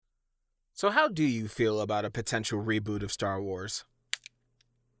So how do you feel about a potential reboot of Star Wars?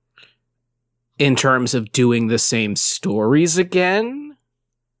 In terms of doing the same stories again?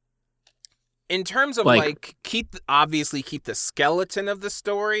 In terms of, keep the skeleton of the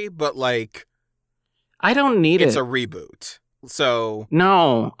story, but, I don't need it. It's a reboot. So...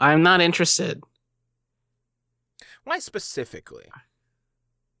 No, I'm not interested. Why specifically?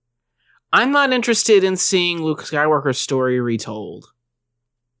 I'm not interested in seeing Luke Skywalker's story retold.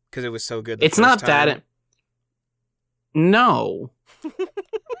 Because it was so good it's not that... No.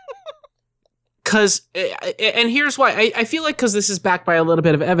 Because... And here's why. I feel like because this is backed by a little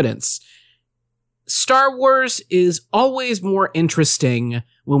bit of evidence. Star Wars is always more interesting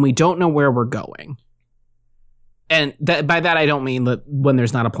when we don't know where we're going. And by that, I don't mean that when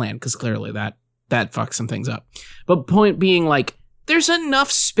there's not a plan, because clearly that fucks some things up. But point being, there's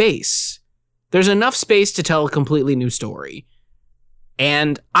enough space. There's enough space to tell a completely new story.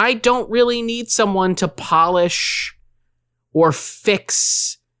 And I don't really need someone to polish or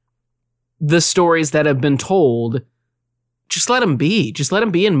fix the stories that have been told. Just let them be. Just let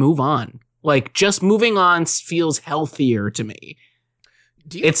them be and move on. Just moving on feels healthier to me.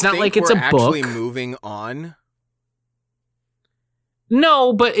 It's not like it's a book. Actually moving on?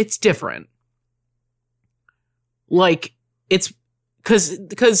 No, but it's different. It's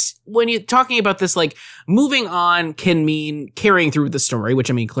because when you're talking about this, moving on can mean carrying through the story,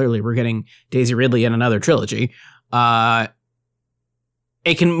 which, I mean, clearly we're getting Daisy Ridley in another trilogy. It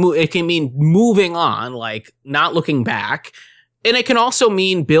can mean moving on, not looking back. And it can also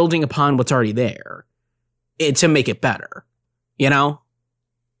mean building upon what's already there to make it better, you know?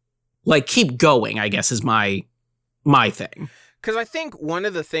 Keep going, I guess, is my thing. Because I think one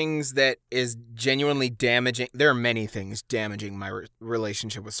of the things that is genuinely damaging... There are many things damaging my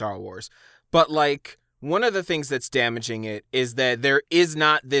relationship with Star Wars. But, one of the things that's damaging it is that there is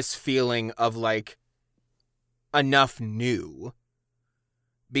not this feeling of, enough new.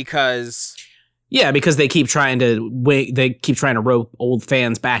 Because... Yeah, because they keep trying to rope old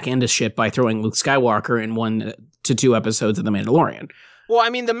fans back into shit by throwing Luke Skywalker in 1 to 2 episodes of The Mandalorian. Well,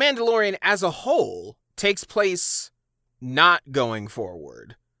 I mean, The Mandalorian as a whole takes place not going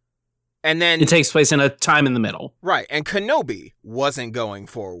forward. And then... It takes place in a time in the middle. Right, and Kenobi wasn't going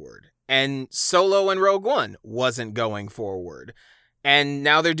forward. And Solo and Rogue One wasn't going forward. And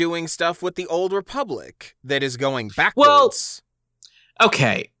now they're doing stuff with the Old Republic that is going backwards. Well,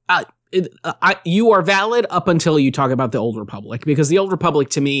 okay. You are valid up until you talk about the Old Republic, because the Old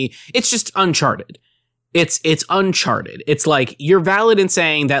Republic, to me, it's just Uncharted. It's Uncharted. It's you're valid in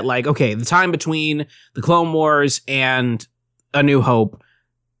saying that, okay, the time between the Clone Wars and A New Hope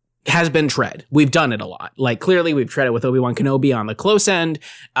has been tread. We've done it a lot. Clearly we've treaded with Obi-Wan Kenobi on the close end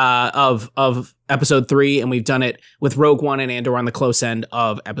of episode 3, and we've done it with Rogue One and Andor on the close end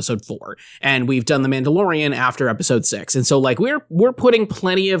of episode 4. And we've done The Mandalorian after episode 6. And so we're putting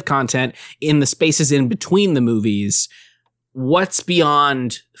plenty of content in the spaces in between the movies. What's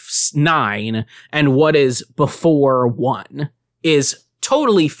beyond 9 and what is before 1 is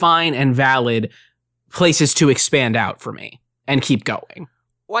totally fine and valid places to expand out for me and keep going.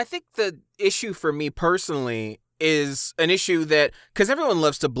 Well, I think the issue for me personally is an issue that, because everyone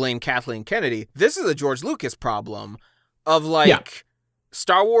loves to blame Kathleen Kennedy, this is a George Lucas problem of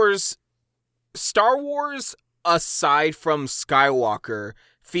Star Wars aside from Skywalker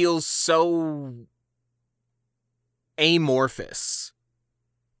feels so amorphous.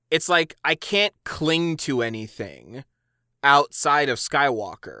 It's I can't cling to anything outside of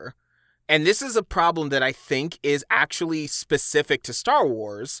Skywalker. And this is a problem that I think is actually specific to Star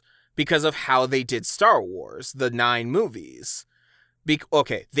Wars because of how they did Star Wars, the 9 movies. The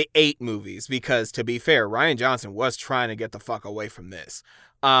 8 movies, because to be fair, Rian Johnson was trying to get the fuck away from this.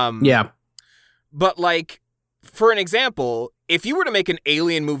 Yeah. But for an example, if you were to make an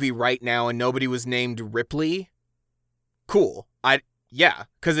Alien movie right now and nobody was named Ripley, cool.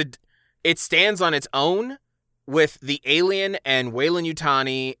 Because it stands on its own with the alien and Weyland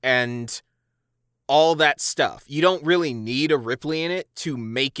Yutani and all that stuff. You don't really need a Ripley in it to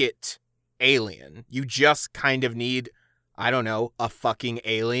make it Alien. You just kind of need, I don't know, a fucking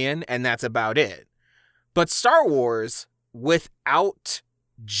alien, and that's about it. But Star Wars, without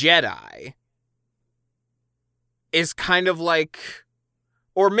Jedi, is kind of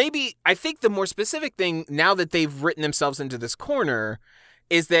or maybe, I think the more specific thing, now that they've written themselves into this corner,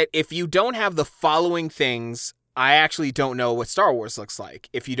 is that if you don't have the following things, I actually don't know what Star Wars looks like.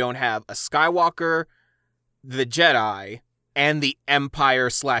 If you don't have a Skywalker, the Jedi, and the Empire /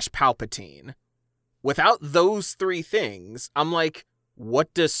 Palpatine. Without those 3 things, I'm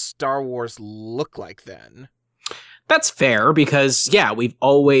what does Star Wars look like then? That's fair because, yeah, we've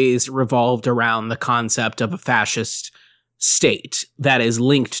always revolved around the concept of a fascist state that is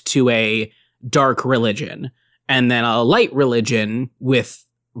linked to a dark religion and then a light religion with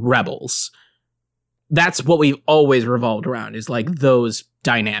rebels. That's what we've always revolved around, is like those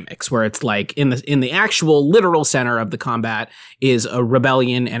dynamics where it's like in the actual literal center of the combat is a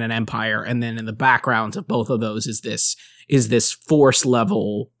rebellion and an empire, and then in the backgrounds of both of those is this force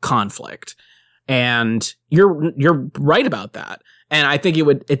level conflict. And you're right about that. And I think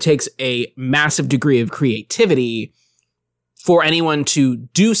it takes a massive degree of creativity for anyone to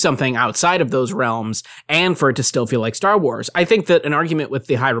do something outside of those realms and for it to still feel like Star Wars. I think that an argument with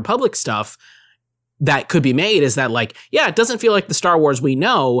the High Republic stuff that could be made is that, like, yeah, it doesn't feel like the Star Wars we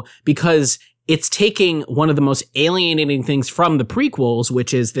know because it's taking one of the most alienating things from the prequels,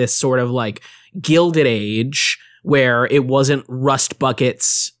 which is this sort of like Gilded Age where it wasn't rust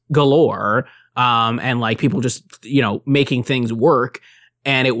buckets galore, and like people just, making things work,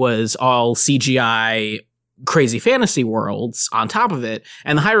 and it was all CGI crazy fantasy worlds on top of it.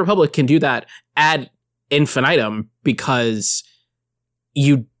 And the High Republic can do that ad infinitum because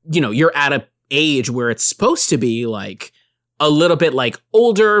you're at a age where it's supposed to be like a little bit like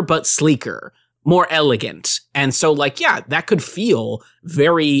older but sleeker, more elegant. And so like, yeah, that could feel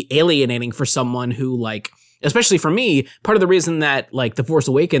very alienating for someone who, like, especially for me, part of the reason that like The Force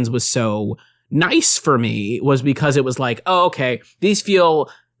Awakens was so nice for me was because it was like, oh, okay, these feel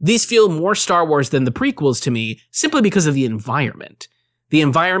more Star Wars than the prequels to me, simply because of the environment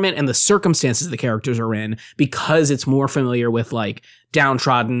and the circumstances the characters are in, because it's more familiar with like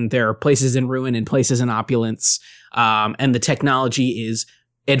downtrodden, there are places in ruin and places in opulence, and the technology is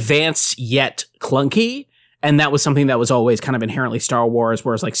advanced yet clunky. And that was something that was always kind of inherently Star Wars,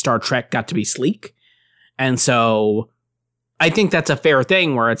 whereas like Star Trek got to be sleek. And so I think that's a fair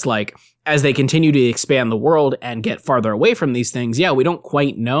thing where it's like, as they continue to expand the world and get farther away from these things, yeah, we don't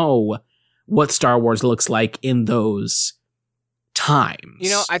quite know what Star Wars looks like in those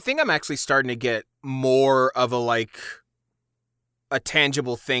times. I think I'm actually starting to get more of a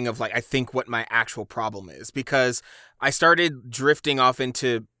tangible thing of like, I think what my actual problem is, because I started drifting off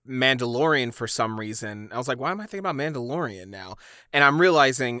into Mandalorian for some reason. I was like, why am I thinking about Mandalorian now? And I'm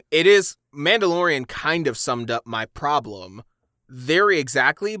realizing Mandalorian kind of summed up my problem very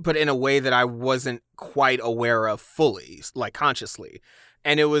exactly, but in a way that I wasn't quite aware of fully, like consciously.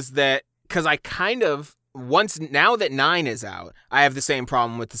 And it was that, because I kind of, now that 9 is out, I have the same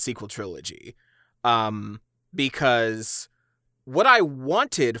problem with the sequel trilogy. Because what I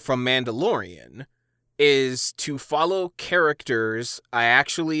wanted from Mandalorian is to follow characters I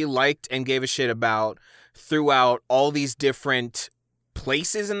actually liked and gave a shit about throughout all these different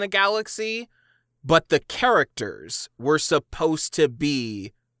places in the galaxy, but the characters were supposed to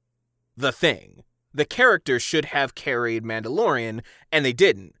be the thing. The characters should have carried Mandalorian, and they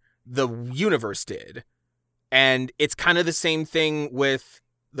didn't. The universe did. And it's kind of the same thing with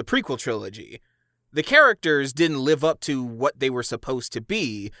the prequel trilogy. The characters didn't live up to what they were supposed to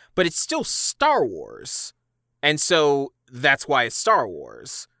be, but it's still Star Wars. And so that's why it's Star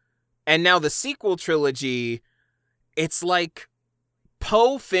Wars. And now the sequel trilogy, it's like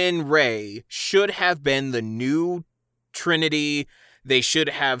Poe, Finn, Rey should have been the new Trinity. They should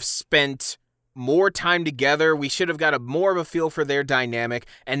have spent more time together. We should have got more of a feel for their dynamic.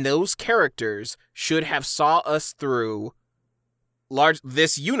 And those characters should have saw us through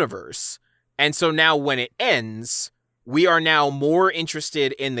this universe. And so now when it ends, we are now more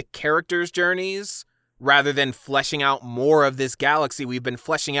interested in the characters' journeys rather than fleshing out more of this galaxy we've been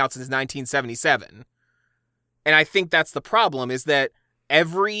fleshing out since 1977. And I think that's the problem, is that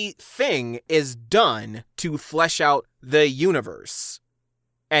everything is done to flesh out the universe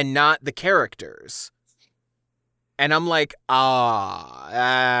and not the characters. And I'm like,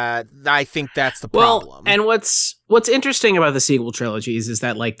 I think that's the problem. Well, and what's interesting about the sequel trilogies is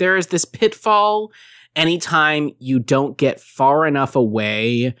that, like, there is this pitfall anytime you don't get far enough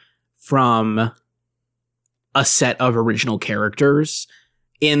away from a set of original characters,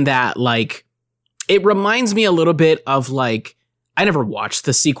 in that, like, it reminds me a little bit of, like, I never watched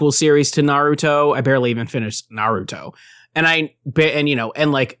the sequel series to Naruto. I barely even finished Naruto. And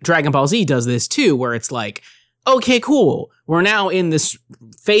like Dragon Ball Z does this too, where it's like, okay, cool. We're now in this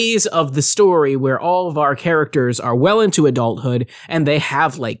phase of the story where all of our characters are well into adulthood and they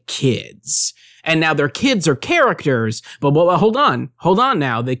have like kids. And now their kids are characters, but hold on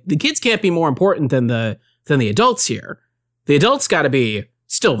now. The kids can't be more important than the adults here. The adults got to be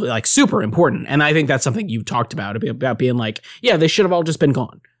still like super important. And I think that's something you talked about being like, yeah, they should have all just been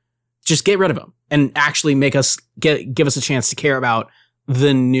gone. Just get rid of them and actually make us give us a chance to care about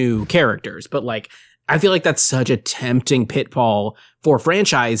the new characters. But like, I feel like that's such a tempting pitfall for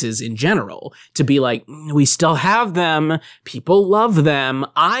franchises in general to be like, we still have them. People love them.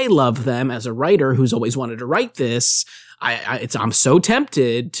 I love them as a writer who's always wanted to write this. I'm so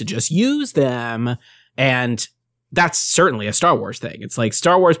tempted to just use them. And that's certainly a Star Wars thing. It's like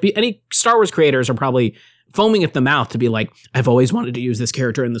any Star Wars creators are probably foaming at the mouth to be like, I've always wanted to use this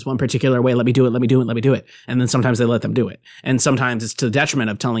character in this one particular way. Let me do it. And then sometimes they let them do it. And sometimes it's to the detriment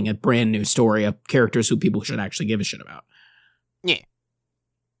of telling a brand new story of characters who people should actually give a shit about. Yeah.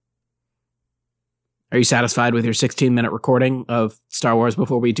 Are you satisfied with your 16-minute recording of Star Wars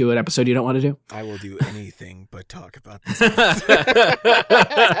before we do an episode you don't want to do? I will do anything but talk about this. Do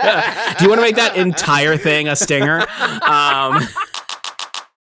you want to make that entire thing a stinger?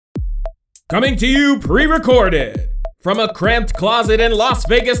 Coming to you pre-recorded from a cramped closet in Las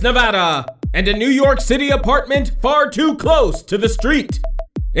Vegas, Nevada, and a New York City apartment far too close to the street.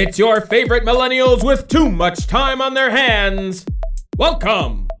 It's your favorite millennials with too much time on their hands.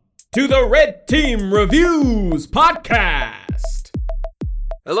 Welcome to the Red Team Reviews Podcast.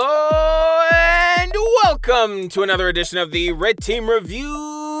 Hello and welcome to another edition of the Red Team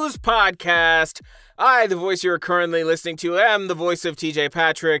Reviews Podcast. I, the voice you're currently listening to, am the voice of TJ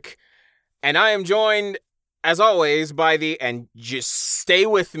Patrick. And I am joined, as always, by and just stay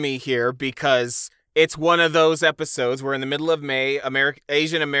with me here because it's one of those episodes. We're in the middle of May,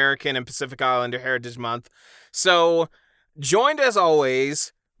 Asian American and Pacific Islander Heritage Month. So, joined as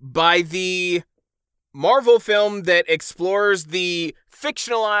always by the Marvel film that explores the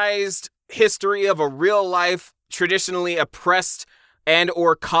fictionalized history of a real-life, traditionally oppressed and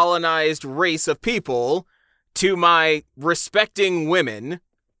or colonized race of people, to my respecting women.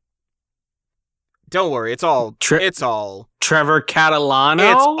 Don't worry, it's all Trevor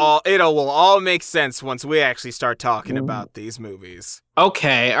Catalano? It will all make sense once we actually start talking about these movies.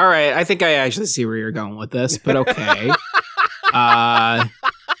 Okay, all right. I think I actually see where you're going with this, but okay.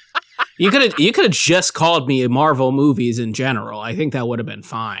 You could have just called me Marvel movies in general. I think that would have been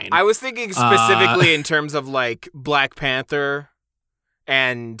fine. I was thinking specifically in terms of like Black Panther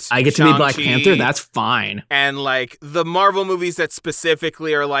and I get to be Black Panther, that's fine. And like the Marvel movies that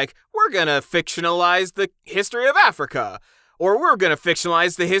specifically are like, we're gonna fictionalize the history of Africa, or we're gonna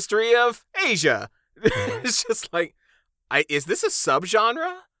fictionalize the history of Asia. It's just like, is this a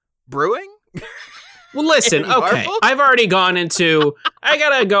subgenre brewing? Well, listen, okay. I've already gone into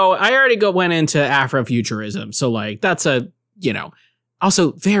went into Afrofuturism, so like that's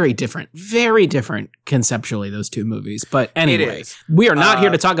also very different conceptually, those two movies. But anyway, we are not here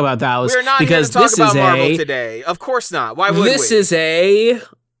to talk about those. We're not because here to talk about Marvel today. Of course not. Why would we? This is a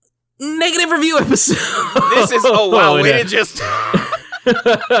negative review episode. This is, oh wow, we did just...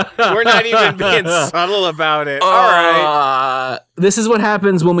 We're not even being subtle about it. All right. This is what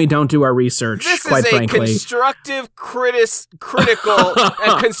happens when we don't do our research, quite frankly. This is a constructive, critical,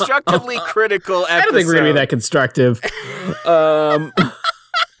 and constructively critical episode. I don't think we're going to be that constructive.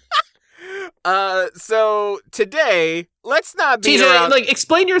 So today, let's not beat TJ, around...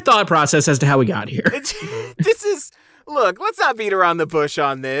 explain your thought process as to how we got here. Look, let's not beat around the bush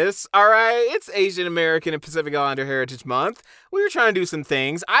on this, all right? It's Asian American and Pacific Islander Heritage Month. We were trying to do some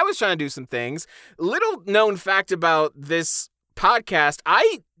things. I was trying to do some things. Little known fact about this podcast,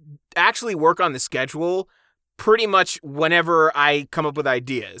 I actually work on the schedule pretty much whenever I come up with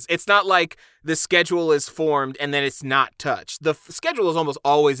ideas. It's not like the schedule is formed and then it's not touched. The schedule is almost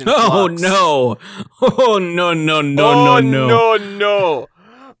always in flux. Oh, no.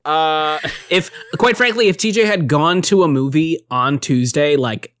 If quite frankly, if TJ had gone to a movie on Tuesday,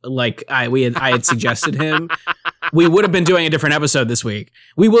 I had suggested him, we would have been doing a different episode this week.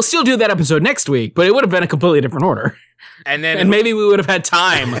 We will still do that episode next week, but it would have been a completely different order. And maybe we would have had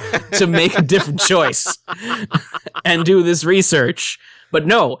time to make a different choice and do this research. But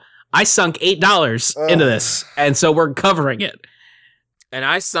no, I sunk $8 into this, and so we're covering it. And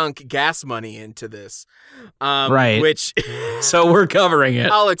I sunk gas money into this. Right. Which so we're covering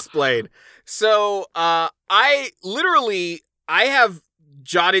it. I'll explain. So I have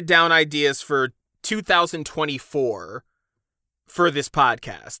jotted down ideas for 2024 for this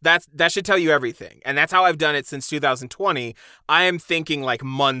podcast. That should tell you everything. And that's how I've done it since 2020. I am thinking like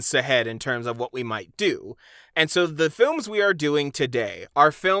months ahead in terms of what we might do. And so the films we are doing today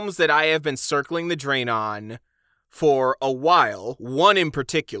are films that I have been circling the drain on for a while, one in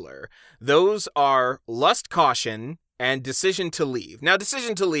particular. Those are Lust, Caution, and Decision to Leave. Now,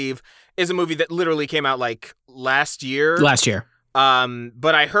 Decision to Leave is a movie that literally came out like last year.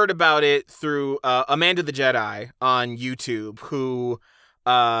 But I heard about it through Amanda the Jedi on YouTube, who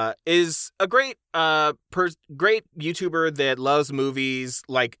is a great great YouTuber that loves movies,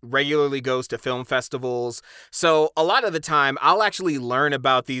 like regularly goes to film festivals. So a lot of the time I'll actually learn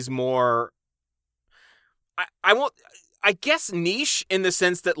about these more, I guess niche in the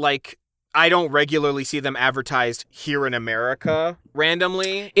sense that like I don't regularly see them advertised here in America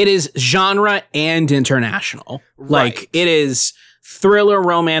randomly. It is genre and international. Right. Like, it is thriller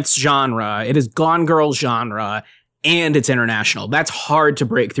romance genre. It is Gone Girl genre. And it's international. That's hard to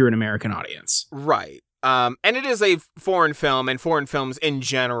break through an American audience. Right. And it is a foreign film, and foreign films in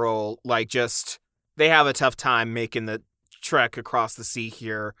general, like, just, they have a tough time making the trek across the sea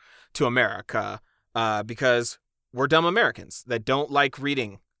here to America, because we're dumb Americans that don't like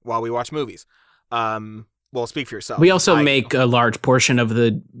reading while we watch movies. Well, speak for yourself. We also make a large portion of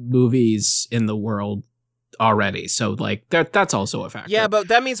the movies in the world already. So, like, that's also a factor. Yeah, but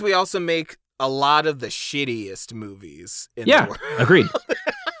that means we also make a lot of the shittiest movies in the world. Agreed.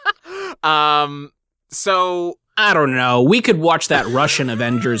 So I don't know. We could watch that Russian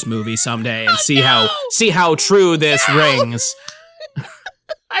Avengers movie someday and see how true this rings.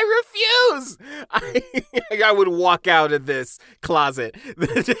 I refuse. I would walk out of this closet the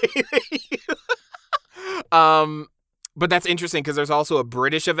day that you... But that's interesting because there's also a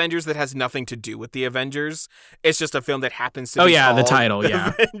British Avengers that has nothing to do with the Avengers. It's just a film that happens to be the called title,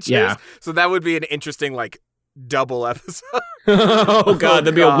 yeah. Avengers. Yeah. So that would be an interesting, like, double episode. Oh, God,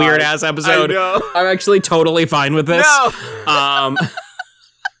 that'd be a weird-ass episode. I know. I'm actually totally fine with this. No! I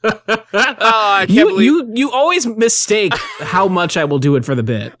can't believe... You always mistake how much I will do it for the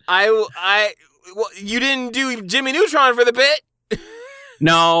bit. Well, you didn't do Jimmy Neutron for the bit.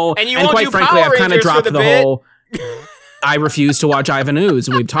 No, and won't quite do frankly, Power I've kind of Rangers for dropped the bit. whole... I refuse to watch Ivan Ooze,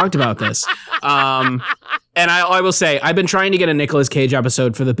 and we've talked about this. And I will say, I've been trying to get a Nicolas Cage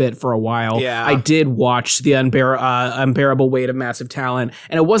episode for the bit for a while. Yeah. I did watch the Unbearable Weight of Massive Talent,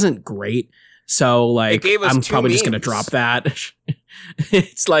 and it wasn't great. So, like, I'm probably just going to drop that.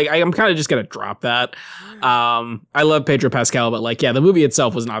 It's like, I'm kind of just going to drop that. I love Pedro Pascal, but, like, yeah, the movie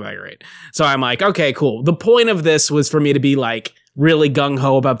itself was not that great. So I'm like, okay, cool. The point of this was for me to be, like, really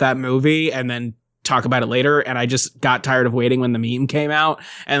gung-ho about that movie, and then talk about it later, and I just got tired of waiting when the meme came out,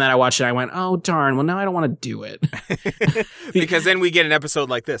 and then I watched it and I went, oh darn, well now I don't want to do it. Because then we get an episode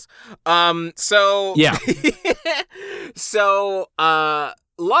like this. So yeah. So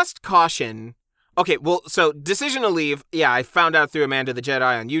Lust Caution. Okay, well, so Decision to Leave, yeah, I found out through Amanda the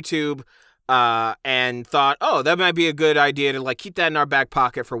Jedi on YouTube, and thought, oh, that might be a good idea to, like, keep that in our back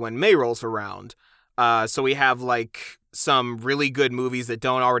pocket for when May rolls around. So we have, like, some really good movies that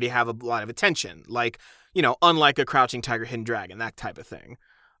don't already have a lot of attention, like, you know, unlike A Crouching Tiger, Hidden Dragon, that type of thing.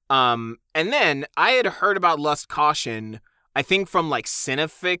 And then I had heard about Lust Caution, I think from like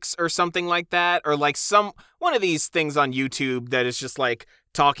Cinefix or something like that, or like one of these things on YouTube that is just like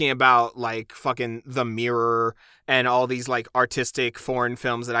talking about like fucking The Mirror and all these like artistic foreign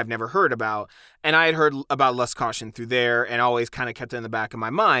films that I've never heard about. And I had heard about Lust Caution through there and always kind of kept it in the back of my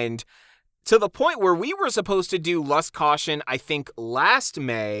mind, to the point where we were supposed to do Lust Caution, I think, last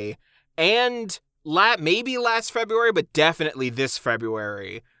May and maybe last February, but definitely this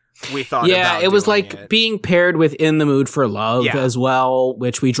February. We thought about it was like being paired with In the Mood for Love as well,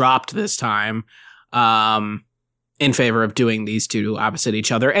 which we dropped this time in favor of doing these two opposite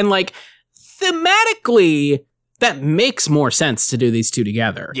each other. And like thematically, that makes more sense to do these two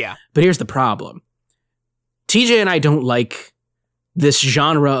together. Yeah. But here's the problem. TJ and I don't like this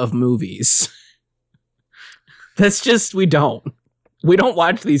genre of movies. That's just, we don't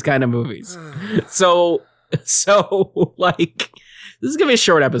watch these kind of movies. So like, this is gonna be a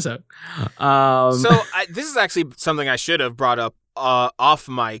short episode. This is actually something I should have brought up off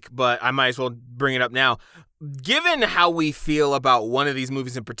mic, but I might as well bring it up now. Given how we feel about one of these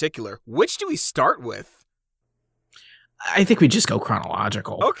movies in particular, which do we start with? I think we just go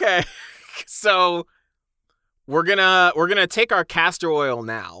chronological. Okay. So we're gonna take our castor oil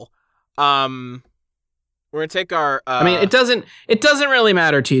now. We're gonna take our. I mean, it doesn't really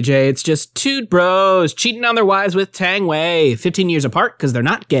matter, TJ. It's just two bros cheating on their wives with Tang Wei, 15 years apart because they're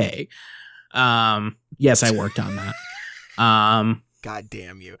not gay. Yes, I worked on that. God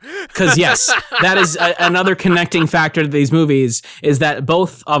damn you. Because yes, that is another connecting factor to these movies, is that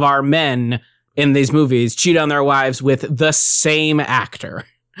both of our men in these movies cheat on their wives with the same actor.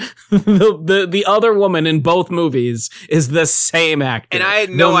 the other woman in both movies is the same actor. And I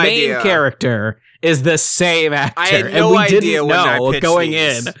had no idea. The main character is the same actor. I had no idea when I pitched going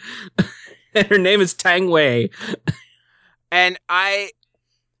these. in. And her name is Tang Wei. And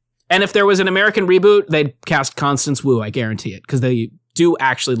if there was an American reboot, they'd cast Constance Wu, I guarantee it, because they do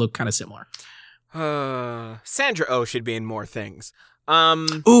actually look kind of similar. Sandra Oh should be in more things.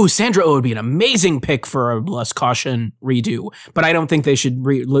 Ooh, Sandra Oh would be an amazing pick for a Lust Caution redo, but I don't think they should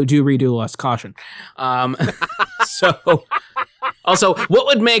redo Lust Caution. So, also, what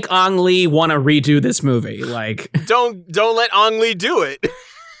would make Ang Lee want to redo this movie? Like, don't let Ang Lee do it.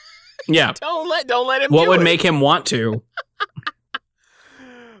 Yeah, don't let him. What would make him want to?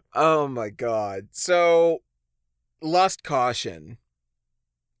 Oh my God! So, Lust Caution.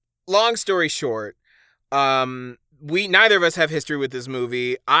 Long story short, we neither of us have history with this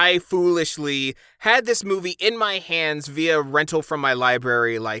movie. I foolishly had this movie in my hands via rental from my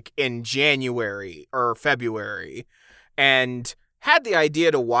library like in January or February, and had the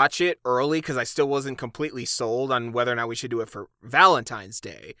idea to watch it early because I still wasn't completely sold on whether or not we should do it for Valentine's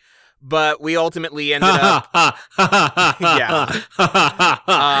Day. But we ultimately ended up... Yeah.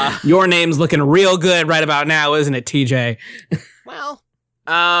 Your name's looking real good right about now, isn't it, TJ? Well,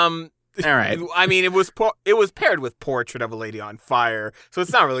 all right. I mean, it was paired with Portrait of a Lady on Fire, so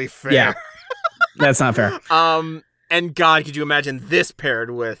it's not really fair. Yeah, that's not fair. And God, could you imagine this paired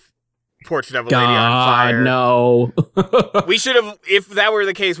with Portrait of a Lady on Fire? No. We should have, if that were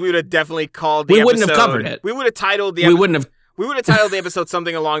the case, we would have definitely called the episode. We wouldn't have covered it. We would have titled the We wouldn't have. We would have titled the episode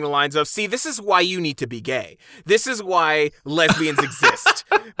something along the lines of, see, this is why you need to be gay. This is why lesbians exist.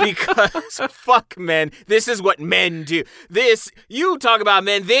 Because, fuck men, this is what men do. You talk about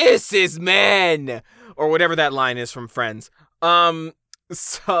men, this is men. Or whatever that line is from Friends.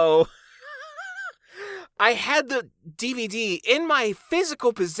 So, I had the DVD in my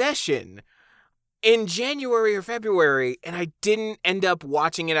physical possession in January or February, and I didn't end up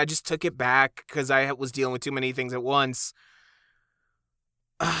watching it. I just took it back because I was dealing with too many things at once.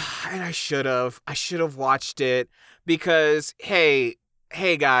 And I should have watched it because, hey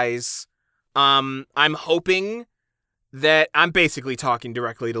guys, I'm hoping that I'm basically talking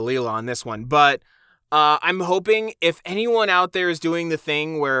directly to Leela on this one, but I'm hoping if anyone out there is doing the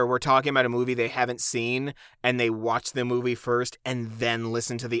thing where we're talking about a movie they haven't seen and they watch the movie first and then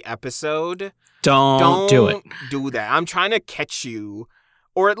listen to the episode, don't do it. Do that. I'm trying to catch you.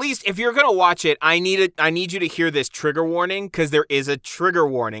 Or at least, if you're going to watch it, I need you to hear this trigger warning, because there is a trigger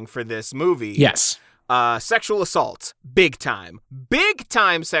warning for this movie. Yes. Sexual assault. Big time. Big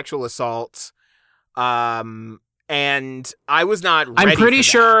time sexual assault. And I was not ready I'm pretty for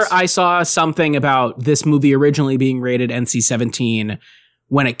sure that. I saw something about this movie originally being rated NC-17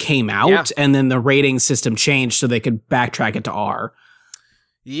 when it came out, and then the rating system changed so they could backtrack it to R.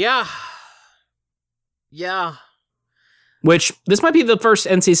 Yeah. Yeah. Which, this might be the first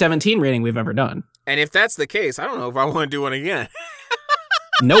NC-17 rating we've ever done. And if that's the case, I don't know if I want to do one again.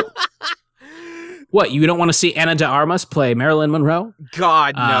 Nope. What, you don't want to see Ana de Armas play Marilyn Monroe?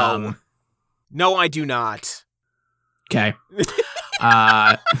 God, no. No, I do not. Okay.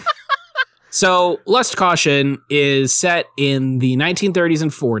 So, Lust Caution is set in the 1930s and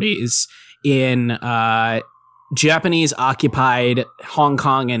 40s in Japanese-occupied Hong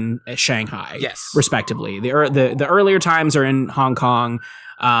Kong and Shanghai, yes, respectively. The earlier times are in Hong Kong,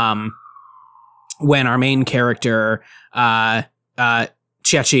 when our main character,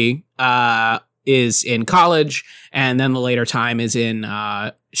 Chechi, is in college, and then the later time is in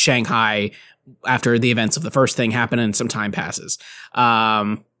Shanghai after the events of the first thing happen and some time passes.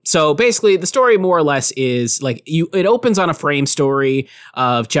 So basically, the story more or less is like it opens on a frame story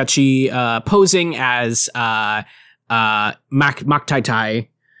of Chechi posing as Mak Tai Tai,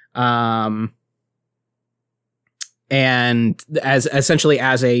 and as essentially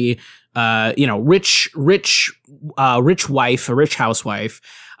as a rich wife, a rich housewife.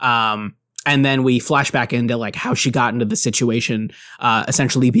 And then we flash back into like how she got into the situation,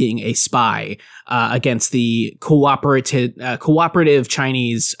 essentially being a spy against the cooperative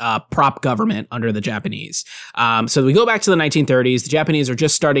Chinese prop government under the Japanese. So we go back to the 1930s. The Japanese are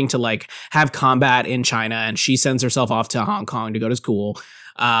just starting to like have combat in China, and she sends herself off to Hong Kong to go to school.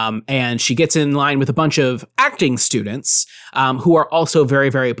 And she gets in line with a bunch of acting students who are also very,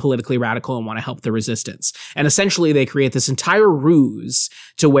 very politically radical and want to help the resistance. And essentially, they create this entire ruse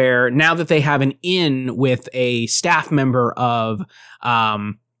to where now that they have an in with a staff member of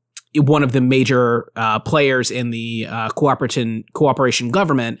one of the major players in the cooperation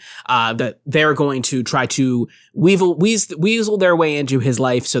government, that they're going to try to weasel their way into his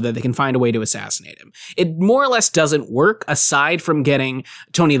life so that they can find a way to assassinate him. It more or less doesn't work, aside from getting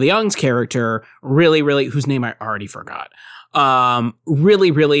Tony Leung's character really, really, whose name I already forgot,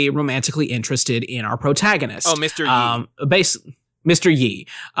 really, really romantically interested in our protagonist. Oh, Mr. Yi. Mr. Yi.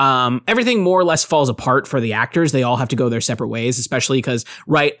 Everything more or less falls apart for the actors. They all have to go their separate ways, especially because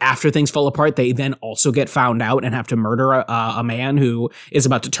right after things fall apart, they then also get found out and have to murder a man who is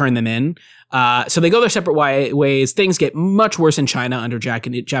about to turn them in. So they go their separate ways. Things get much worse in China under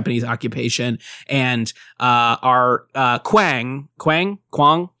Japanese occupation. And our Kwang?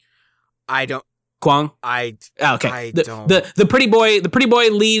 I don't. Kwang? Okay. I don't. The pretty boy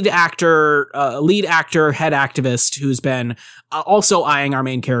lead actor, head activist who's been also eyeing our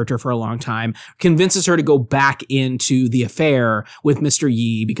main character for a long time, convinces her to go back into the affair with Mr.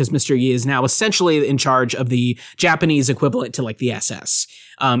 Yi because Mr. Yi is now essentially in charge of the Japanese equivalent to like the SS.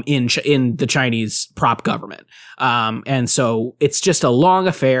 In the Chinese prop government. And so it's just a long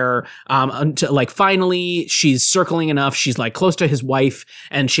affair, until like finally she's circling enough. She's like close to his wife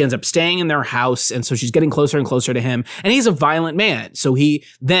and she ends up staying in their house. And so she's getting closer and closer to him and he's a violent man. So he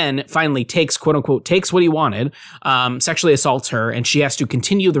then finally takes, quote unquote, takes what he wanted, sexually assaults her and she has to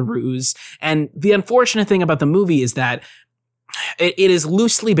continue the ruse. And the unfortunate thing about the movie is that it is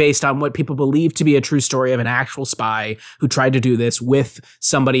loosely based on what people believe to be a true story of an actual spy who tried to do this with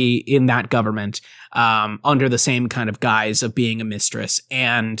somebody in that government, under the same kind of guise of being a mistress.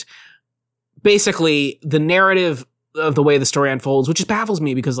 And basically the narrative of the way the story unfolds, which just baffles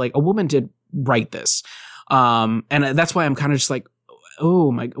me because like a woman did write this. And that's why I'm kind of just like,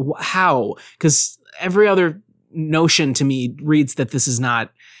 oh my, how? Because every other notion to me reads that this is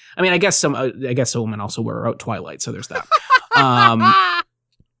not, I mean, I guess a woman also wrote Twilight, so there's that.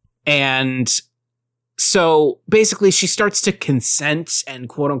 And so basically she starts to consent and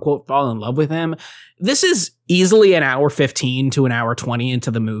quote unquote fall in love with him. This is easily an hour 15 to an hour 20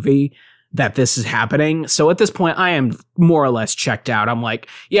 into the movie that this is happening. So at this point I am more or less checked out. I'm like,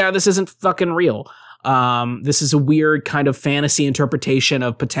 yeah, this isn't fucking real. This is a weird kind of fantasy interpretation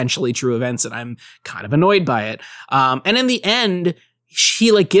of potentially true events and I'm kind of annoyed by it. And in the end,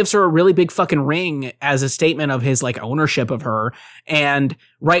 he like gives her a really big fucking ring as a statement of his like ownership of her. And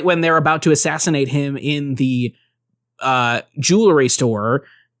right when they're about to assassinate him in the jewelry store,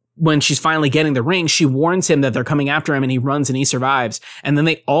 when she's finally getting the ring, she warns him that they're coming after him and he runs and he survives. And then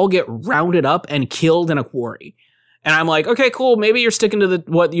they all get rounded up and killed in a quarry. And I'm like, okay, cool. Maybe you're sticking to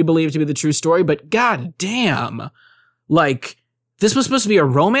what you believe to be the true story, but god damn, like this was supposed to be a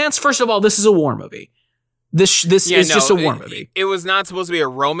romance. First of all, this is a war movie. This is just a war movie. It was not supposed to be a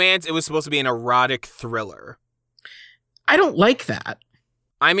romance. It was supposed to be an erotic thriller. I don't like that.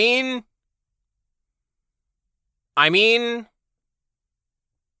 I mean,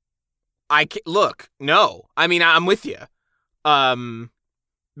 look, no. I mean, I'm with you.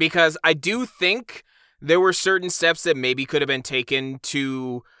 Because I do think there were certain steps that maybe could have been taken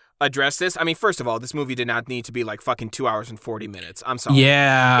to address this. I mean, first of all, this movie did not need to be like fucking 2 hours and 40 minutes. I'm sorry.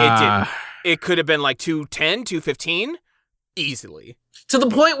 Yeah. It didn't. It could have been like 2:10, 2:15 easily. To the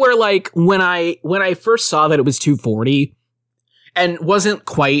point where like when I first saw that it was 2:40 and wasn't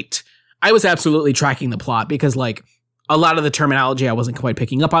quite, I was absolutely tracking the plot because like a lot of the terminology I wasn't quite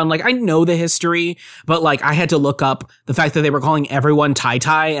picking up on. Like I know the history, but like I had to look up the fact that they were calling everyone Tai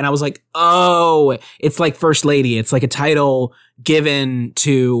Tai and I was like, oh, it's like First Lady. It's like a title given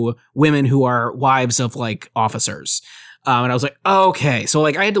to women who are wives of like officers. And I was like, okay. So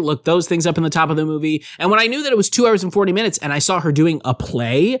like I had to look those things up in the top of the movie. And when I knew that it was 2 hours and 40 minutes and I saw her doing a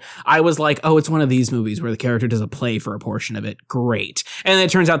play, I was like, oh, it's one of these movies where the character does a play for a portion of it. Great. And then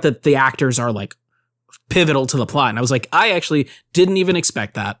it turns out that the actors are like pivotal to the plot. And I was like, I actually didn't even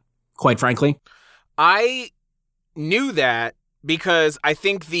expect that, quite frankly. I knew that because I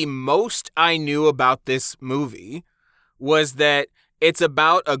think the most I knew about this movie was that it's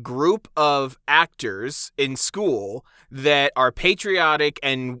about a group of actors in school that are patriotic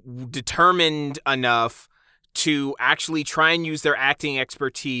and determined enough to actually try and use their acting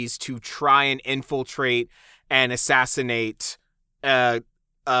expertise to try and infiltrate and assassinate a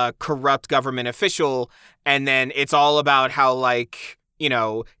corrupt government official. And then it's all about how, like, you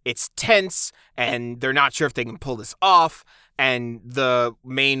know, it's tense and they're not sure if they can pull this off. And the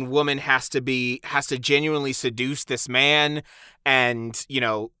main woman has to genuinely seduce this man. And, you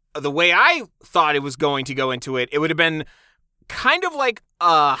know, the way I thought it was going to go into it, it would have been kind of like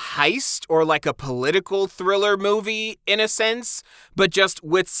a heist or like a political thriller movie in a sense, but just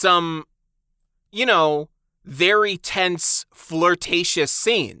with some, you know, very tense, flirtatious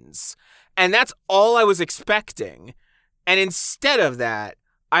scenes. And that's all I was expecting. And instead of that,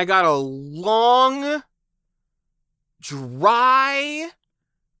 I got a long, dry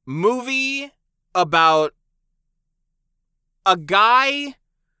movie about a guy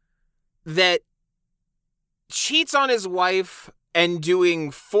that cheats on his wife and doing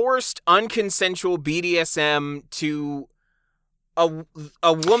forced, unconsensual BDSM to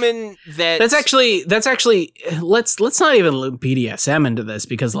a woman that's actually let's not even loop BDSM into this,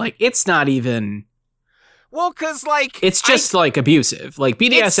 because like it's not even. Well, because, like... It's just, like, abusive. Like,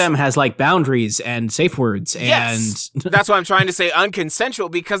 BDSM has, like, boundaries and safe words, and... Yes, that's why I'm trying to say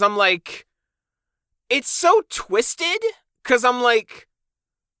unconsensual, because I'm like... It's so twisted, because I'm like...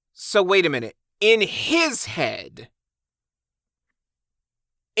 So, wait a minute. In his head,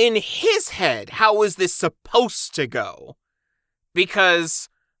 how is this supposed to go? Because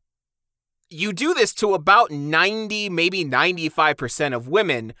you do this to about 90, maybe 95% of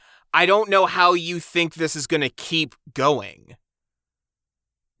women... I don't know how you think this is going to keep going.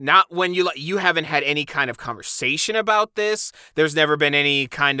 Not when you haven't had any kind of conversation about this. There's never been any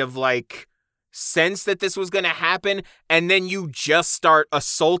kind of like sense that this was going to happen. And then you just start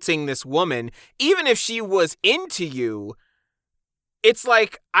assaulting this woman. Even if she was into you, it's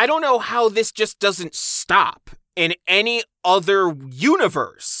like, I don't know how this just doesn't stop in any other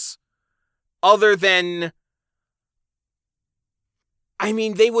universe other than... I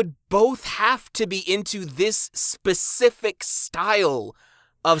mean, they would both have to be into this specific style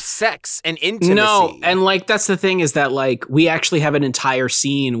of sex and intimacy. No, and like that's the thing is that like we actually have an entire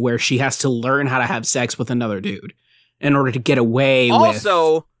scene where she has to learn how to have sex with another dude in order to get away with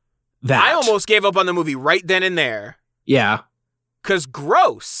that. I almost gave up on the movie right then and there. Yeah. Cause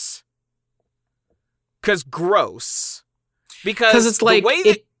gross. Because it's like the way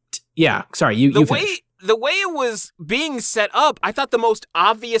that, yeah, sorry, you finish. The way it was being set up, I thought the most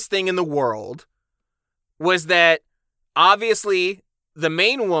obvious thing in the world was that obviously the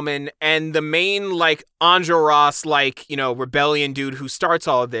main woman and the main like Anjoras, like, you know, rebellion dude who starts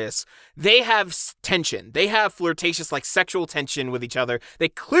all of this, they have tension. They have flirtatious, like sexual tension with each other. They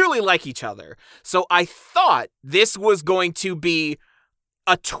clearly like each other. So I thought this was going to be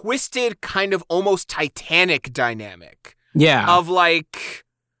a twisted kind of almost Titanic dynamic. Yeah. Of like...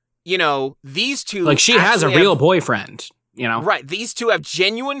 You know, these two... Like, she has a real boyfriend, you know? Right. These two have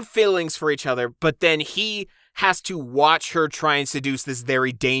genuine feelings for each other, but then he has to watch her try and seduce this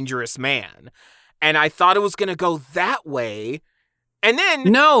very dangerous man. And I thought it was going to go that way. And then...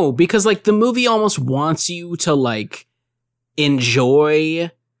 No, because, like, the movie almost wants you to, like,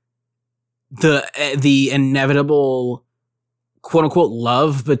 enjoy the inevitable, quote-unquote,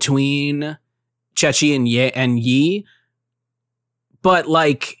 love between Chechi and Yi. But,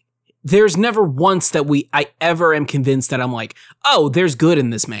 like... There's never once that I ever am convinced that I'm like, oh, there's good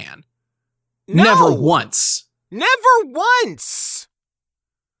in this man. No. Never once. Never once.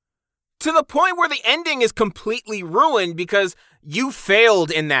 To the point where the ending is completely ruined because you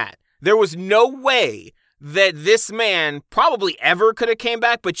failed in that. There was no way that this man probably ever could have came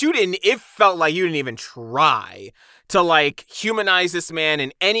back, but it felt like you didn't even try to like humanize this man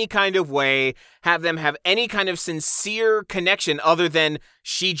in any kind of way, have them have any kind of sincere connection other than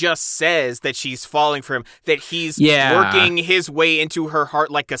she just says that she's falling for him, that he's working his way into her heart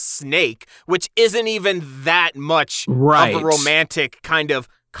like a snake, which isn't even that much of a romantic kind of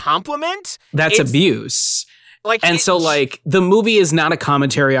compliment. It's abuse. So the movie is not a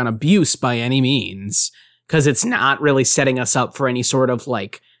commentary on abuse by any means, because it's not really setting us up for any sort of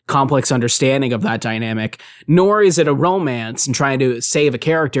like complex understanding of that dynamic, nor is it a romance and trying to save a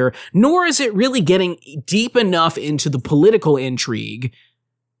character, nor is it really getting deep enough into the political intrigue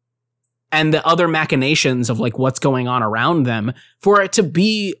and the other machinations of like what's going on around them for it to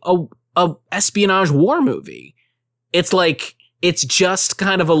be a espionage war movie. It's like, it's just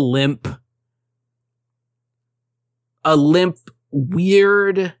kind of a limp,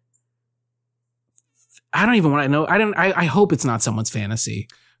 weird. I don't even want to know. I hope it's not someone's fantasy.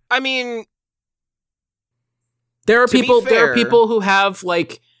 I mean, there are people who have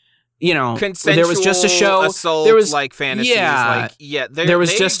like, you know, consensual there was just a show assault, there was like fantasies, there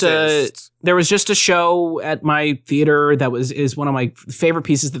was just a show at my theater that is one of my favorite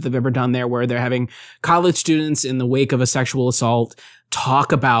pieces that they've ever done there, where they're having college students in the wake of a sexual assault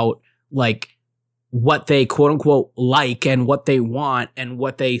talk about like what they quote unquote like and what they want and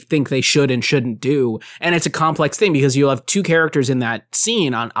what they think they should and shouldn't do. And it's a complex thing because you'll have two characters in that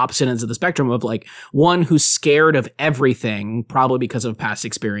scene on opposite ends of the spectrum of like one who's scared of everything, probably because of past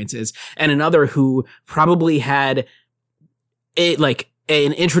experiences, and another who probably had an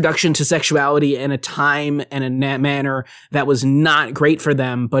introduction to sexuality in a time and a manner that was not great for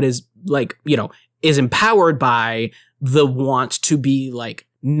them, but is like, you know, is empowered by the want to be like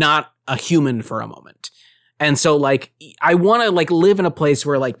not a human for a moment. And so like, I want to like live in a place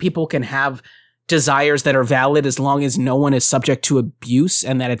where like people can have desires that are valid as long as no one is subject to abuse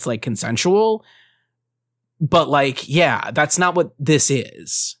and that it's like consensual. But like, yeah, that's not what this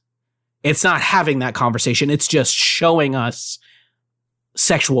is. It's not having that conversation. It's just showing us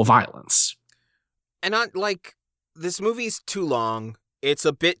sexual violence. And this movie's too long. It's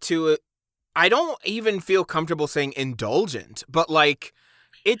a bit too, I don't even feel comfortable saying indulgent, but like,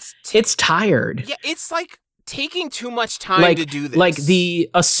 it's tired. Yeah, it's like taking too much time to do this. Like the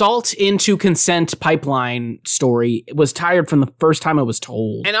assault into consent pipeline story was tired from the first time it was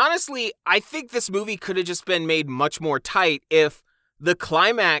told. And honestly, I think this movie could have just been made much more tight if the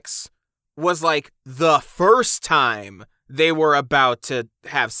climax was like the first time they were about to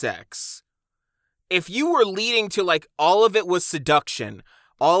have sex. If you were leading to like all of it was seduction,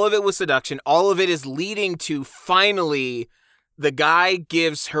 all of it is leading to finally the guy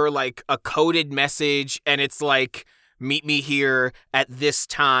gives her like a coded message and it's like, meet me here at this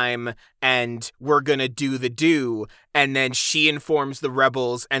time and we're gonna do the do. And then she informs the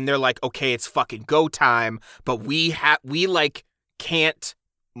rebels and they're like, okay, it's fucking go time. But we like can't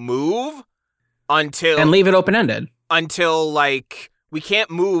move until. And leave it open-ended. Until like, we can't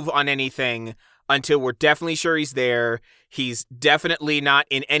move on anything until we're definitely sure he's there. He's definitely not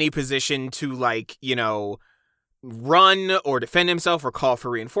in any position to like, run or defend himself or call for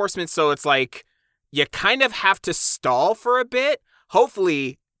reinforcements. So it's like, you kind of have to stall for a bit.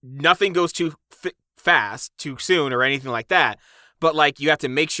 Hopefully nothing goes too fast, too soon or anything like that. But like, you have to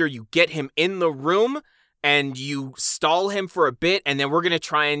make sure you get him in the room and you stall him for a bit. And then we're going to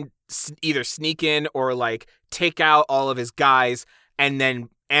try and either sneak in or like take out all of his guys and then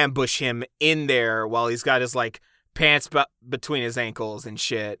ambush him in there while he's got his like pants between his ankles and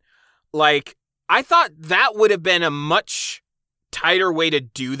shit. Like, I thought that would have been a much tighter way to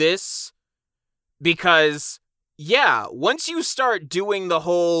do this because, yeah, once you start doing the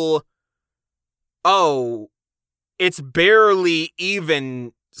whole, oh, it's barely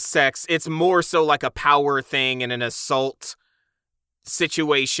even sex, it's more so like a power thing and an assault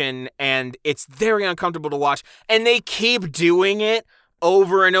situation, and it's very uncomfortable to watch, and they keep doing it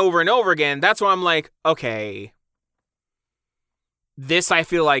over and over and over again. That's why I'm like, okay, this I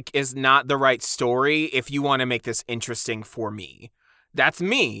feel like is not the right story if you want to make this interesting for me. That's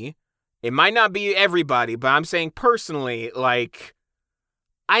me. It might not be everybody, but I'm saying personally, like,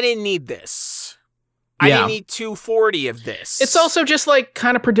 I didn't need this. I didn't need 240 of this. It's also just like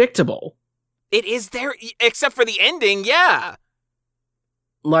kind of predictable. It is there, except for the ending, yeah.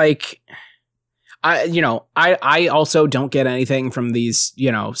 Like, I also don't get anything from these,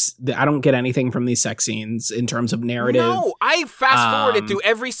 I don't get anything from these sex scenes in terms of narrative. No, I fast-forwarded through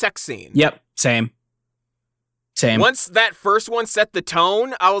every sex scene. Yep, same. Once that first one set the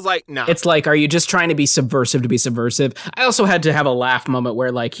tone, I was like, no. It's like, are you just trying to be subversive to be subversive? I also had to have a laugh moment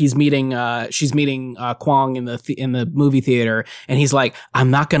where like she's meeting Kwong in the movie theater, and he's like, I'm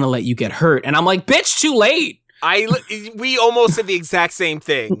not gonna let you get hurt, and I'm like, bitch, too late. We almost said the exact same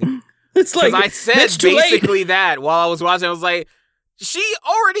thing. It's like, I said basically that while I was watching. I was like, she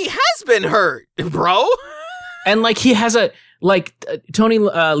already has been hurt, bro. And like he has Tony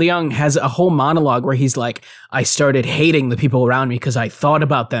Leung has a whole monologue where he's like, I started hating the people around me because I thought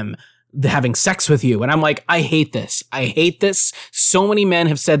about them having sex with you. And I'm like, I hate this. I hate this. So many men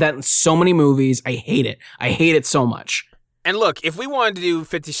have said that in so many movies. I hate it. I hate it so much. And look, if we wanted to do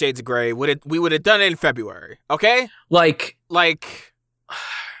 50 Shades of Grey, we would have done it in February, okay? Like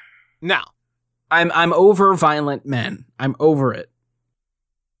no. I'm over violent men. I'm over it.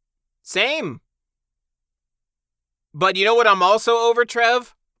 Same. But you know what I'm also over,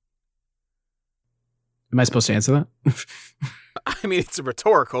 Trev? Am I supposed to answer that? I mean, it's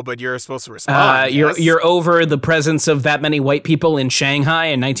rhetorical, but you're supposed to respond. You're over the presence of that many white people in Shanghai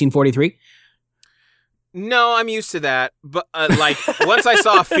in 1943? No, I'm used to that. But once I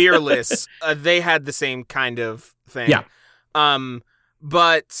saw Fearless, they had the same kind of thing. Yeah.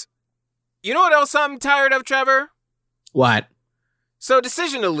 But you know what else I'm tired of, Trevor? What? So,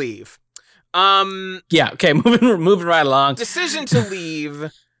 Decision to Leave. Yeah, okay, moving right along. Decision to Leave.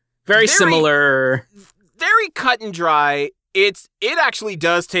 very similar. Very cut and dry. It actually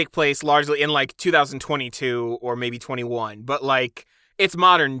does take place largely in like 2022 or maybe 21, but like it's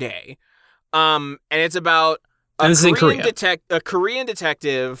modern day. And it's about a Korean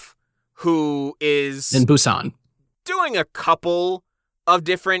detective who is in Busan doing a couple of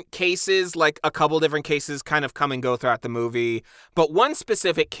different cases, like a couple different cases kind of come and go throughout the movie. But one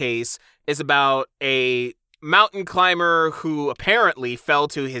specific case is about a mountain climber who apparently fell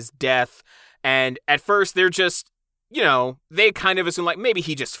to his death. And at first they're just, they kind of assume like maybe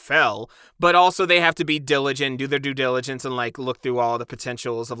he just fell, but also they have to be diligent, do their due diligence and like look through all the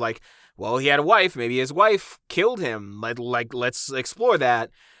potentials of like, well, he had a wife, maybe his wife killed him. Like let's explore that.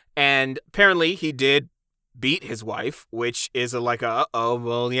 And apparently he did beat his wife, which is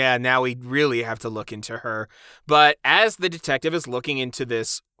well, yeah, now we really have to look into her. But as the detective is looking into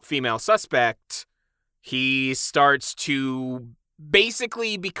this female suspect, he starts to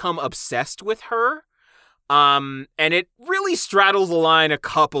basically become obsessed with her. And it really straddles the line a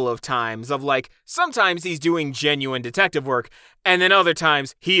couple of times of sometimes he's doing genuine detective work, and then other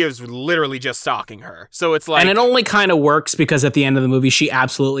times he is literally just stalking her. So it's and it only kind of works because at the end of the movie, she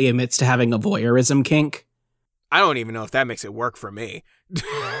absolutely admits to having a voyeurism kink. I don't even know if that makes it work for me.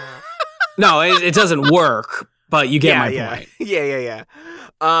 No, it doesn't work, but you get my point. Yeah.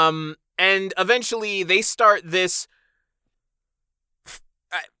 And eventually they start this.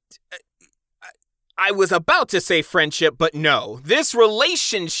 I was about to say friendship, but no. This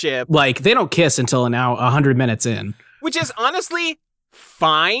relationship... they don't kiss until now 100 minutes in. Which is honestly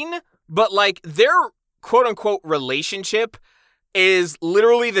fine, but their quote-unquote relationship is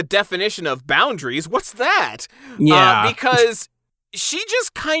literally the definition of boundaries. What's that? Yeah. Because she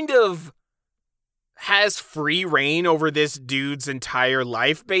just kind of has free reign over this dude's entire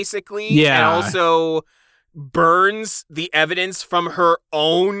life, basically. Yeah. And also burns the evidence from her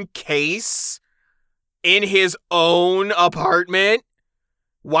own case in his own apartment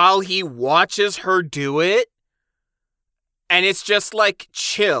while he watches her do it. And it's just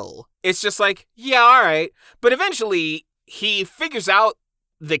chill. It's just yeah, all right. But eventually he figures out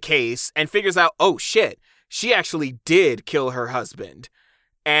the case and figures out, oh shit, she actually did kill her husband.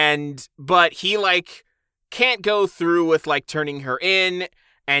 But he can't go through with turning her in.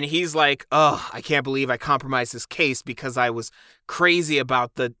 And he's oh, I can't believe I compromised this case because I was crazy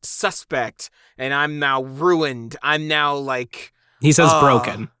about the suspect and I'm now ruined. I'm now he says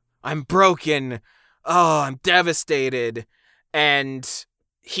broken. I'm broken. Oh, I'm devastated. And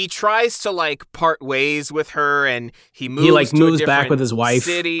he tries to part ways with her and he moves back with his wife.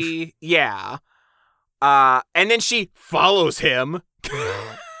 City. Yeah. And then she follows him.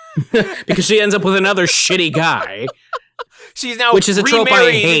 Because she ends up with another shitty guy. She's now which is a trope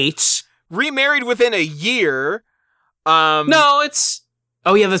I hate. Remarried within a year. No, it's...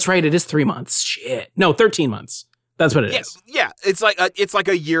 Oh, yeah, that's right. It is 3 months. Shit. No, 13 months. That's what it is. Yeah, it's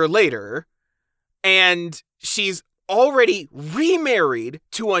a year later. And she's already remarried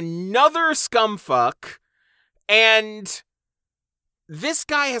to another scumfuck. And this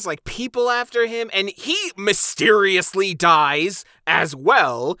guy has people after him. And he mysteriously dies as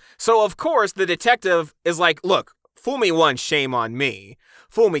well. So, of course, the detective is look, fool me once, shame on me.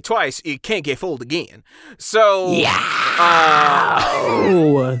 Fool me twice, you can't get fooled again. So, The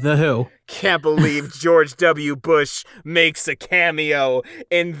Who. Can't believe George W. Bush makes a cameo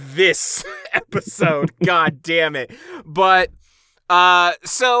in this episode. God damn it. But,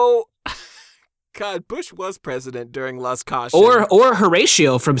 so, God, Bush was president during Las Caution. Or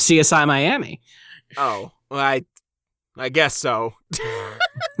Horatio from CSI Miami. Oh, well, I guess so.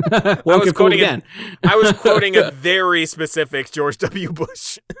 I was quoting a very specific George W.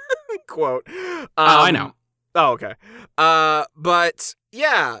 Bush quote. I know. Oh, okay. But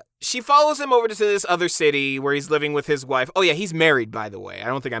yeah, she follows him over to this other city where he's living with his wife. Oh yeah, he's married, by the way. I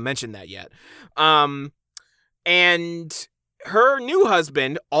don't think I mentioned that yet. And her new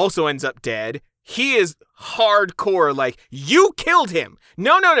husband also ends up dead. He is hardcore, you killed him.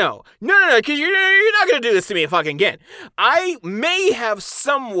 No, because you're not going to do this to me fucking again. I may have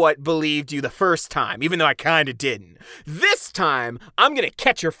somewhat believed you the first time, even though I kind of didn't. This time, I'm going to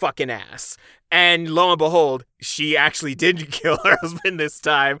catch your fucking ass. And lo and behold, she actually did kill her husband this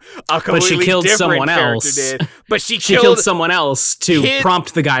time. But she killed someone else. But she killed someone else to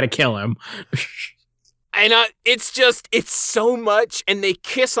prompt the guy to kill him. And it's so much, and they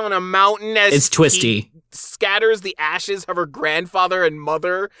kiss on a mountain as it's twisty. He scatters the ashes of her grandfather and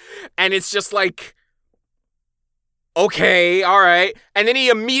mother, and it's just okay, all right. And then he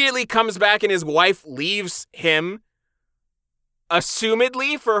immediately comes back, and his wife leaves him,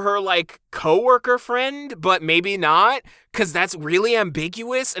 assumedly for her coworker friend, but maybe not, because that's really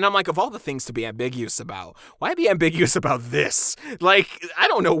ambiguous. And I'm of all the things to be ambiguous about, why be ambiguous about this? I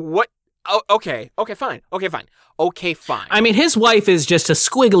don't know what. Oh, okay, fine. I mean, his wife is just a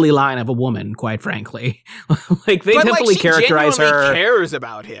squiggly line of a woman, quite frankly. They definitely characterize her. She cares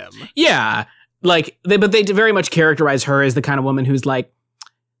about him. Yeah, but they very much characterize her as the kind of woman who's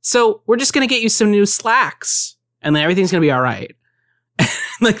so we're just gonna get you some new slacks, and then everything's gonna be all right.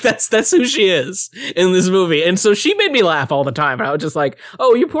 That's who she is in this movie, and so she made me laugh all the time. And I was just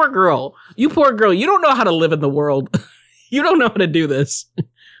oh, you poor girl, you don't know how to live in the world. You don't know how to do this.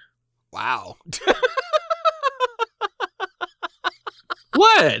 Wow.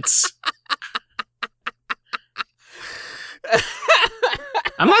 What?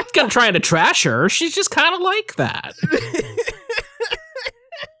 I'm not gonna try to trash her. She's just kind of like that.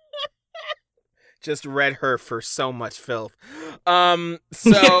 Just read her for so much filth. Yeah,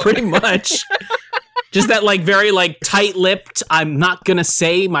 pretty much. Just that, like, very, like, tight-lipped, I'm not gonna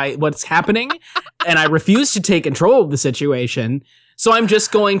say what's happening, and I refuse to take control of the situation, so I'm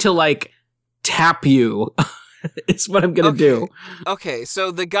just going to, like, tap you, is what I'm gonna do. Okay, so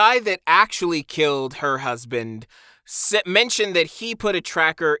the guy that actually killed her husband mentioned that he put a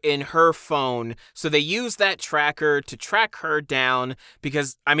tracker in her phone, so they used that tracker to track her down,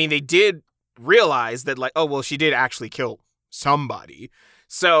 because, I mean, they did realize that, like, oh, well, she did actually kill somebody.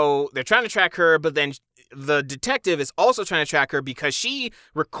 So they're trying to track her, but then the detective is also trying to track her because she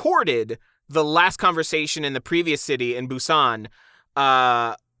recorded the last conversation in the previous city in Busan,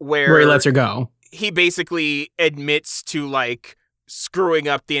 where he lets her go. He basically admits to, like, screwing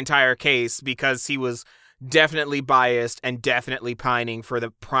up the entire case because he was definitely biased and definitely pining for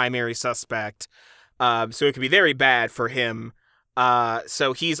the primary suspect. So it could be very bad for him.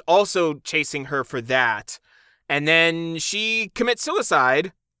 So he's also chasing her for that. And then she commits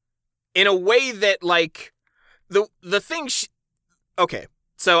suicide in a way that, like, the thing okay,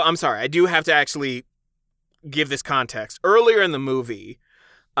 so I'm sorry. I do have to actually give this context. Earlier in the movie,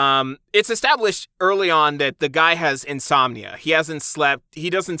 it's established early on that the guy has insomnia. He doesn't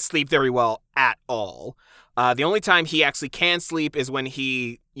sleep very well at all. The only time he actually can sleep is when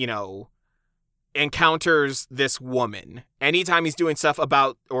he, encounters this woman. Anytime he's doing stuff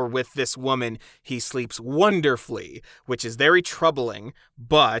about or with this woman, he sleeps wonderfully, which is very troubling.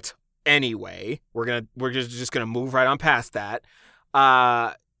 But anyway, we're just gonna move right on past that.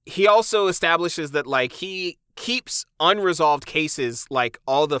 He also establishes that, like, he keeps unresolved cases, like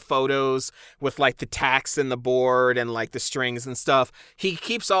all the photos with, like, the tacks in the board and, like, the strings and stuff. He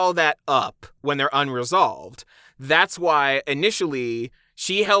keeps all that up when they're unresolved. That's why initially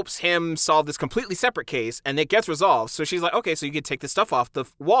she helps him solve this completely separate case, and it gets resolved. So she's like, okay, so you can take this stuff off the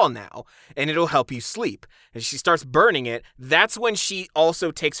wall now, and it'll help you sleep. And she starts burning it. That's when she also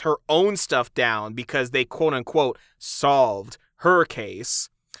takes her own stuff down because they, quote unquote, solved her case.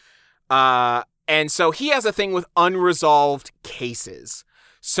 And so he has a thing with unresolved cases.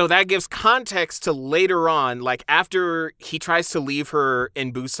 So that gives context to later on, like after he tries to leave her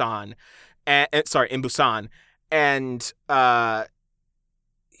in Busan, and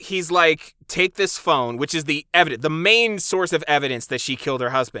he's like, take this phone, which is the main source of evidence that she killed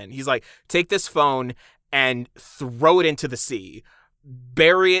her husband. He's like, take this phone and throw it into the sea,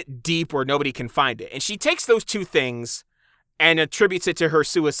 bury it deep where nobody can find it. And she takes those two things and attributes it to her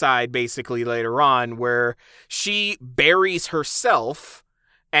suicide basically later on, where she buries herself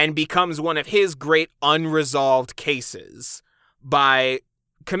and becomes one of his great unresolved cases by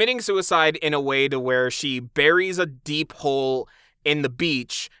committing suicide in a way to where she buries a deep hole in the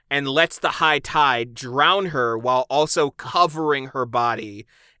beach and lets the high tide drown her while also covering her body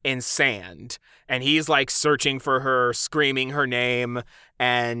in sand. And he's like searching for her, screaming her name,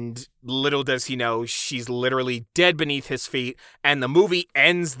 and little does he know she's literally dead beneath his feet. And the movie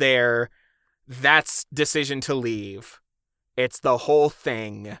ends there. That's decision to leave. It's the whole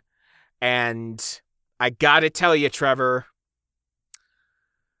thing. And I gotta tell you, Trevor,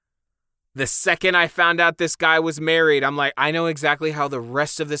 the second I found out this guy was married, I'm like, I know exactly how the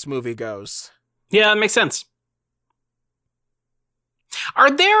rest of this movie goes. Yeah, that makes sense. Are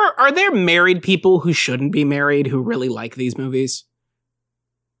there married people who shouldn't be married who really like these movies?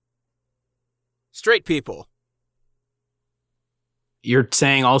 Straight people. You're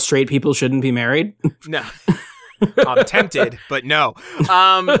saying all straight people shouldn't be married? No. I'm tempted, but no.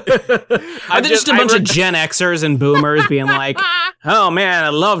 Are there just a bunch of Gen Xers and boomers being like, oh man, I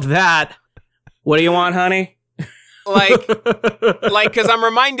loved that. What do you want, honey? Like, because I'm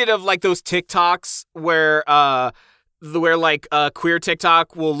reminded of like those TikToks where queer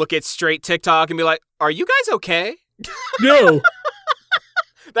TikTok will look at straight TikTok and be like, are you guys okay? No.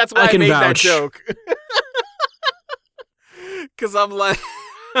 That's why I made vouch. That joke. Because I'm like,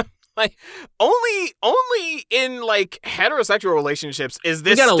 only in like heterosexual relationships is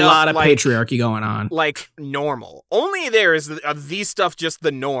this. We got stuff, a lot of like, patriarchy going on. Like normal. Only there is these stuff just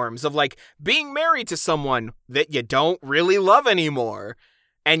the norms of like being married to someone that you don't really love anymore,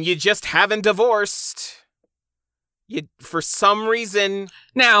 and you just haven't divorced. You for some reason.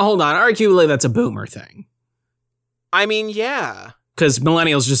 Now hold on. Arguably, that's a boomer thing. I mean, yeah. Because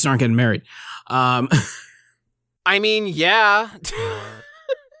millennials just aren't getting married. I mean, yeah.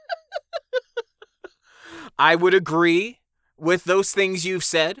 I would agree with those things you've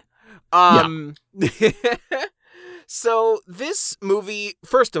said. Yeah. So this movie,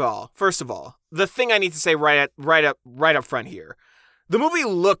 first of all, the thing I need to say right up front here, the movie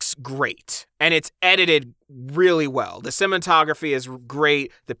looks great, and it's edited really well. The cinematography is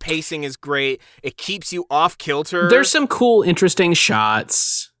great. The pacing is great. It keeps you off kilter. There's some cool, interesting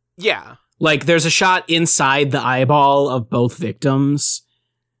shots. Yeah. Like, there's a shot inside the eyeball of both victims.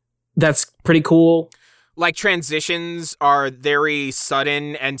 That's pretty cool. Like, transitions are very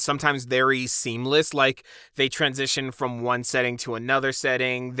sudden and sometimes very seamless. Like, they transition from one setting to another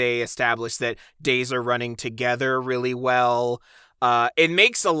setting. They establish that days are running together really well. It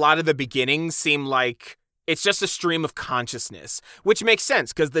makes a lot of the beginning seem like it's just a stream of consciousness, which makes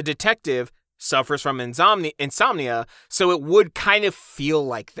sense because the detective suffers from insomnia, so it would kind of feel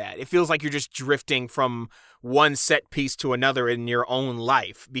like that. It feels like you're just drifting from one set piece to another in your own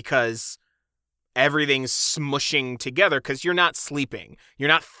life because everything's smushing together because you're not sleeping. You're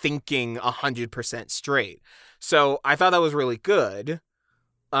not thinking 100% straight. So I thought that was really good.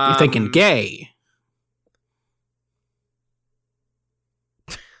 You're thinking gay.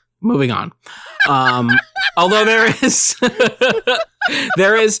 Moving on. Although there is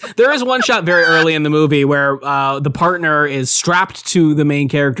one shot very early in the movie where the partner is strapped to the main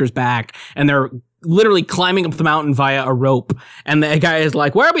character's back and they're literally climbing up the mountain via a rope, and the guy is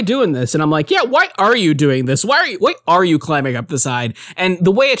like, why are we doing this? And I'm like, yeah, why are you doing this? Why are you climbing up the side? And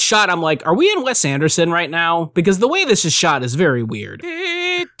the way it's shot, I'm like, are we in Wes Anderson right now? Because the way this is shot is very weird.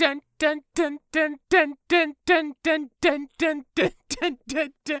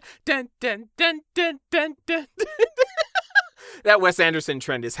 That Wes Anderson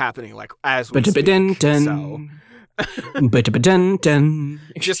trend is happening like as we speak. So.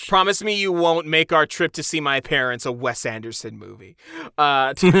 Just promise me you won't make our trip to see my parents a Wes Anderson movie.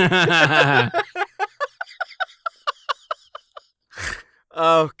 Oh,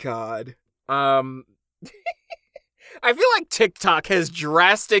 God. I feel like TikTok has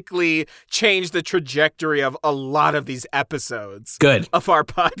drastically changed the trajectory of a lot of these episodes. Good. Of our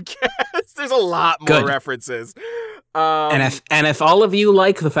podcast. There's a lot more references. And if all of you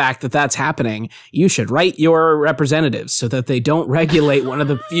like the fact that that's happening, you should write your representatives so that they don't regulate one of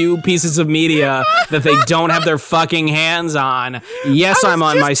the few pieces of media that they don't have their fucking hands on. Yes, I'm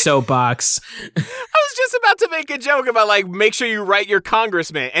on my soapbox. I was just about to make a joke about, like, make sure you write your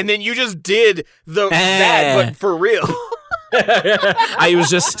congressman, and then you just did that, but for real. I was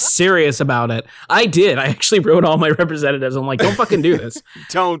just serious about it. I did. I actually wrote all my representatives. I'm like, don't fucking do this.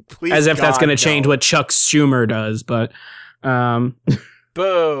 Don't, please. As if that's going to change what Chuck Schumer does, but...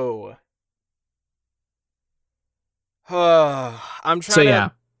 Boo. I'm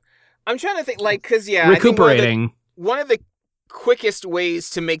trying to think, like, because, recuperating. I think one of the quickest ways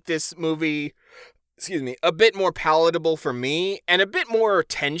to make this movie, a bit more palatable for me and a bit more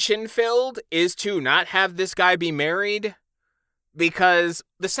tension-filled is to not have this guy be married. Because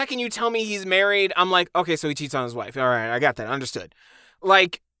the second you tell me he's married, I'm like, okay, so he cheats on his wife. All right, I got that. Understood.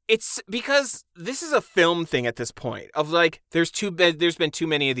 Like, it's because this is a film thing at this point of, like, there's been too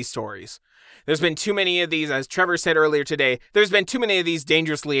many of these stories. There's been too many of these, as Trevor said earlier today, there's been too many of these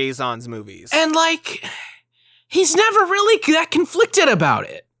Dangerous Liaisons movies. And, like, he's never really that conflicted about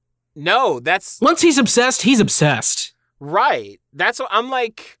it. No, that's... Once he's obsessed, he's obsessed. Right. That's what I'm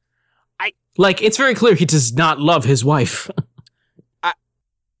like... Like, it's very clear he does not love his wife.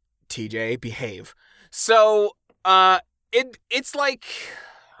 TJ, behave. So, it's like...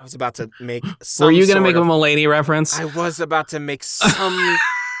 I was about to make some Were you going to make a Mulaney reference? I was about to make some...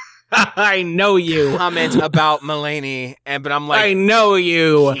 I know you. Comment about Mulaney, but I'm like... I know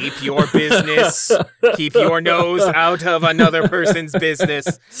you. Keep your business. Keep your nose out of another person's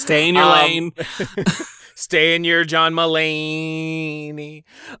business. Stay in your lane. Stay in your John Mulaney.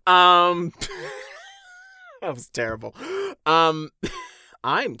 That was terrible.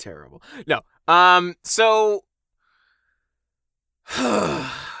 I'm terrible. No. So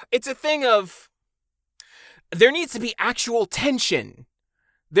it's a thing of there needs to be actual tension.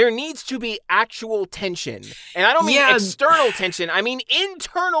 There needs to be actual tension. And I don't mean external tension. I mean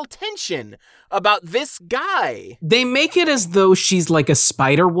internal tension about this guy. They make it as though she's like a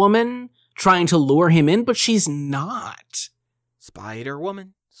Spider Woman trying to lure him in, but she's not. Spider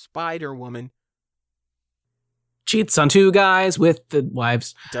Woman. Cheats on two guys with the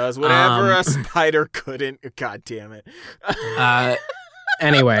wives. Does whatever a spider couldn't. God damn it.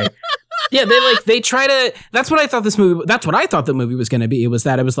 Anyway. Yeah, they try to, that's what I thought the movie was going to be. It was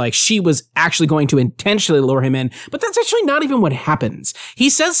like she was actually going to intentionally lure him in, but that's actually not even what happens. He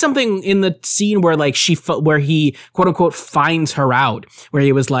says something in the scene where like where he quote unquote finds her out, where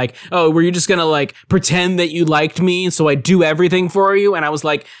he was like, oh, were you just going to like pretend that you liked me so I do everything for you? And I was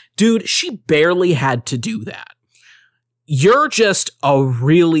like, dude, she barely had to do that. You're just a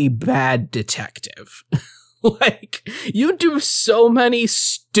really bad detective. Like, you do so many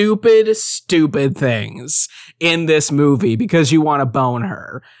stupid things in this movie because you want to bone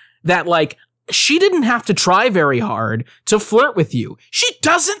her that, like, she didn't have to try very hard to flirt with you. She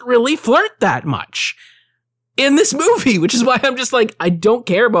doesn't really flirt that much in this movie, which is why I'm just like, I don't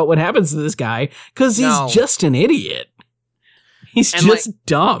care about what happens to this guy because he's just an idiot. He's just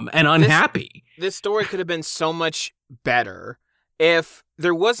dumb and unhappy. This story could have been so much better if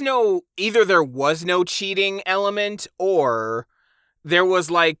there was either there was no cheating element or there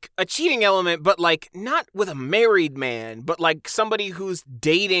was like a cheating element, but like not with a married man, but like somebody who's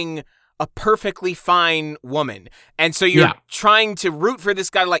dating a perfectly fine woman. And so you're trying to root for this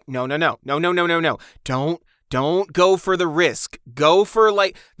guy like, no. Don't go for the risk. Go for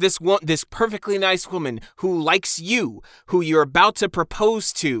like this perfectly nice woman who likes you, who you're about to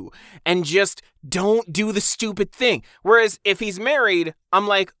propose to, and just don't do the stupid thing. Whereas if he's married, I'm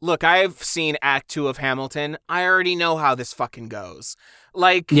like, look, I've seen Act 2 of Hamilton. I already know how this fucking goes.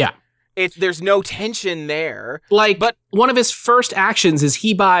 Like, there's no tension there. Like, but one of his first actions is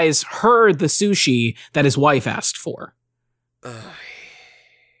he buys her the sushi that his wife asked for.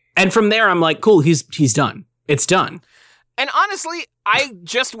 And from there, I'm like, cool, he's done. It's done. And honestly, I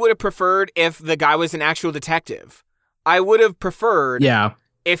just would have preferred if the guy was an actual detective. I would have preferred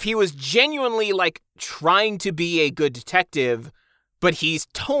if he was genuinely like trying to be a good detective, but he's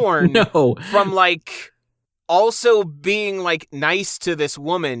torn from like also being like nice to this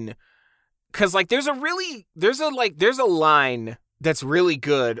woman. Cause like there's a line that's really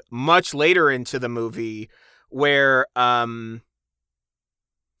good much later into the movie where I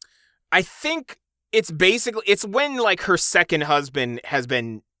think it's when like her second husband has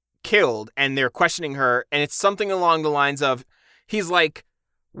been killed and they're questioning her, and it's something along the lines of, he's like,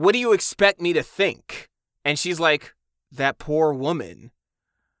 what do you expect me to think? And she's like, that poor woman.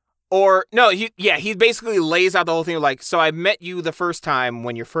 Or no, he basically lays out the whole thing like, so I met you the first time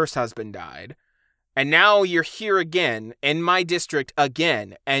when your first husband died, and now you're here again in my district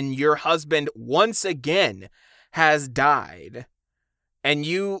again, and your husband once again has died, and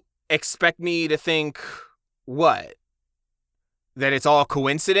you expect me to think what? That it's all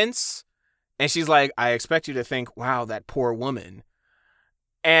coincidence? And she's like, I expect you to think, wow, that poor woman.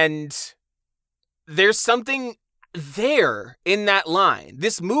 And there's something there in that line.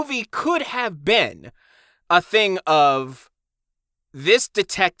 This movie could have been a thing of this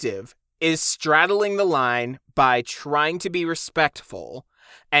detective is straddling the line by trying to be respectful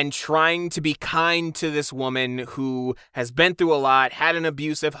and trying to be kind to this woman who has been through a lot, had an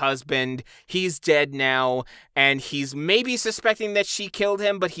abusive husband, he's dead now, and he's maybe suspecting that she killed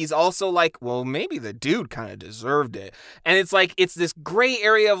him, but he's also like, well, maybe the dude kind of deserved it. And it's like, it's this gray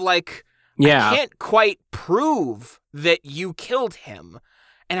area of like, I can't quite prove that you killed him,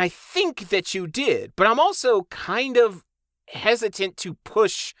 and I think that you did, but I'm also kind of hesitant to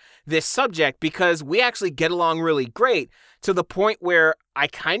push this subject because we actually get along really great to the point where I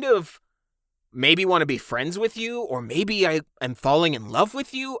kind of maybe want to be friends with you, or maybe I am falling in love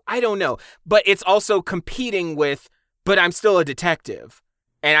with you. I don't know. But it's also competing with, but I'm still a detective.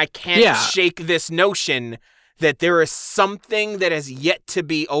 And I can't shake this notion that there is something that has yet to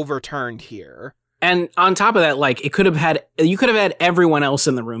be overturned here. And on top of that, like, you could have had everyone else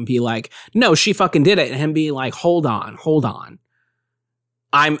in the room be like, no, she fucking did it. And him be like, hold on.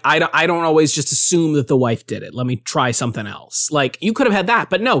 I don't always just assume that the wife did it. Let me try something else. Like, you could have had that,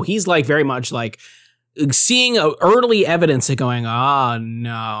 but no, he's like very much like seeing early evidence of going, oh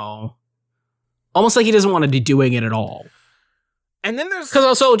no. Almost like he doesn't want to be doing it at all. And then there's... Because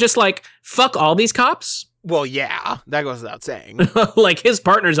also just like, fuck all these cops. Well, yeah, that goes without saying. Like, his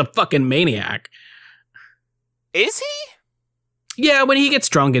partner's a fucking maniac. Is he? Yeah, when he gets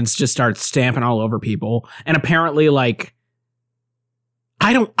drunk and just starts stamping all over people. And apparently, like,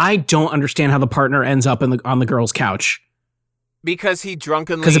 I don't understand how the partner ends up on the girl's couch. Because he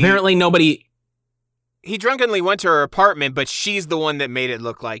drunkenly... Because apparently nobody... He drunkenly went to her apartment, but she's the one that made it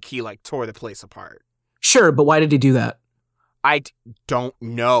look like he, like, tore the place apart. Sure, but why did he do that? I don't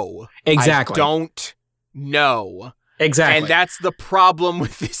know. Exactly. I don't know. Exactly. And that's the problem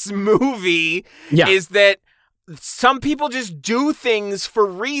with this movie, is that some people just do things for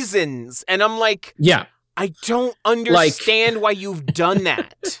reasons. And I'm like, I don't understand why you've done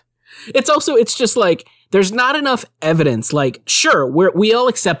that. It's just like, there's not enough evidence. Like, sure, we all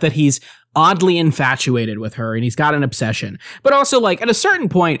accept that he's oddly infatuated with her and he's got an obsession. But also, like, at a certain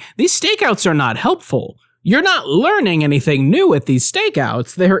point, these stakeouts are not helpful. You're not learning anything new at these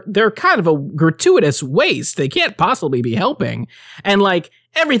stakeouts. They're kind of a gratuitous waste. They can't possibly be helping. And like,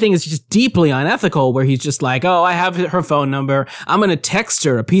 everything is just deeply unethical, where he's just like, oh, I have her phone number. I'm going to text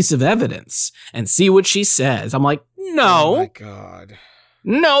her a piece of evidence and see what she says. I'm like, no. Oh my God.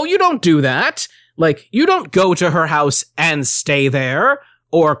 No, you don't do that. Like, you don't go to her house and stay there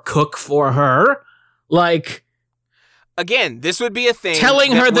or cook for her. Like, again, this would be a thing.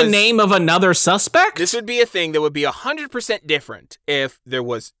 Telling her the name of another suspect? This would be a thing that would be 100% different if there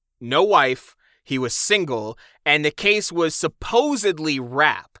was no wife, he was single, and the case was supposedly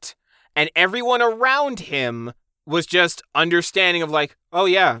wrapped, and everyone around him was just understanding of like, oh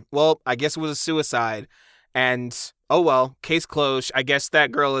yeah, well, I guess it was a suicide, and oh well, case closed. I guess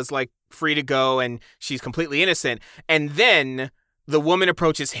that girl is like free to go, and she's completely innocent. And then the woman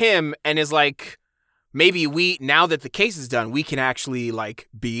approaches him and is like, maybe now that the case is done, we can actually like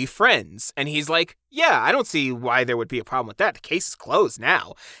be friends. And he's like, yeah, I don't see why there would be a problem with that. The case is closed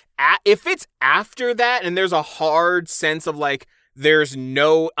now. If it's after that and there's a hard sense of like, there's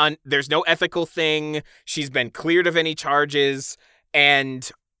no ethical thing, she's been cleared of any charges,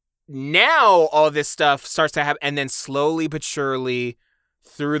 and now all this stuff starts to happen, and then slowly but surely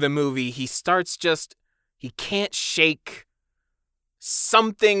through the movie, he can't shake.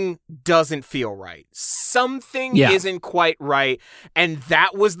 Something doesn't feel right. Something isn't quite right. And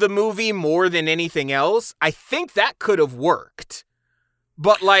that was the movie more than anything else. I think that could have worked.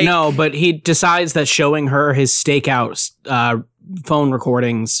 But like, no, but he decides that showing her his stakeout phone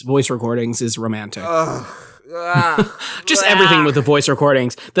recordings, voice recordings, is romantic. Just everything with the voice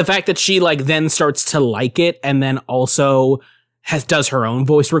recordings. The fact that she like then starts to like it, and then also does her own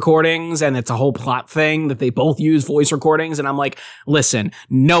voice recordings, and it's a whole plot thing that they both use voice recordings. And I'm like, listen,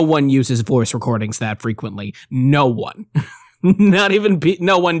 no one uses voice recordings that frequently. No one.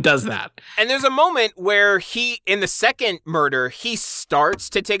 No one does that. And there's a moment where in the second murder, he starts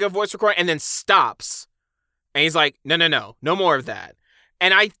to take a voice recording and then stops. And he's like, no more of that.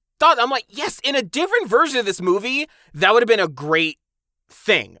 And I'm like, yes, in a different version of this movie, that would have been a great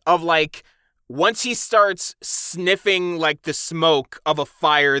thing of like, once he starts sniffing like the smoke of a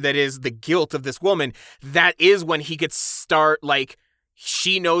fire that is the guilt of this woman, that is when he could start like,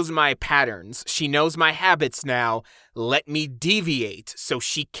 she knows my patterns. She knows my habits now. Let me deviate so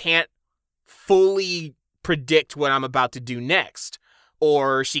she can't fully predict what I'm about to do next.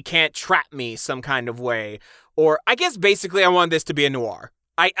 Or she can't trap me some kind of way. Or I guess basically I want this to be a noir.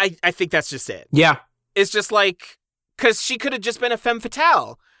 I think that's just it. Yeah. It's just like, because she could have just been a femme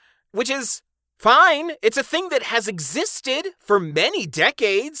fatale, which is fine. It's a thing that has existed for many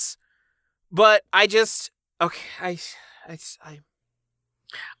decades. But I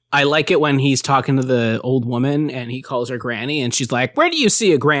like it when he's talking to the old woman and he calls her granny, and she's like, where do you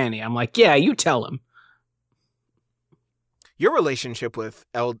see a granny? I'm like, yeah, you tell him. Your relationship with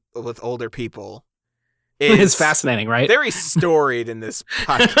older people is fascinating, right? Very storied in this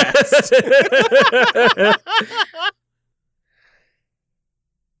podcast.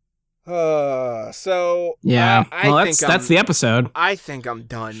 Yeah. That's the episode. I think I'm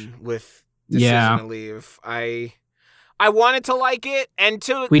done with Decision to Leave. I wanted to like it, and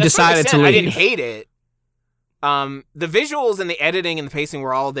we decided to leave. I didn't hate it. The visuals and the editing and the pacing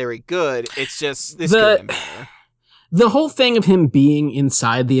were all very good. It's just this could have been better. The whole thing of him being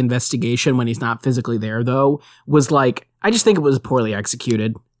inside the investigation when he's not physically there, though, was like, I just think it was poorly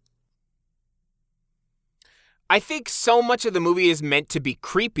executed. I think so much of the movie is meant to be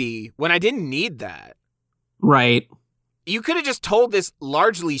creepy when I didn't need that. Right. You could have just told this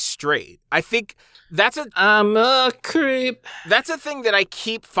largely straight. I think I'm a creep. That's a thing that I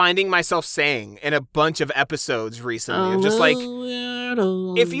keep finding myself saying in a bunch of episodes recently. Of just like,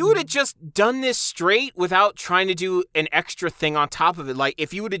 if you would have just done this straight without trying to do an extra thing on top of it, like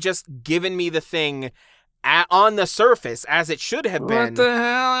if you would have just given me the thing on the surface as it should have been. What the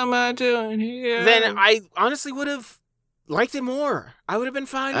hell am I doing here? Then I honestly would have liked it more. I would have been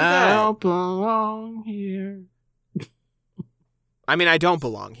fine with that. I don't belong here. I mean, I don't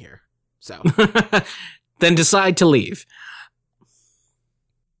belong here. So then decide to leave.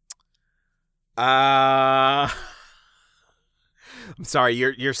 I'm sorry,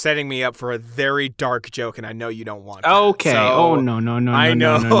 you're setting me up for a very dark joke, and I know you don't want that. Okay. So no. I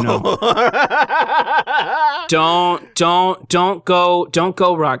know. No. Don't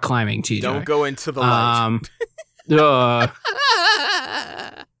go rock climbing, TJ. Don't go into the light.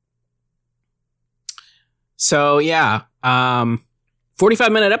 So yeah,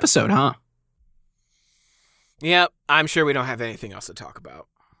 45-minute episode, huh? Yep, I'm sure we don't have anything else to talk about.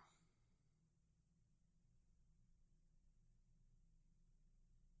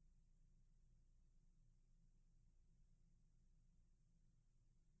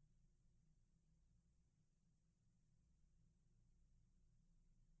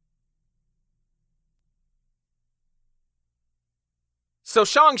 So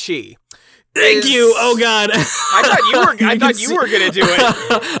Shang-Chi. Thank you. Oh God. I thought you were gonna do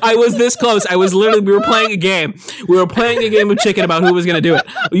it. I was this close. We were playing a game. We were playing a game of chicken about who was gonna do it.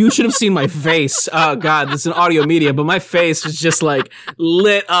 You should have seen my face. Oh God, this is an audio media, but my face was just like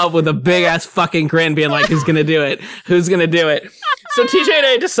lit up with a big ass fucking grin, being like, "Who's gonna do it? Who's gonna do it?" So TJ and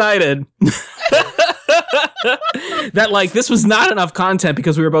I decided that like this was not enough content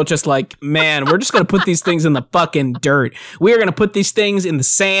because we were both just like, man, we're just gonna put these things in the fucking dirt. We are gonna put these things in the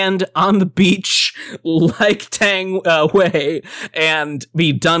sand on the beach like Tang way and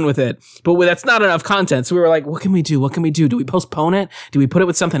be done with it. But that's not enough content. So we were like, what can we do? What can we do? Do we postpone it? Do we put it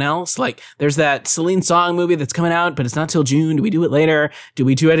with something else? Like there's that Celine Song movie that's coming out, but it's not till June. Do we do it later? Do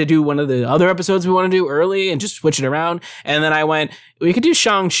we try to do one of the other episodes we want to do early and just switch it around? And then I went, we could do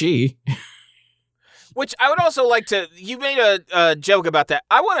Shang-Chi. Which I would also like to, you made a joke about that.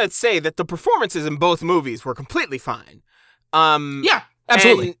 I want to say that the performances in both movies were completely fine. Yeah,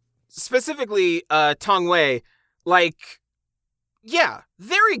 absolutely. And specifically, Tang Wei, like, yeah,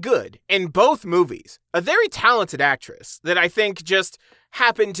 very good in both movies. A very talented actress that I think just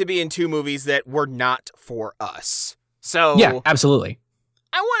happened to be in two movies that were not for us. So yeah, absolutely.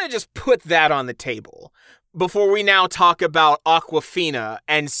 I want to just put that on the table before we now talk about Aquafina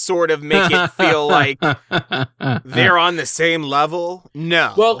and sort of make it feel like they're on the same level.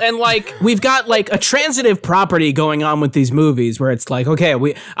 No. Well, and like we've got like a transitive property going on with these movies where it's like, okay,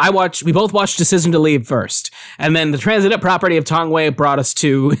 we both watched Decision to Leave first, and then the transitive property of Tang Wei brought us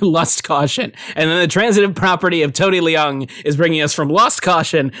to Lust Caution, and then the transitive property of Tony Leung is bringing us from Lust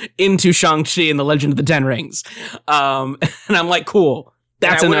Caution into Shang-Chi and the Legend of the Ten Rings. And I'm like, cool.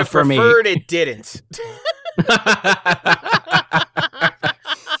 That's enough for me. I would have preferred it didn't.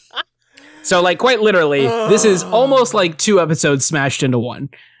 So like quite literally, this is almost like two episodes smashed into one.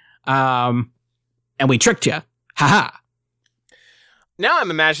 And we tricked you. Haha. Now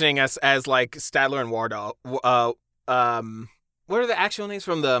I'm imagining us as like Statler and Waldorf. What are the actual names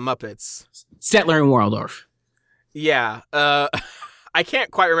from the Muppets? Statler and Waldorf. Yeah. I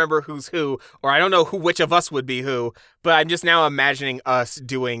can't quite remember who's who, or I don't know which of us would be who, but I'm just now imagining us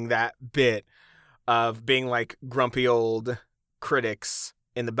doing that bit of being like grumpy old critics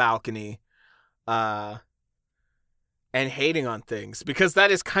in the balcony and hating on things, because that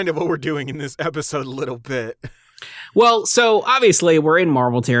is kind of what we're doing in this episode a little bit. Well, so obviously we're in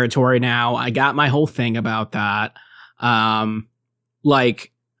Marvel territory now. I got my whole thing about that. But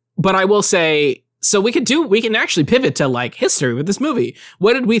I will say, so we can actually pivot to like history with this movie.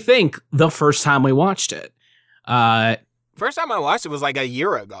 What did we think the first time we watched it? First time I watched it was like a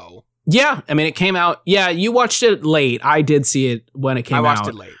year ago. Yeah, I mean it came out. Yeah, you watched it late. I did see it when it came out. I watched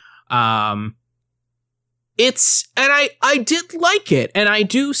it late. I did like it, and I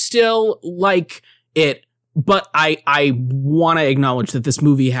do still like it. But I want to acknowledge that this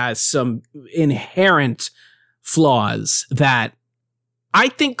movie has some inherent flaws that I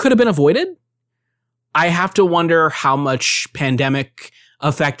think could have been avoided. I have to wonder how much pandemic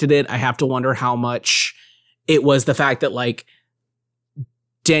affected it. I have to wonder how much it was the fact that like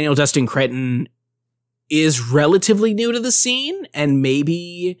Daniel Dustin Cretton is relatively new to the scene, and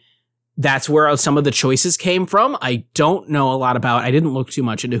maybe that's where some of the choices came from. I don't know a lot about, I didn't look too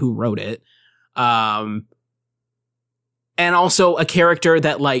much into who wrote it. And also a character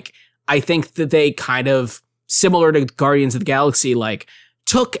that like, I think that they kind of, similar to Guardians of the Galaxy, like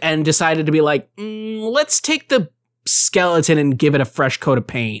took and decided to be like, let's take the skeleton and give it a fresh coat of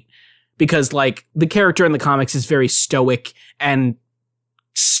paint, because like the character in the comics is very stoic and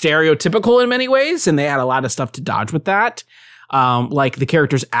stereotypical in many ways, and they had a lot of stuff to dodge with that. Like the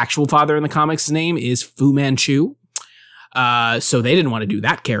character's actual father in the comics' name is Fu Manchu, so they didn't want to do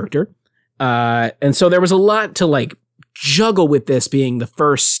that character, and so there was a lot to like juggle with this being the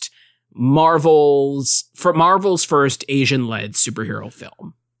first Marvel's first Asian-led superhero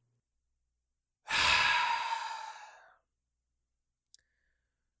film.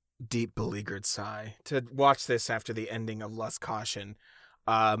 Deep beleaguered sigh. To watch this after the ending of Lust Caution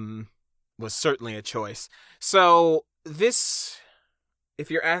was certainly a choice. So this,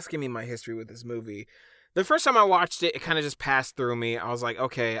 if you're asking me my history with this movie, the first time I watched it, it kind of just passed through me. I was like,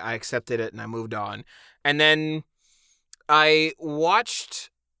 okay, I accepted it and I moved on. And then I watched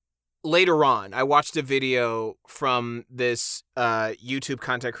later on, I watched a video from this YouTube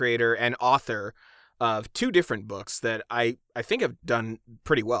content creator and author of two different books that I think have done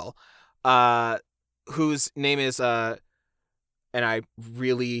pretty well, whose name is, and I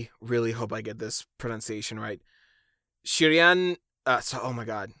really, really hope I get this pronunciation right, Shirian, oh my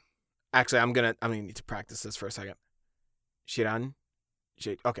god. Actually, I'm gonna need to practice this for a second. Shiran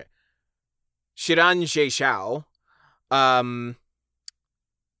Zhe Xiao.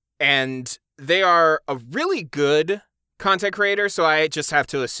 and they are a really good content creator, so I just have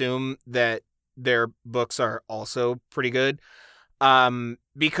to assume that their books are also pretty good.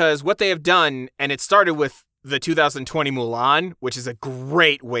 Because what they have done, and it started with the 2020 Mulan, which is a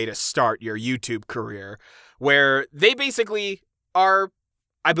great way to start your YouTube career, where they basically are,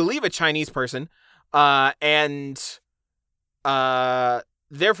 I believe, a Chinese person, and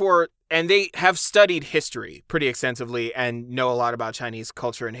therefore, and they have studied history pretty extensively and know a lot about Chinese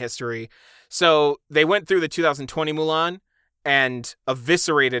culture and history. So they went through the 2020 Mulan and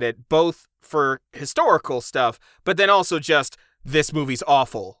eviscerated it, both for historical stuff, but then also just this movie's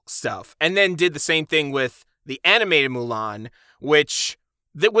awful stuff. And then did the same thing with the animated Mulan, which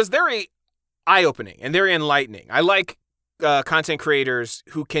that was very eye-opening and very enlightening. I like content creators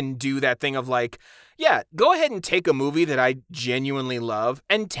who can do that thing of like, yeah, go ahead and take a movie that I genuinely love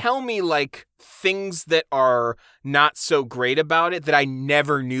and tell me like things that are not so great about it that I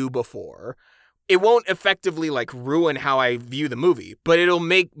never knew before. It won't effectively like ruin how I view the movie, but it'll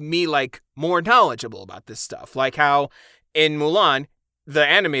make me like more knowledgeable about this stuff. Like how in Mulan, the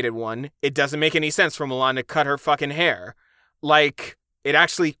animated one, it doesn't make any sense for Mulan to cut her fucking hair. Like, it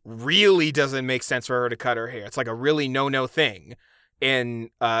actually really doesn't make sense for her to cut her hair. It's like a really no-no thing in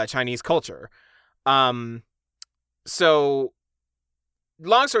Chinese culture. So,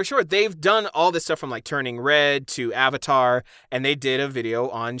 long story short, they've done all this stuff from like Turning Red to Avatar, and they did a video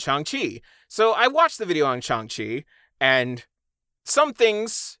on Shang-Chi. So I watched the video on Shang-Chi, and some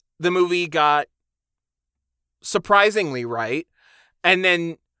things the movie got surprisingly right, and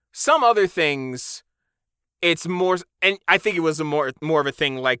then some other things it's more, and I think it was a more of a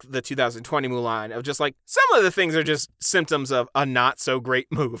thing like the 2020 Mulan of just like some of the things are just symptoms of a not so great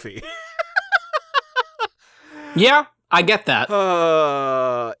movie. Yeah, I get that.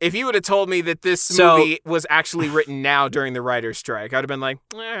 If you would have told me that this movie was actually written now during the writer's strike, I'd have been like,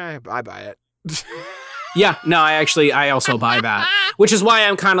 I buy it. Yeah, no, I also buy that. Which is why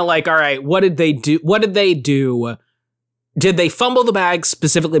I'm kind of like, all right, what did they do? Did they fumble the bag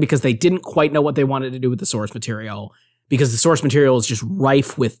specifically because they didn't quite know what they wanted to do with the source material? Because the source material is just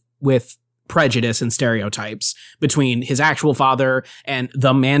rife with prejudice and stereotypes between his actual father and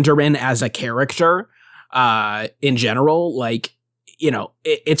the Mandarin as a character. In general, like, you know,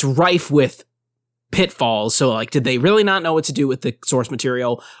 it's rife with pitfalls. So like, did they really not know what to do with the source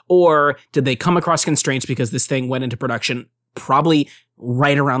material, or did they come across constraints because this thing went into production probably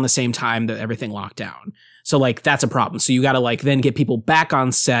right around the same time that everything locked down? So like, that's a problem. So you got to like then get people back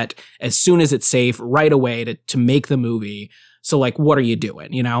on set as soon as it's safe right away to make the movie. So like, what are you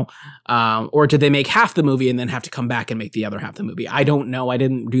doing, you know? Or did they make half the movie and then have to come back and make the other half of the movie? I don't know. I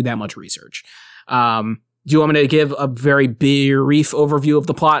didn't do that much research. Do you want me to give a very brief overview of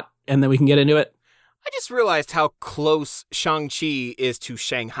the plot and then we can get into it? I just realized how close Shang-Chi is to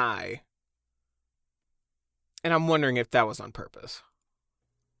Shanghai. And I'm wondering if that was on purpose.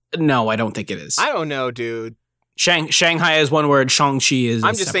 No, I don't think it is. I don't know, dude. Shanghai is one word, Shang-Chi is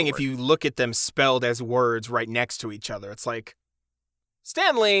I'm just saying word. If you look at them spelled as words right next to each other, it's like,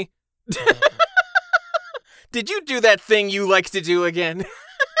 Stanley, did you do that thing you like to do again?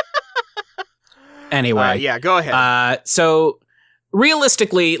 Anyway. Yeah, go ahead. So,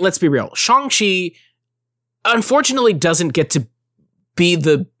 realistically, let's be real. Shang-Chi, unfortunately, doesn't get to be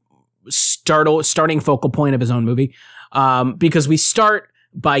the starting focal point of his own movie, because we start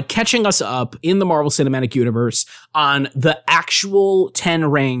by catching us up in the Marvel Cinematic Universe on the actual 10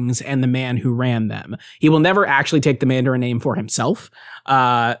 rings and the man who ran them. He will never actually take the Mandarin name for himself.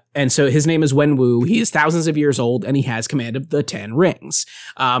 And so his name is Wenwu. He is thousands of years old and he has command of the 10 rings.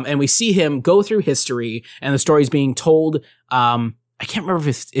 And we see him go through history and the story is being told. I can't remember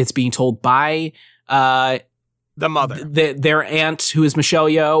if it's being told by, the mother. Their aunt, who is Michelle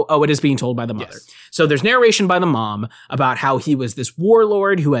Yeoh. Oh, it is being told by the mother. Yes. So there's narration by the mom about how he was this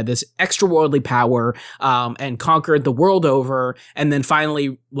warlord who had this extraworldly power, and conquered the world over. And then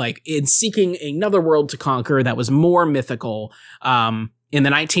finally, like, in seeking another world to conquer that was more mythical, in the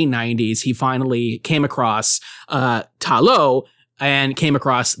 1990s, he finally came across Ta Lo and came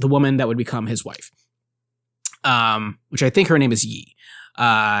across the woman that would become his wife, which I think her name is Yi.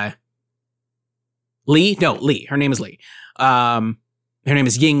 Lee? No, Lee. Her name is Lee. Her name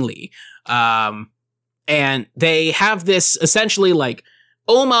is Ying Li. And they have this essentially like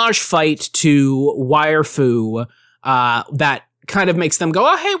homage fight to Wire Fu, that kind of makes them go,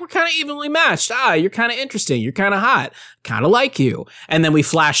 oh, hey, we're kind of evenly matched. You're kind of interesting. You're kind of hot. Kind of like you. And then we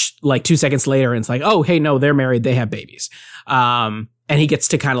flash like 2 seconds later and it's like, oh, hey, no, they're married. They have babies. And he gets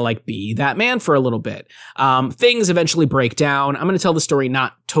to kind of like be that man for a little bit. Things eventually break down. I'm going to tell the story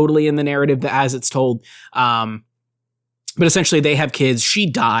not totally in the narrative as it's told. But essentially, they have kids. She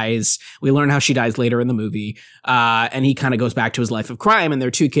dies. We learn how she dies later in the movie. And he kind of goes back to his life of crime. And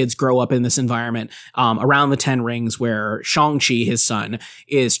their two kids grow up in this environment around the Ten Rings where Shang-Chi, his son,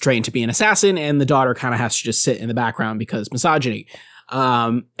 is trained to be an assassin. And the daughter kind of has to just sit in the background because misogyny.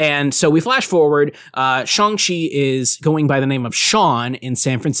 And so we flash forward. Shang-Chi is going by the name of Sean in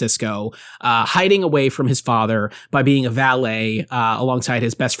San Francisco, hiding away from his father by being a valet, alongside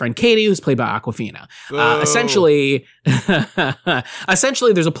his best friend Katie, who's played by Awkwafina. Essentially,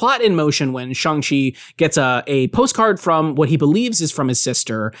 there's a plot in motion when Shang-Chi gets a postcard from what he believes is from his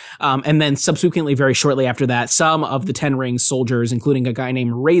sister. And then subsequently, very shortly after that, some of the Ten Rings soldiers, including a guy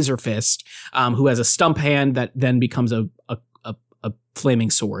named Razor Fist, who has a stump hand that then becomes a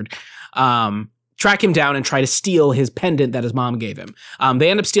flaming sword, track him down and try to steal his pendant that his mom gave him. They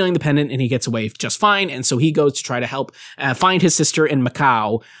end up stealing the pendant and he gets away just fine. And so he goes to try to help find his sister in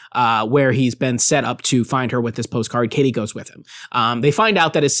Macau, where he's been set up to find her with this postcard. Katie goes with him. They find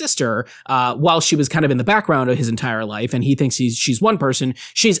out that his sister, while she was kind of in the background of his entire life, and he thinks she's one person,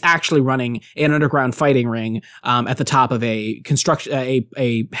 she's actually running an underground fighting ring at the top of a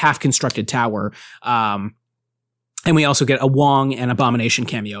half-constructed tower. And we also get a Wong and Abomination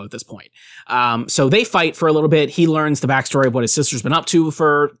cameo at this point. So they fight for a little bit. He learns the backstory of what his sister's been up to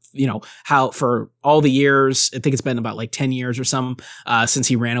for all the years. I think it's been about like 10 years or some, since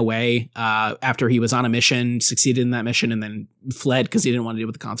he ran away, after he was on a mission, succeeded in that mission, and then fled because he didn't want to deal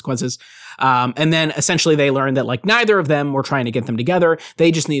with the consequences. And then essentially they learned that like neither of them were trying to get them together.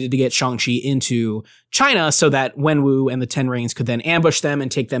 They just needed to get Shang-Chi into China so that Wenwu and the Ten Rings could then ambush them and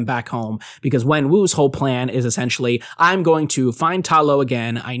take them back home, because Wenwu's whole plan is essentially, I'm going to find Ta Lo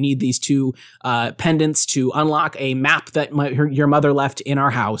again. I need these two pendants to unlock a map that your mother left in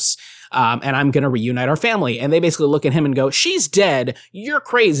our house. And I'm going to reunite our family. And they basically look at him and go, she's dead. You're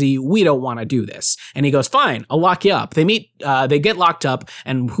crazy. We don't want to do this. And he goes, fine, I'll lock you up. They meet, they get locked up,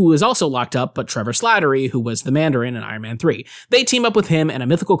 and who is also locked up, but Trevor Slattery, who was the Mandarin in Iron Man 3. They team up with him and a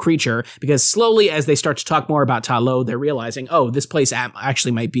mythical creature, because slowly as they start to talk more about Ta Lo, they're realizing, oh, this place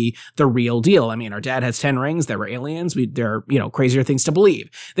actually might be the real deal. I mean, our dad has 10 rings. There were aliens. There are, crazier things to believe.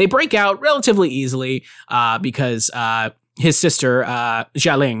 They break out relatively easily, because, his sister,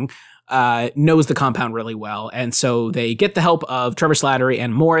 Xialing, knows the compound really well. And so they get the help of Trevor Slattery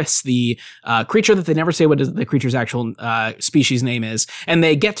and Morris, the creature that they never say what the creature's actual species name is. And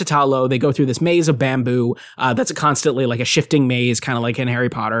they get to Ta Lo. They go through this maze of bamboo that's constantly like a shifting maze, kind of like in Harry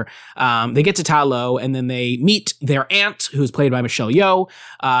Potter. They get to Ta Lo, and then they meet their aunt, who's played by Michelle Yeoh,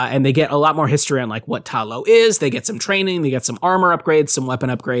 and they get a lot more history on like what Ta Lo is. They get some training. They get some armor upgrades, some weapon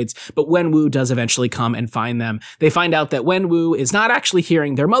upgrades. But Wenwu does eventually come and find them. They find out that Wenwu is not actually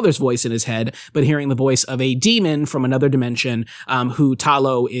hearing their mother's voice in his head, but hearing the voice of a demon from another dimension, who Ta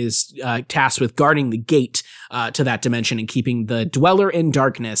Lo is tasked with guarding the gate to that dimension and keeping the Dweller in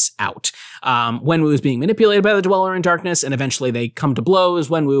Darkness out. Wenwu is being manipulated by the Dweller in Darkness, and eventually they come to blows.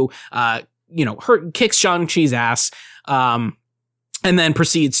 Wenwu, kicks Shang-Chi's ass, and then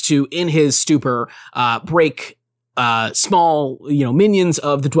proceeds to, in his stupor, break small, minions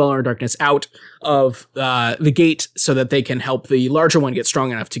of the Dweller in Darkness out of the gate so that they can help the larger one get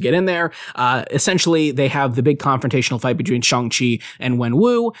strong enough to get in there. Essentially, they have the big confrontational fight between Shang-Chi and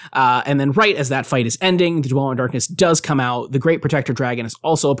Wenwu, and then right as that fight is ending, the Dweller in Darkness does come out. The Great Protector Dragon is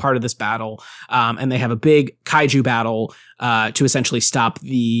also a part of this battle, and they have a big kaiju battle to essentially stop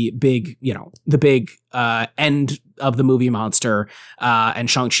the big end of the movie monster, and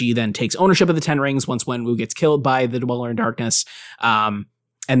Shang-Chi then takes ownership of the Ten Rings once Wenwu gets killed by the Dweller in Darkness.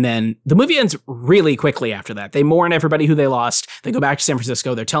 And then the movie ends really quickly after that. They mourn everybody who they lost. They go back to San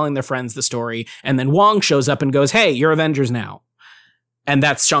Francisco. They're telling their friends the story. And then Wong shows up and goes, hey, you're Avengers now. And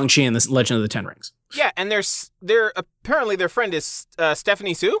that's Shang-Chi and the Legend of the Ten Rings. Yeah, and they're apparently their friend is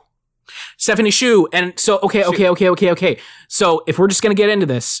Stephanie Hsu? Stephanie Hsu. And so, okay. So if we're just going to get into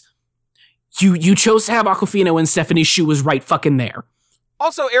this, you chose to have Awkwafina when Stephanie Hsu was right fucking there.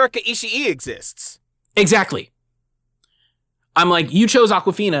 Also, Erika Ishii exists. Exactly. I'm like, you chose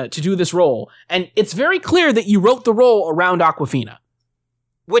Awkwafina to do this role, and it's very clear that you wrote the role around Awkwafina.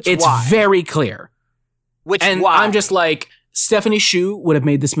 It's very clear. Why? I'm just like, Stephanie Hsu would have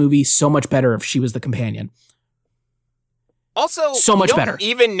made this movie so much better if she was the companion. Also, so much better. You don't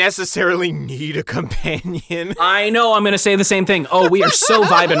even necessarily need a companion. I know, I'm going to say the same thing. Oh, we are so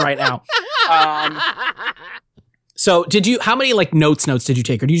vibing right now. So how many like notes did you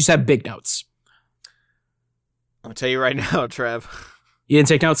take, or do you just have big notes? I'll tell you right now, Trev. You didn't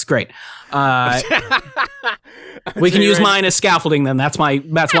take notes? Great. We can use mine as scaffolding then. That's why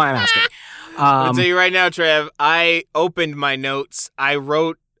I'm asking. I'll tell you right now, Trev. I opened my notes. I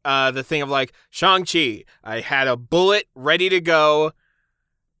wrote the thing of like, Shang-Chi, I had a bullet ready to go.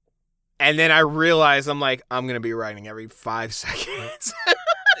 And then I realized I'm like, I'm going to be writing every 5 seconds.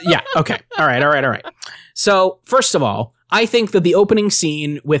 Yeah. Okay. All right. So first of all, I think that the opening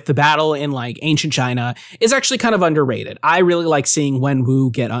scene with the battle in like ancient China is actually kind of underrated. I really like seeing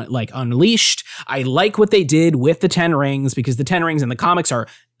Wenwu get unleashed. I like what they did with the 10 rings because the 10 rings in the comics are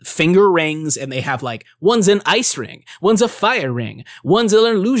finger rings and they have like one's an ice ring, one's a fire ring, one's an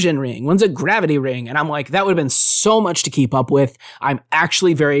illusion ring, one's a gravity ring. And I'm like, that would have been so much to keep up with. I'm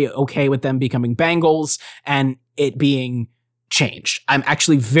actually very okay with them becoming bangles and it being changed. I'm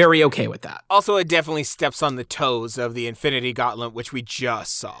actually very okay with that. Also, it definitely steps on the toes of the Infinity Gauntlet, which we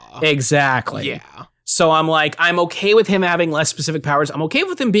just saw. Exactly. Yeah. So I'm like, I'm okay with him having less specific powers. I'm okay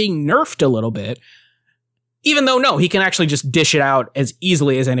with him being nerfed a little bit. Even though, no, he can actually just dish it out as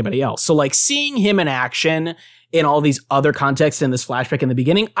easily as anybody else. So like seeing him in action in all these other contexts in this flashback in the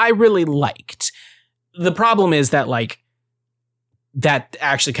beginning, I really liked. The problem is that like, that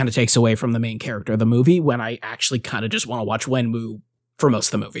actually kind of takes away from the main character of the movie when I actually kind of just want to watch Wenwu for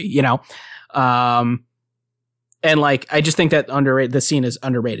most of the movie, you know? And like, I just think that the scene is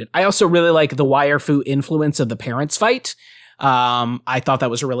underrated. I also really like the wire fu influence of the parents fight. I thought that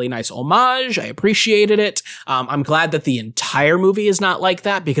was a really nice homage. I appreciated it. I'm glad that the entire movie is not like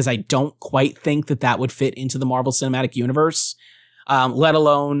that because I don't quite think that that would fit into the Marvel Cinematic Universe, let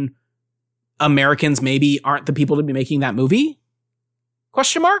alone Americans maybe aren't the people to be making that movie.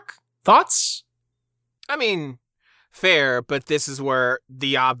 Question mark? Thoughts? I mean, fair, but this is where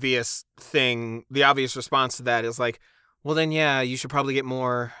the obvious response to that is like, well then yeah, you should probably get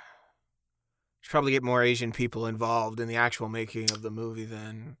more Asian people involved in the actual making of the movie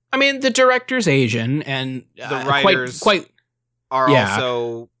then. I mean, the director's Asian and the writers are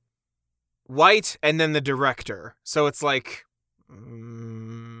also white and then the director. So it's like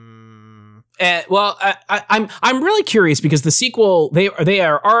well, I'm really curious because the sequel they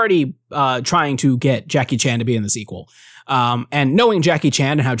are already trying to get Jackie Chan to be in the sequel, and knowing Jackie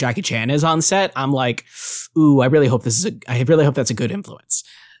Chan and how Jackie Chan is on set, I'm like, ooh, I really hope that's a good influence.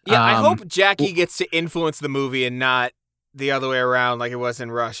 Yeah, I hope Jackie gets to influence the movie and not the other way around like it was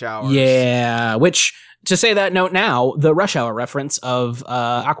in Rush Hour. Yeah, which to say that note now, the Rush Hour reference of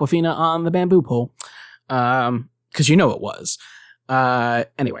Aquafina on the bamboo pole, because you know it was.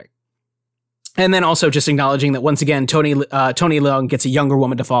 Anyway. And then also just acknowledging that once again, Tony Leung gets a younger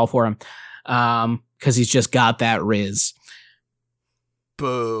woman to fall for him, because he's just got that rizz.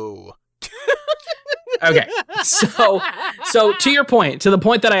 Boo. Okay, so to your point, to the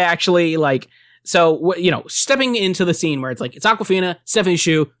point that I actually like. So you know, stepping into the scene where it's like it's Aquafina, Stephanie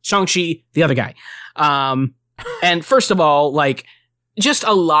Hsu, Shang-Chi, the other guy. And first of all, like just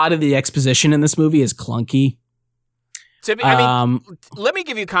a lot of the exposition in this movie is clunky. I mean, let me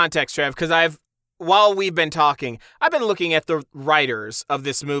give you context, Trev, because while we've been talking, I've been looking at the writers of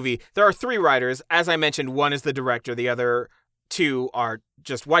this movie. There are 3 writers. As I mentioned, one is the director. The other 2 are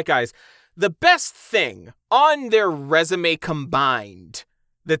just white guys. The best thing on their resume combined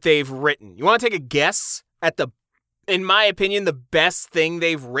that they've written, you want to take a guess at in my opinion, the best thing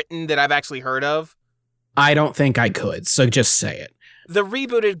they've written that I've actually heard of? I don't think I could, so just say it. The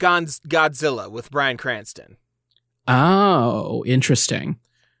rebooted Godzilla with Bryan Cranston. Oh, interesting.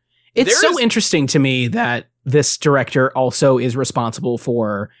 It's so interesting to me that this director also is responsible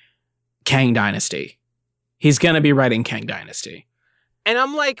for Kang Dynasty. He's going to be writing Kang Dynasty. And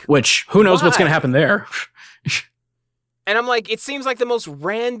I'm like... Which, who knows what's going to happen there? And I'm like, it seems like the most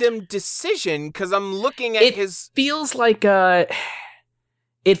random decision, because I'm looking at his... It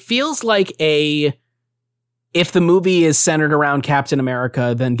feels like if the movie is centered around Captain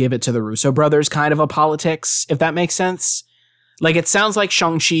America, then give it to the Russo brothers kind of a politics, if that makes sense. Like, it sounds like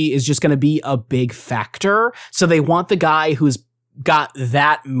Shang-Chi is just going to be a big factor. So they want the guy who's got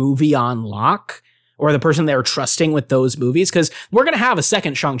that movie on lock, or the person they're trusting with those movies, because we're going to have a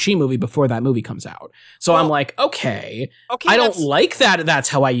second Shang-Chi movie before that movie comes out. So I'm like, okay, I don't like that. That's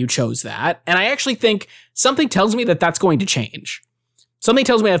how you chose that. And I actually think something tells me that that's going to change. Something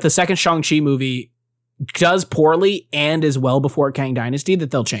tells me that if the second Shang-Chi movie does poorly and is well before Kang Dynasty, that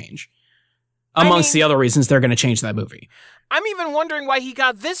they'll change. Amongst the other reasons they're going to change that movie. I'm even wondering why he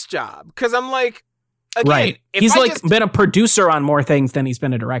got this job. Because I'm like, again, right. He's been a producer on more things than he's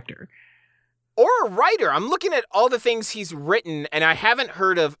been a director. Or a writer. I'm looking at all the things he's written, and I haven't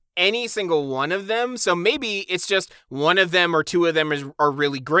heard of any single one of them. So maybe it's just one of them or 2 of them are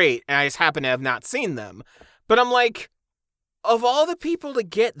really great, and I just happen to have not seen them. But I'm like, of all the people to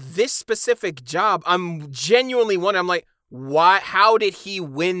get this specific job, I'm genuinely wondering, I'm like, why? How did he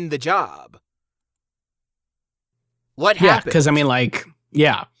win the job? What happened? Because I mean, like,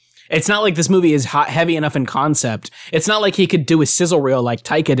 yeah. It's not like this movie is heavy enough in concept. It's not like he could do a sizzle reel like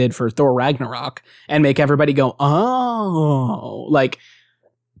Taika did for Thor Ragnarok and make everybody go, oh, like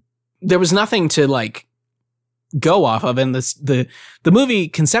there was nothing to like go off of. And the movie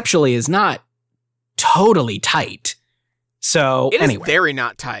conceptually is not totally tight. So it anyway. is very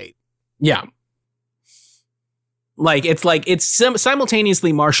not tight. Yeah. It's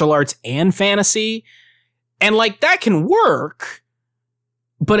simultaneously martial arts and fantasy. And like that can work,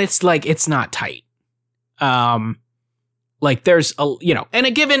 but it's not tight. Like there's a, and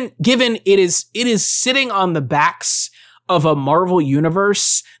a given it is sitting on the backs of a Marvel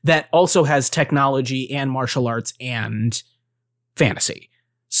universe that also has technology and martial arts and fantasy.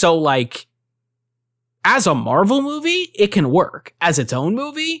 So like as a Marvel movie, it can work. As its own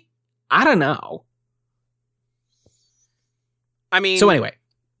movie, I don't know. So anyway.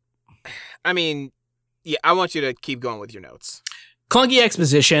 Yeah, I want you to keep going with your notes. Clunky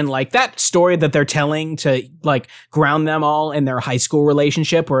exposition, like that story that they're telling to like ground them all in their high school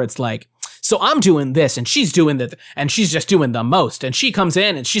relationship where it's like, so I'm doing this and she's doing that and she's just doing the most. And she comes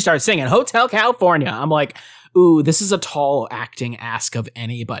in and she starts singing Hotel California. I'm like, ooh, this is a tall acting ask of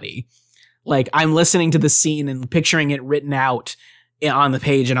anybody. Like I'm listening to the scene and picturing it written out on the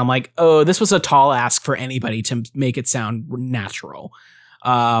page and I'm like, oh, this was a tall ask for anybody to make it sound natural.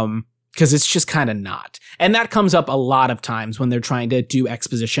 Because it's just kind of not. And that comes up a lot of times when they're trying to do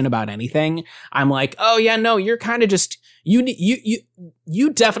exposition about anything. I'm like, oh yeah, no, you're kind of just, you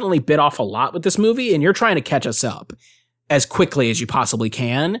definitely bit off a lot with this movie and you're trying to catch us up as quickly as you possibly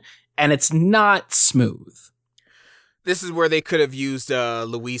can. And it's not smooth. This is where they could have used a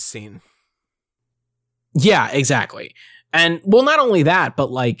Louise scene. Yeah, exactly. And well, not only that, but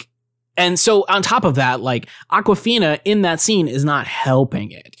like, and so on top of that, like Awkwafina in that scene is not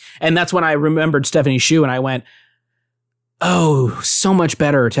helping it. And that's when I remembered Stephanie Hsu and I went, oh, so much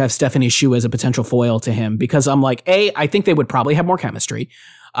better to have Stephanie Hsu as a potential foil to him because I'm like, I think they would probably have more chemistry.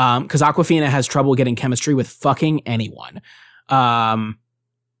 Because Awkwafina has trouble getting chemistry with fucking anyone. I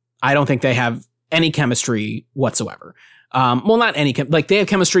don't think they have any chemistry whatsoever. Well, not any, like they have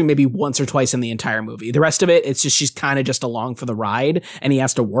chemistry maybe once or twice in the entire movie. The rest of it, it's just, she's kind of just along for the ride and he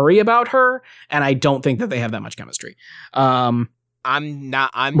has to worry about her. And I don't think that they have that much chemistry. I'm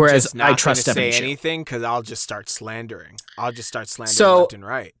whereas just not I trust going to say anything because I'll just start slandering. Left and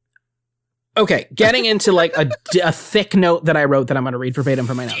right. Okay. Getting into like a thick note that I wrote that I'm going to read verbatim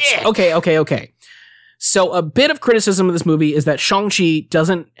from my notes. Yeah. Okay. So a bit of criticism of this movie is that Shang-Chi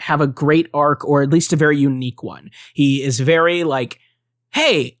doesn't have a great arc, or at least a very unique one. He is very like,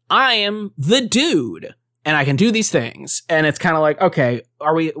 hey, I am the dude, and I can do these things. And it's kind of like, okay,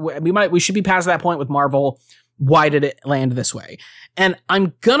 we should be past that point with Marvel. Why did it land this way? And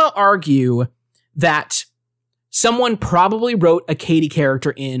I'm gonna argue that someone probably wrote a Katie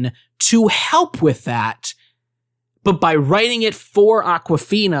character in to help with that, but by writing it for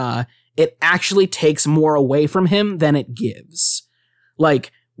Awkwafina, it actually takes more away from him than it gives.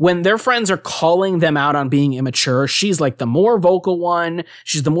 Like, when their friends are calling them out on being immature, she's like the more vocal one.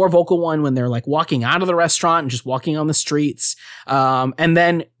 She's the more vocal one when they're like walking out of the restaurant and just walking on the streets. And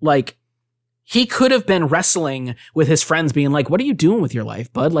then like, he could have been wrestling with his friends being like, what are you doing with your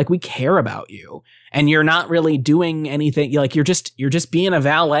life, bud? Like, we care about you. And you're not really doing anything. Like, you're just being a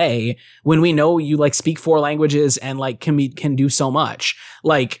valet when we know you like speak 4 languages and like can do so much.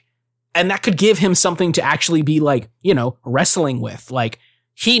 Like, and that could give him something to actually be like, wrestling with. Like,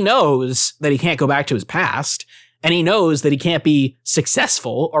 he knows that he can't go back to his past, and he knows that he can't be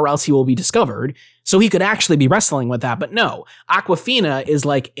successful or else he will be discovered. So he could actually be wrestling with that. But no, Awkwafina is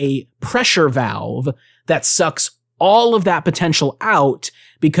like a pressure valve that sucks all of that potential out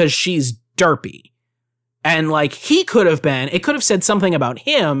because she's derpy. And like, it could have said something about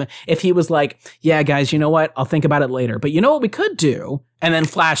him if he was like, yeah, guys, you know what? I'll think about it later. But you know what we could do? And then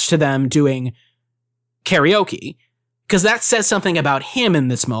flash to them doing karaoke. Because that says something about him in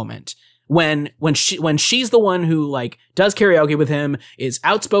this moment. When she's the one who like does karaoke with him, is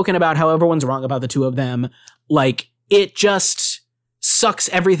outspoken about how everyone's wrong about the two of them, like it just sucks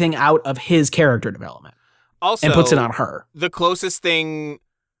everything out of his character development. Also, and puts it on her. The closest thing,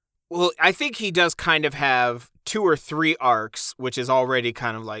 well, I think he does kind of have 2 or 3 arcs, which is already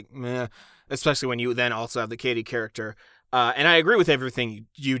kind of like meh, especially when you then also have the Katie character. And I agree with everything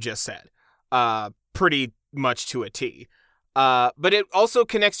you just said, pretty much to a T. But it also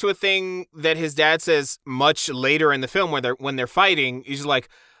connects to a thing that his dad says much later in the film when they're fighting. He's like,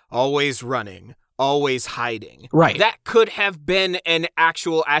 always running, always hiding. Right. That could have been an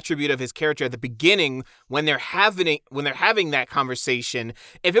actual attribute of his character at the beginning when they're having that conversation.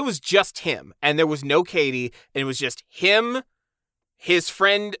 If it was just him and there was no Katie and it was just him, his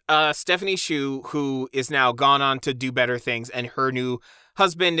friend, Stephanie Hsu, who is now gone on to do better things, and her new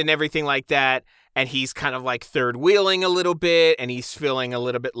husband and everything like that. And he's kind of like third wheeling a little bit, and he's feeling a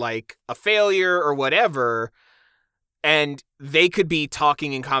little bit like a failure or whatever. And they could be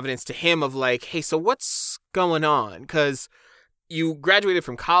talking in confidence to him of like, hey, so what's going on? Because you graduated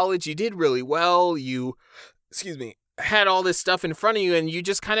from college, you did really well, you, had all this stuff in front of you, and you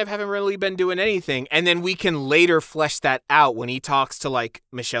just kind of haven't really been doing anything. And then we can later flesh that out when he talks to like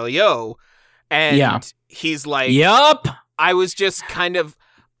Michelle Yeoh, and he's like, "Yup, I was just kind of,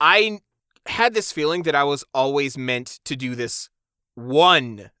 I had this feeling that I was always meant to do this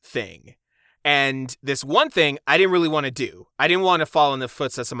one thing." And this one thing I didn't really want to do. I didn't want to follow in the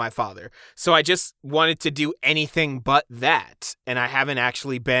footsteps of my father. So I just wanted to do anything but that. And I haven't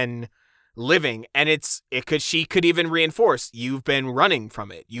actually been living. And she could even reinforce, you've been running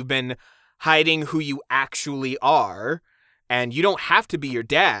from it. You've been hiding who you actually are. And you don't have to be your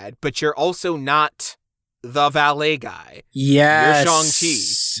dad, but you're also not the valet guy. Yes. You're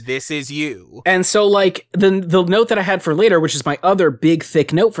Shang-Chi. This is you. And so, like, the note that I had for later, which is my other big,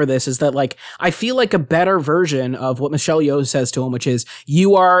 thick note for this, is that, like, I feel like a better version of what Michelle Yeoh says to him, which is,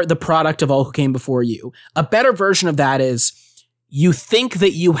 you are the product of all who came before you. A better version of that is, you think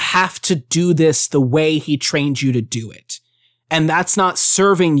that you have to do this the way he trained you to do it. And that's not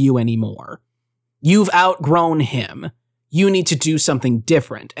serving you anymore. You've outgrown him. You need to do something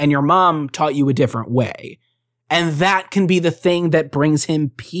different. And your mom taught you a different way. And that can be the thing that brings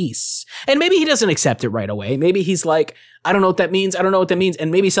him peace. And maybe he doesn't accept it right away. Maybe he's like, I don't know what that means. I don't know what that means. And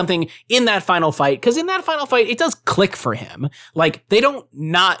maybe something in that final fight, because in that final fight, it does click for him. Like, they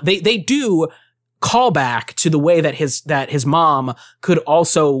do call back to the way that his mom could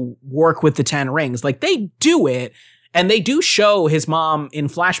also work with the 10 rings. Like, they do it. And they do show his mom in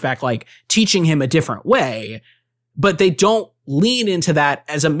flashback, like, teaching him a different way. But they don't lean into that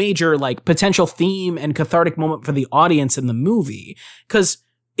as a major, like, potential theme and cathartic moment for the audience in the movie. Because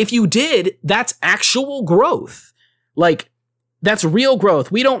if you did, that's actual growth. Like, that's real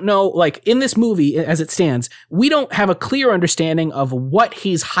growth. We don't know, like, in this movie, as it stands, we don't have a clear understanding of what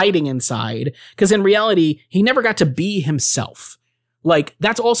he's hiding inside. Because in reality, he never got to be himself. Like,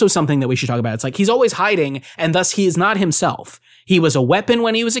 that's also something that we should talk about. It's like, he's always hiding, and thus he is not himself. He was a weapon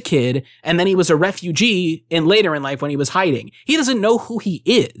when he was a kid, and then he was a refugee later in life when he was hiding. He doesn't know who he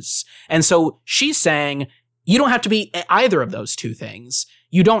is. And so she's saying, you don't have to be either of those two things.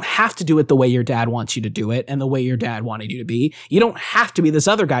 You don't have to do it the way your dad wants you to do it and the way your dad wanted you to be. You don't have to be this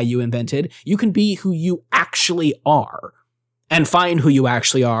other guy you invented. You can be who you actually are and find who you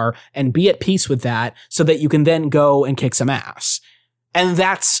actually are and be at peace with that so that you can then go and kick some ass. And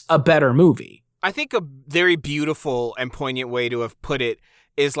that's a better movie. I think a very beautiful and poignant way to have put it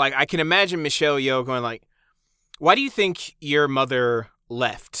is, like, I can imagine Michelle Yeoh going like, why do you think your mother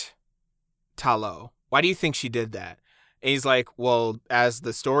left Ta Lo? Why do you think she did that? And he's like, well, as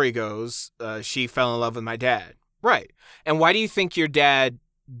the story goes, she fell in love with my dad. Right. And why do you think your dad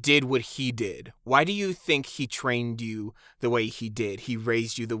did what he did? Why do you think he trained you the way he did? He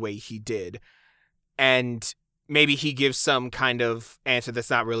raised you the way he did? And maybe he gives some kind of answer that's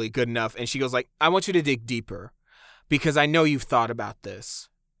not really good enough. And she goes like, I want you to dig deeper because I know you've thought about this.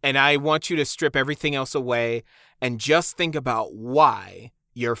 And I want you to strip everything else away and just think about why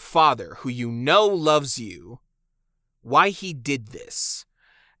your father, who you know loves you, why he did this.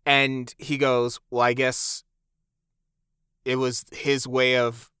 And he goes, well, I guess it was his way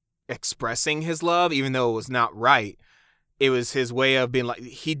of expressing his love, even though it was not right. It was his way of being like,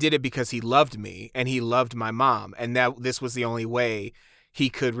 he did it because he loved me and he loved my mom. And that this was the only way he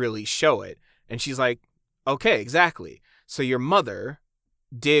could really show it. And she's like, okay, exactly. So your mother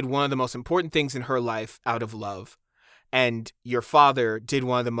did one of the most important things in her life out of love. And your father did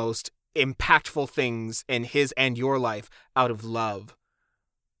one of the most impactful things in his and your life out of love.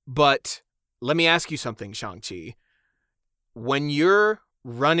 But let me ask you something, Shang-Chi. When you're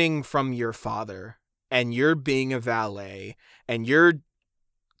running from your father and you're being a valet and you're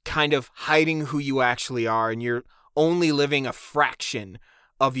kind of hiding who you actually are and you're only living a fraction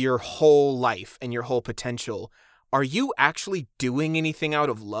of your whole life and your whole potential, are you actually doing anything out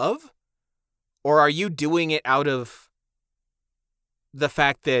of love? Or are you doing it out of the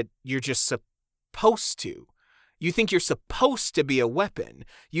fact that you're just supposed to? You think you're supposed to be a weapon.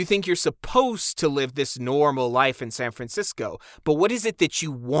 You think you're supposed to live this normal life in San Francisco. But what is it that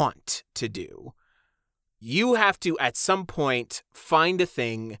you want to do? You have to, at some point, find a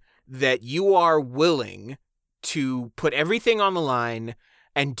thing that you are willing to put everything on the line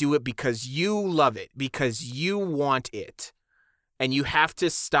and do it because you love it, because you want it. And you have to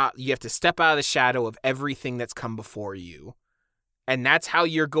step out of the shadow of everything that's come before you And that's how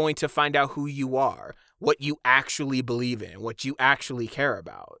you're going to find out who you are, what you actually believe in, what you actually care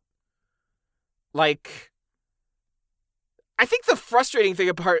about. Like, I think the frustrating thing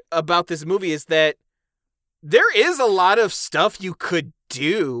about this movie is that there is a lot of stuff you could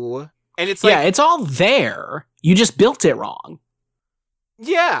do. And it's like, yeah, it's all there. You just built it wrong.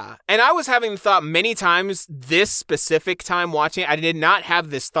 Yeah. And I was having the thought many times this specific time watching. I did not have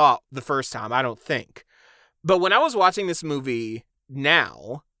this thought the first time, I don't think. But when I was watching this movie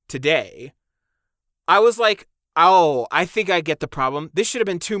today, I was like, oh, I think I get the problem. This should have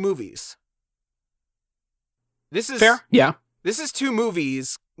been 2 movies. This is fair. Yeah. This is 2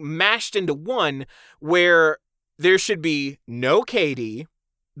 movies mashed into one where there should be no Katie.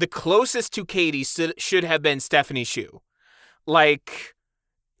 The closest to Katie should have been Stephanie Hsu. Like,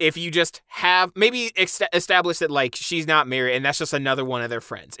 if you just have, maybe establish that, like, she's not married and that's just another one of their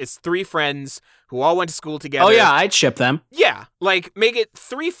friends. It's 3 friends who all went to school together. Oh, yeah, I'd ship them. Yeah, like, make it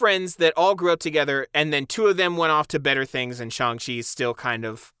 3 friends that all grew up together, and then 2 of them went off to better things, and Shang-Chi's still kind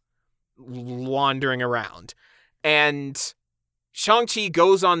of wandering around. And Shang-Chi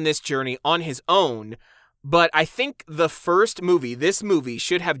goes on this journey on his own, but I think this movie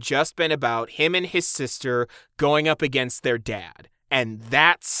should have just been about him and his sister going up against their dad. And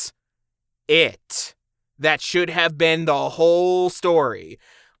that's it. That should have been the whole story.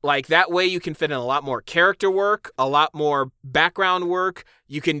 Like, that way you can fit in a lot more character work, a lot more background work.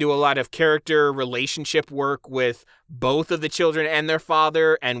 You can do a lot of character relationship work with both of the children and their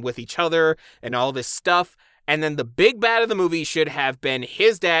father and with each other and all this stuff. And then the big bad of the movie should have been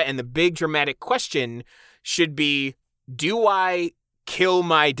his dad, and the big dramatic question should be, do I kill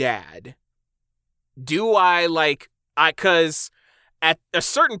my dad? Do I, because at a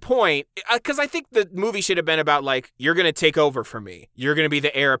certain point, because I think the movie should have been about, like, you're going to take over for me. You're going to be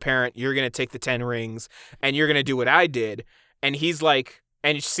the heir apparent. You're going to take the 10 rings, and you're going to do what I did. And he's like,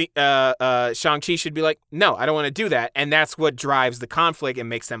 and Shang-Chi should be like, no, I don't want to do that. And that's what drives the conflict and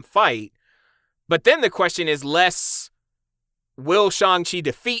makes them fight. But then the question is less, will Shang-Chi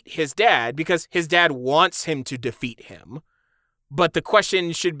defeat his dad? Because his dad wants him to defeat him. But the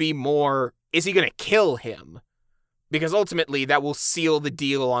question should be more, is he going to kill him? Because ultimately that will seal the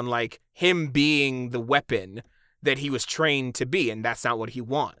deal on, like, him being the weapon that he was trained to be, and that's not what he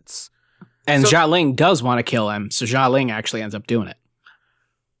wants. And Jia Ling does want to kill him, so Jia Ling actually ends up doing it.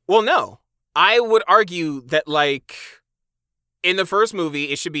 Well, no. I would argue that, like, in the first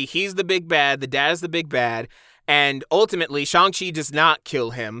movie, it should be he's the big bad, the dad's the big bad, and ultimately Shang-Chi does not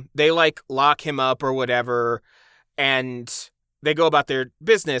kill him. They, like, lock him up or whatever, and they go about their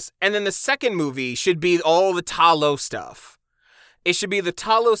business. And then the second movie should be all the Ta Lo stuff. It should be the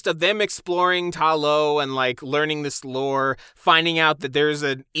Ta Lo stuff, them exploring Ta Lo and, like, learning this lore, finding out that there's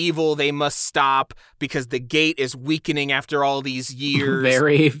an evil they must stop because the gate is weakening after all these years.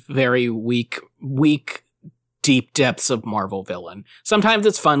 Very, very weak, deep depths of Marvel villain. Sometimes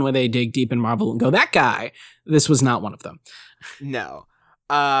it's fun when they dig deep in Marvel and go, that guy. This was not one of them. No.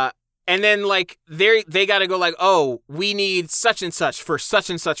 And then, like, they got to go, like, oh, we need such and such for such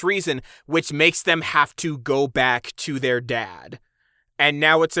and such reason, which makes them have to go back to their dad. And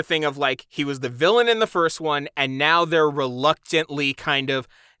now it's a thing of, like, he was the villain in the first one, and now they're reluctantly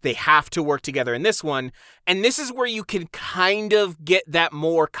they have to work together in this one. And this is where you can kind of get that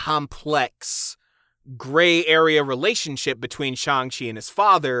more complex gray area relationship between Shang-Chi and his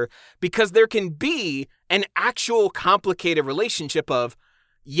father, because there can be an actual complicated relationship of,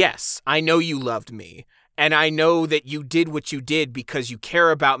 yes, I know you loved me, and I know that you did what you did because you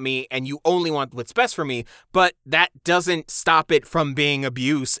care about me and you only want what's best for me, but that doesn't stop it from being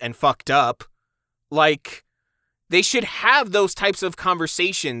abuse and fucked up. Like, they should have those types of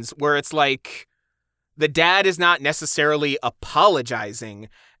conversations where it's like, the dad is not necessarily apologizing,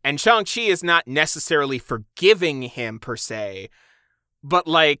 and Shang-Chi is not necessarily forgiving him per se, but,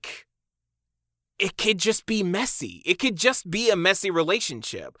 like, it could just be messy. It could just be a messy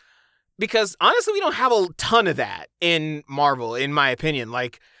relationship. Because honestly, we don't have a ton of that in Marvel, in my opinion.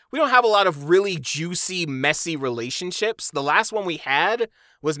 Like, we don't have a lot of really juicy, messy relationships. The last one we had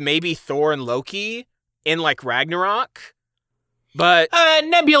was maybe Thor and Loki in, like, Ragnarok. But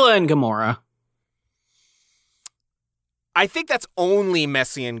Nebula and Gamora. I think that's only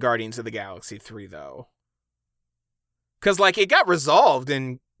messy in Guardians of the Galaxy 3, though. Because, like, it got resolved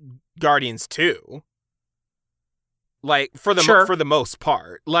in Guardians 2. Like, for the most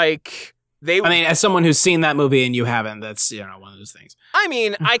part. Like, I mean, as someone who's seen that movie and you haven't, that's, one of those things. I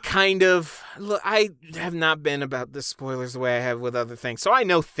mean, I have not been about the spoilers the way I have with other things, so I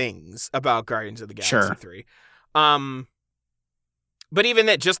know things about Guardians of the Galaxy 3. But even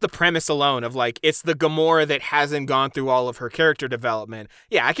that, just the premise alone of, like, it's the Gamora that hasn't gone through all of her character development.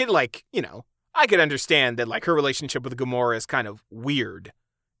 Yeah, I could, like, you know, I could understand that, like, her relationship with Gamora is kind of weird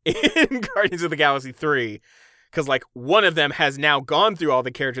in Guardians of the Galaxy 3. Because, like, one of them has now gone through all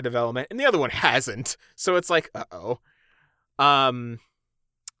the character development, and the other one hasn't. So it's like, uh-oh.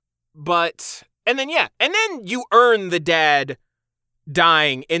 But, and then you earn the dad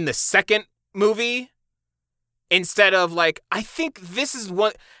dying in the second movie, instead of, like, I think this is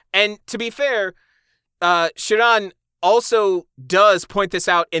one, and to be fair, Shiran also does point this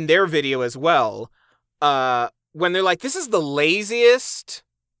out in their video as well, when they're like, this is the laziest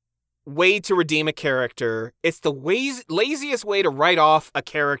way to redeem a character. It's the laziest way to write off a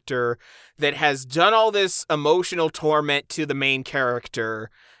character that has done all this emotional torment to the main character,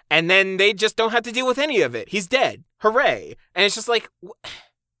 and then they just don't have to deal with any of it. He's dead. Hooray. And it's just like,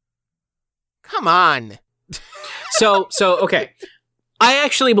 come on. So okay. I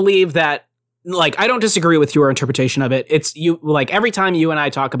actually believe that, like, I don't disagree with your interpretation of it. It's you, like, every time you and I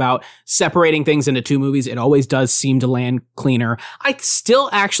talk about separating things into two movies, it always does seem to land cleaner. I still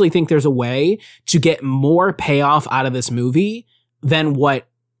actually think there's a way to get more payoff out of this movie than what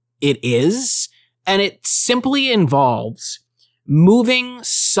it is. And it simply involves moving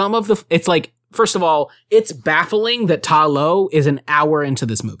some of the, it's like, first of all, it's baffling that Ta Lo is an hour into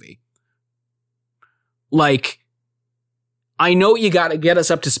this movie. Like, I know you got to get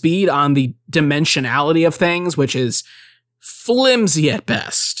us up to speed on the dimensionality of things, which is flimsy at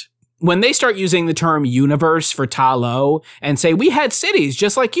best. When they start using the term universe for Ta Lo and say, we had cities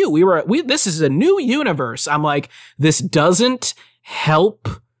just like you, this is a new universe. I'm like, this doesn't help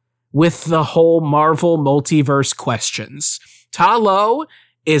with the whole Marvel multiverse questions. Ta Lo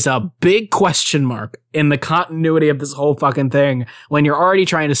is a big question mark in the continuity of this whole fucking thing when you're already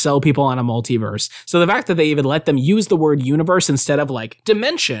trying to sell people on a multiverse. So the fact that they even let them use the word universe instead of, like,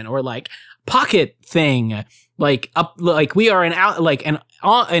 dimension or, like, pocket thing, like we are an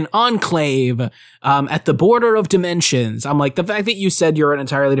enclave at the border of dimensions. I'm like, the fact that you said you're an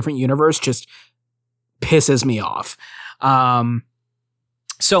entirely different universe just pisses me off.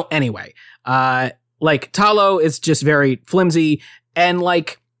 So anyway, like, Ta Lo is just very flimsy. And,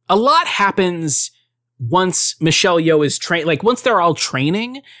 like, a lot happens once Michelle Yeoh is trained, like, once they're all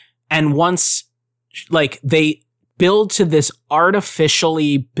training and once, like, they build to this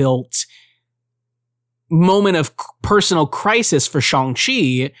artificially built moment of personal crisis for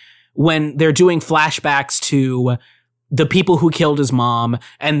Shang-Chi when they're doing flashbacks to the people who killed his mom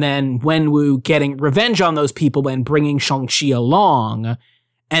and then Wenwu getting revenge on those people and bringing Shang-Chi along.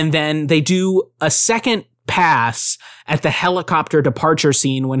 And then they do a second pass at the helicopter departure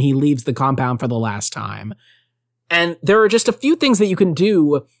scene when he leaves the compound for the last time. And there are just a few things that you can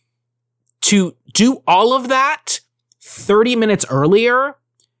do to do all of that 30 minutes earlier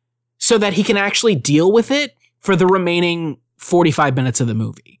so that he can actually deal with it for the remaining 45 minutes of the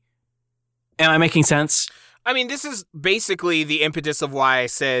movie. Am I making sense? I mean, this is basically the impetus of why I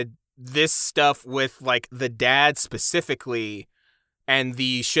said this stuff with, like, the dad specifically and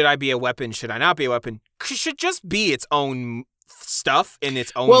the should I be a weapon, should I not be a weapon, should just be its own stuff in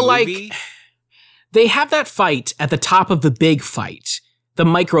its own movie. Like, they have that fight at the top of the big fight, the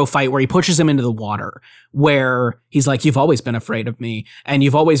micro fight where he pushes him into the water, where he's like, you've always been afraid of me, and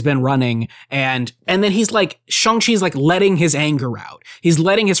you've always been running, and then he's like, Shang-Chi's like letting his anger out. He's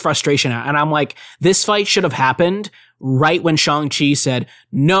letting his frustration out, and I'm like, this fight should have happened right when Shang-Chi said,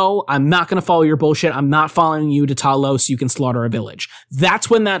 no, I'm not going to follow your bullshit. I'm not following you to Ta Lo so you can slaughter a village.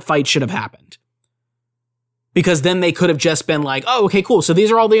 That's when that fight should have happened. Because then they could have just been like, oh, okay, cool. So these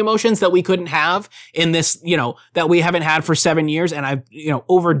are all the emotions that we couldn't have in this, you know, that we haven't had for 7 years. And I've, you know,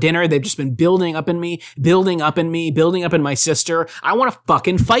 over dinner, they've just been building up in me, building up in my sister. I want to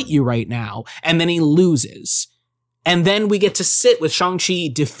fucking fight you right now. And then he loses. And then we get to sit with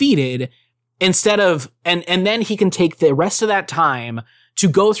Shang-Chi defeated instead of, and then he can take the rest of that time to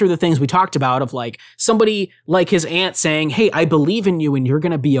go through the things we talked about of, like, somebody like his aunt saying, hey, I believe in you and you're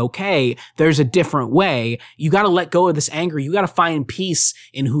going to be okay. There's a different way. You got to let go of this anger. You got to find peace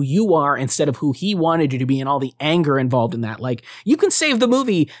in who you are instead of who he wanted you to be and all the anger involved in that. Like, you can save the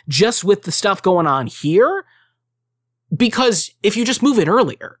movie just with the stuff going on here because if you just move it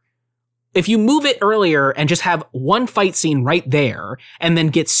earlier, if you move it earlier and just have one fight scene right there and then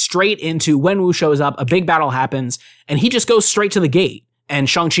get straight into Wenwu shows up, a big battle happens, and he just goes straight to the gate and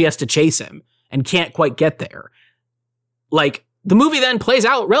Shang-Chi has to chase him and can't quite get there. Like, the movie then plays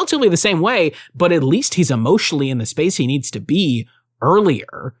out relatively the same way, but at least he's emotionally in the space he needs to be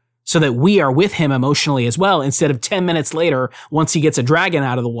earlier so that we are with him emotionally as well, instead of 10 minutes later, once he gets a dragon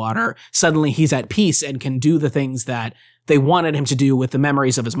out of the water, suddenly he's at peace and can do the things that they wanted him to do with the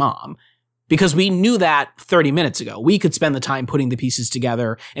memories of his mom. Because we knew that 30 minutes ago. We could spend the time putting the pieces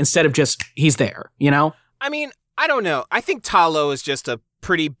together instead of just, he's there, you know? I mean, I don't know. I think Ta Lo is just a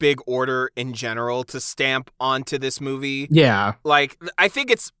pretty big order in general to stamp onto this movie. Yeah. Like, I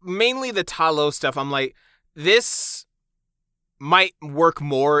think it's mainly the Ta Lo stuff. I'm like, this might work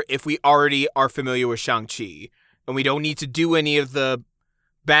more if we already are familiar with Shang-Chi and we don't need to do any of the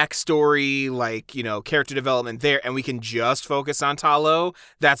backstory, like, you know, character development there, and we can just focus on Ta Lo.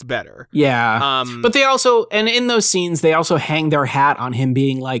 That's better. Yeah. But they also, and in those scenes, they also hang their hat on him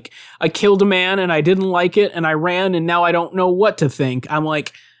being like, I killed a man and I didn't like it and I ran and now I don't know what to think. I'm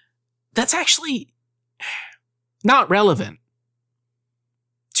like, that's actually not relevant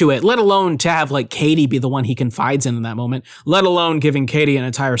to it, let alone to have like Katie be the one he confides in that moment, let alone giving Katie an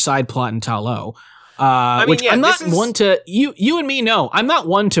entire side plot in Ta Lo. I mean, which I'm not one to, you and me know, I'm not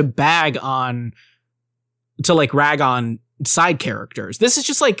one to rag on side characters. This is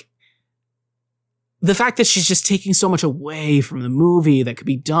just like the fact that she's just taking so much away from the movie that could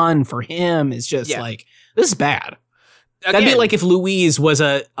be done for him is just like, this is bad. Again, that'd be like if Louise was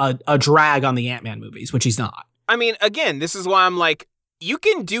a drag on the Ant-Man movies, which he's not. I mean, again, this is why I'm like, you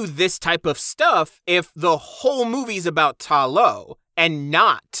can do this type of stuff if the whole movie's about Ta Lo and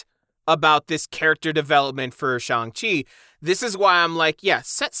not about this character development for Shang-Chi. This is why I'm like, yeah,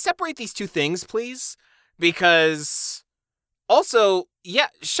 separate these two things, please. Because also, yeah,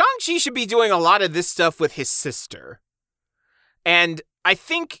 Shang-Chi should be doing a lot of this stuff with his sister. And I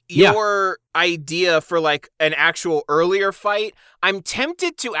think your idea for like an actual earlier fight, I'm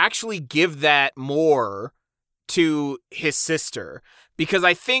tempted to actually give that more to his sister. Because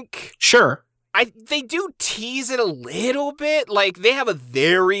I think... Sure. They do tease it a little bit. Like, they have a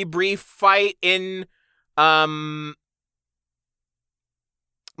very brief fight in Macau?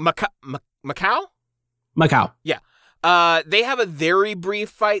 Macau. Yeah. They have a very brief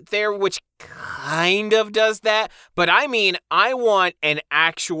fight there, which kind of does that. But I mean, I want an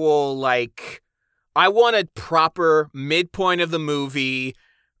actual, like... I want a proper midpoint of the movie.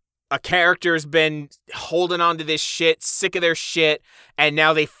 A character's been holding on to this shit, sick of their shit, and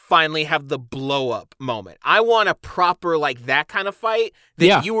now they finally have the blow-up moment. I want a proper, like, that kind of fight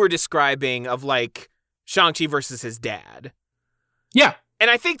that you were describing of, like, Shang-Chi versus his dad. Yeah. And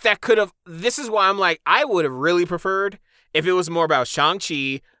I think that could have... This is why I'm like, I would have really preferred if it was more about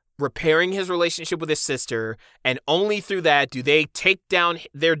Shang-Chi repairing his relationship with his sister, and only through that do they take down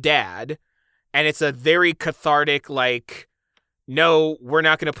their dad, and it's a very cathartic, like... No, we're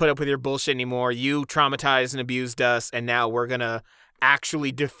not going to put up with your bullshit anymore. You traumatized and abused us, and now we're going to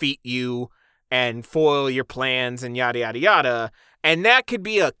actually defeat you and foil your plans and yada, yada, yada. And that could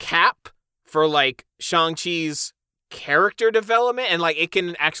be a cap for, like, Shang-Chi's character development. And, like, it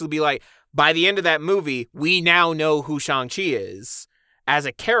can actually be, like, by the end of that movie, we now know who Shang-Chi is as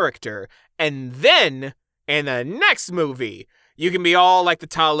a character. And then, in the next movie... You can be all like the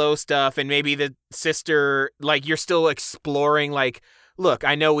Ta Lo stuff and maybe the sister, like you're still exploring like, look,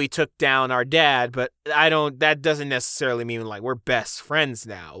 I know we took down our dad, but that doesn't necessarily mean like we're best friends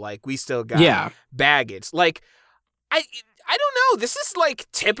now. Like we still got baggage. Like, I don't know. This is like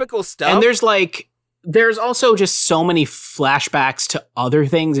typical stuff. And there's also just so many flashbacks to other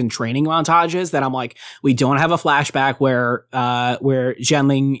things in training montages that I'm like, we don't have a flashback where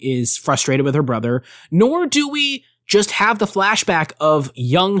Jianling is frustrated with her brother, nor do we just have the flashback of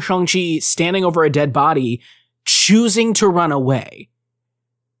young Shang-Chi standing over a dead body, choosing to run away.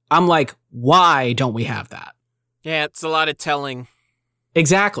 I'm like, why don't we have that? Yeah, it's a lot of telling.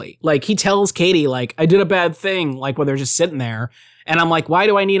 Exactly. Like, he tells Katie, like, I did a bad thing, like, when they're just sitting there. And I'm like, why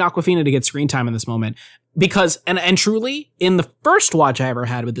do I need Awkwafina to get screen time in this moment? Because, and truly, in the first watch I ever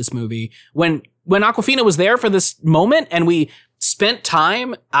had with this movie, when Awkwafina was there for this moment and we spent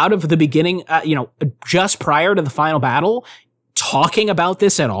time out of the beginning, just prior to the final battle, talking about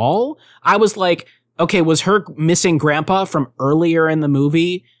this at all, I was like, okay, was her missing grandpa from earlier in the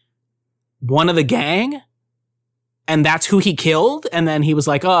movie one of the gang? And that's who he killed? And then he was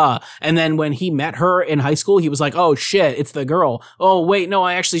like, and then when he met her in high school, he was like, oh shit, it's the girl. Oh wait,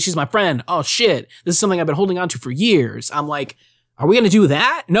 no, she's my friend. Oh shit, this is something I've been holding on to for years. I'm like, are we going to do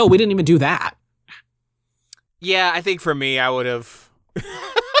that? No, we didn't even do that. Yeah, I think for me, I would have...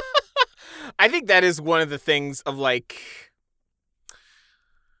 I think that is one of the things of, like...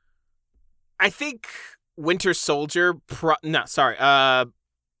 I think Winter Soldier...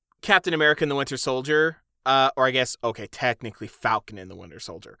 Captain America and the Winter Soldier, or I guess, okay, technically Falcon and the Winter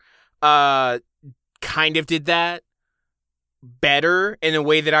Soldier, kind of did that. better in a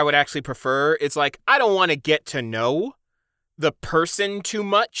way that I would actually prefer. It's like, I don't want to get to know the person too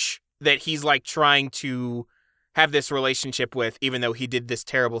much that he's like trying to have this relationship with, even though he did this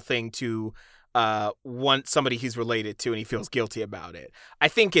terrible thing to somebody he's related to and he feels guilty about it. I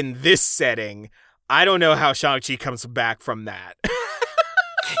think in this setting, I don't know how Shang-Chi comes back from that.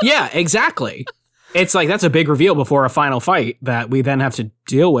 Yeah, exactly. It's like, that's a big reveal before a final fight that we then have to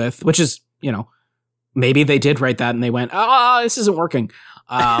deal with, which is, you know, maybe they did write that and they went, this isn't working.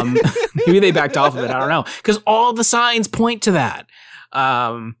 Maybe they backed off of it. I don't know. Because all the signs point to that.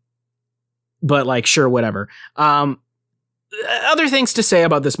 But like, sure, whatever. Other things to say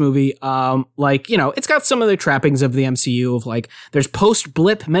about this movie, like, you know, it's got some of the trappings of the MCU of like, there's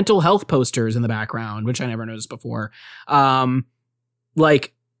post-blip mental health posters in the background, which I never noticed before.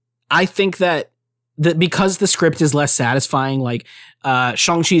 Like, I think that because the script is less satisfying, like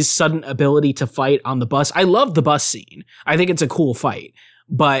Shang-Chi's sudden ability to fight on the bus. I love the bus scene. I think it's a cool fight,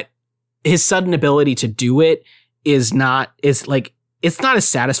 but his sudden ability to do it it's not as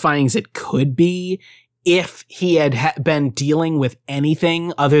satisfying as it could be if he had been dealing with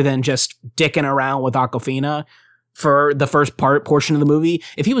anything other than just dicking around with Awkwafina for the first portion of the movie.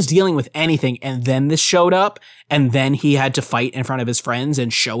 If he was dealing with anything and then this showed up and then he had to fight in front of his friends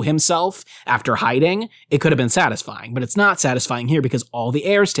and show himself after hiding, it could have been satisfying, but it's not satisfying here because all the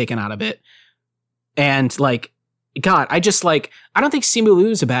air is taken out of it. And like, God, I don't think Simu Liu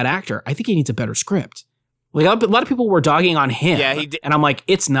is a bad actor. I think he needs a better script. Like, a lot of people were dogging on him. Yeah, and I'm like,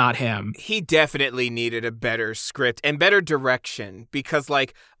 it's not him. He definitely needed a better script and better direction because,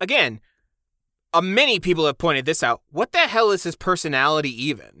 like, again, many people have pointed this out. What the hell is his personality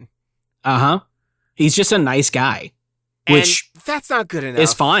even? Uh-huh. He's just a nice guy. Which that's not good enough.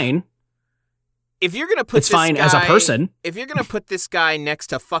 It's fine. If you're going to put it's fine as a person. If you're going to put this guy next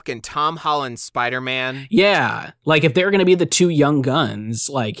to fucking Tom Holland's Spider-Man. Yeah. Like, if they're going to be the two young guns,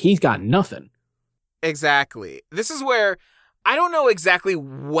 like, he's got nothing. Exactly. This is where I don't know exactly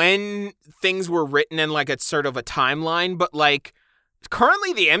when things were written in, like, a sort of a timeline, but, like,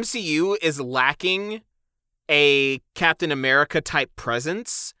 currently the MCU is lacking a Captain America type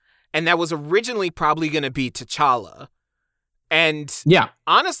presence, and that was originally probably going to be T'Challa. And yeah,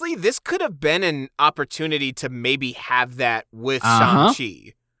 honestly, this could have been an opportunity to maybe have that with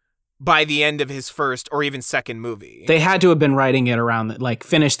Shang-Chi by the end of his first or even second movie. They had to have been writing it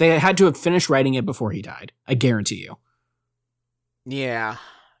they had to have finished writing it before he died. I guarantee you. Yeah.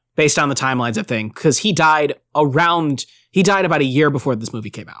 Based on the timelines of things, because he died about a year before this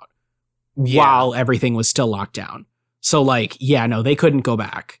movie came out, while everything was still locked down. So, like, yeah, no, they couldn't go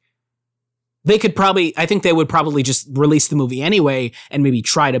back. I think they would probably just release the movie anyway and maybe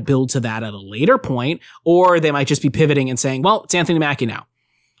try to build to that at a later point, or they might just be pivoting and saying, well, it's Anthony Mackie now.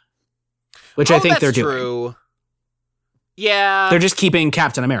 Which I think they're doing. True. Yeah. They're just keeping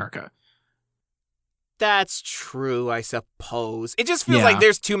Captain America. That's true, I suppose. It just feels like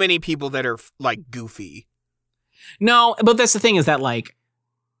there's too many people that are, like, goofy. No, but that's the thing is that, like,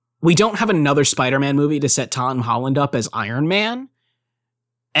 we don't have another Spider-Man movie to set Tom Holland up as Iron Man.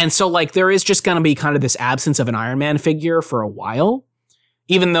 And so, like, there is just going to be kind of this absence of an Iron Man figure for a while.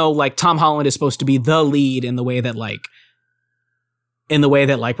 Even though, like, Tom Holland is supposed to be the lead in the way that, like,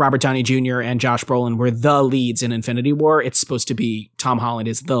 Robert Downey Jr. and Josh Brolin were the leads in Infinity War, it's supposed to be Tom Holland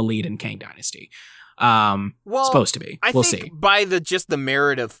is the lead in Kang Dynasty. Supposed to be. We'll see. By the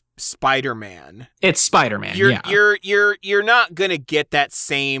merit of Spider-Man. It's Spider-Man, You're not going to get that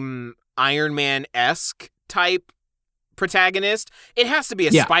same Iron Man-esque type protagonist. It has to be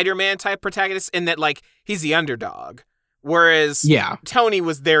a Spider-Man type protagonist in that, like, he's the underdog. Whereas Tony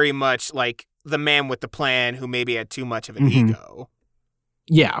was very much like the man with the plan who maybe had too much of an ego.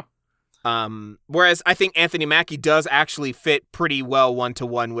 Yeah. Whereas I think Anthony Mackie does actually fit pretty well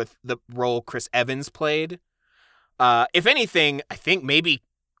one-to-one with the role Chris Evans played. If anything, I think maybe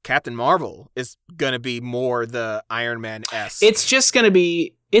Captain Marvel is going to be more the Iron Man-esque. It's just going to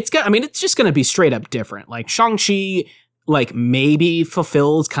be straight up different. Like, Shang-Chi, like, maybe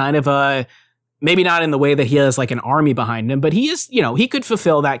fulfills kind of maybe not in the way that he has, like, an army behind him, but he is, he could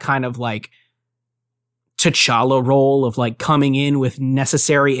fulfill that kind of, like, T'Challa role of, like, coming in with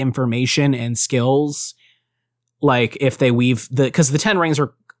necessary information and skills. Like, if they weave because the 10 rings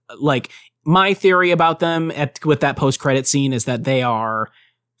are, like, my theory about them with that post-credit scene is that they are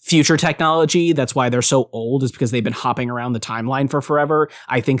future technology. That's why they're so old, is because they've been hopping around the timeline for forever.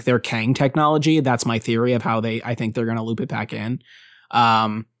 I think they're Kang technology. That's my theory of how I think they're going to loop it back in.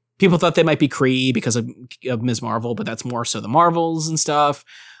 People thought they might be Kree because of Ms. Marvel, but that's more so the Marvels and stuff.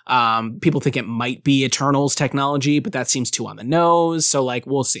 People think it might be Eternals technology, but that seems too on the nose. So, like,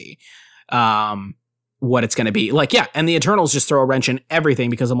 we'll see. what it's going to be. Like, yeah, and the Eternals just throw a wrench in everything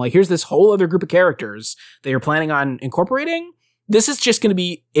because I'm like, here's this whole other group of characters that you're planning on incorporating. This is just going to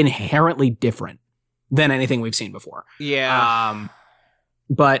be inherently different than anything we've seen before. Yeah.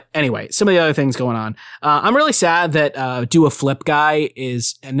 But anyway, some of the other things going on. I'm really sad that Do a Flip guy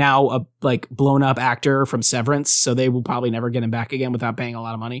is now a like blown up actor from Severance, so they will probably never get him back again without paying a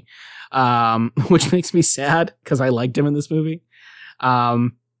lot of money, which makes me sad because I liked him in this movie.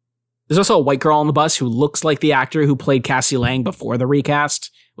 There's also a white girl on the bus who looks like the actor who played Cassie Lang before the recast,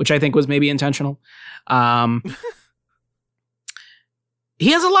 which I think was maybe intentional.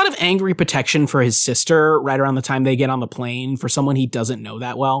 He has a lot of angry protection for his sister right around the time they get on the plane for someone he doesn't know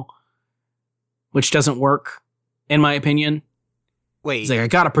that well, which doesn't work, in my opinion. Wait. He's like, I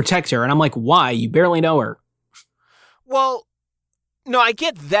gotta protect her. And I'm like, why? You barely know her. Well, no, I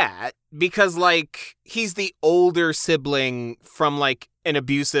get that because, like, he's the older sibling from, like, an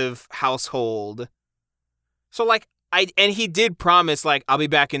abusive household. So, like, and he did promise, like, I'll be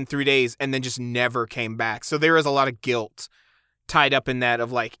back in 3 days and then just never came back. So there is a lot of guilt tied up in that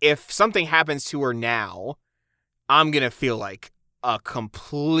of, like, if something happens to her now, I'm going to feel like a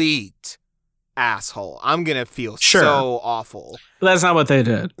complete asshole. I'm going to feel so awful. But that's not what they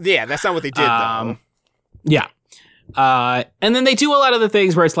did. Yeah, that's not what they did, though. Yeah. And then they do a lot of the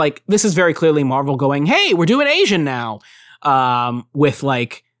things where it's like, this is very clearly Marvel going, hey, we're doing Asian now. With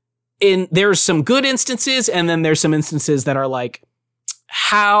like, there's some good instances, and then there's some instances that are like,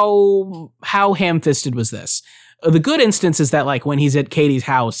 how ham-fisted was this? The good instance is that like when he's at Katie's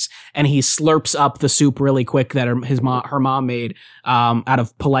house and he slurps up the soup really quick that her mom made, out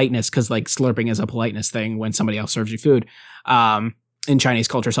of politeness, because like slurping is a politeness thing when somebody else serves you food, in Chinese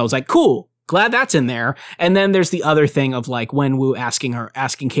culture. So I was like, cool. Glad that's in there. And then there's the other thing of like Wenwu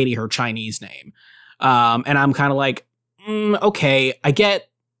asking Katie her Chinese name. And I'm kind of like, okay, I get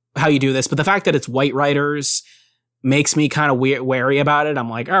how you do this, but the fact that it's white writers makes me kind of wary about it. I'm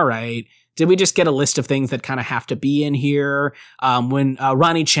like, all right, did we just get a list of things that kind of have to be in here? When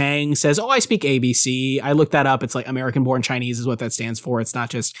Ronnie Chang says, oh, I speak ABC, I looked that up. It's like American Born Chinese is what that stands for. It's not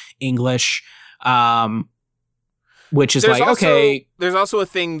just English, which is okay. There's also a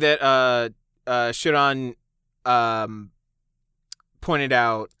thing that Shiran pointed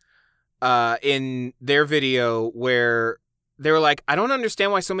out in their video where they were like, I don't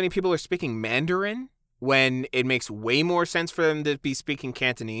understand why so many people are speaking Mandarin when it makes way more sense for them to be speaking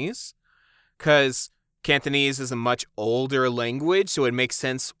Cantonese, because Cantonese is a much older language, so it makes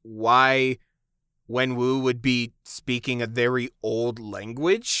sense why Wenwu would be speaking a very old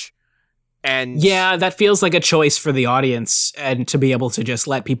language. And yeah, that feels like a choice for the audience and to be able to just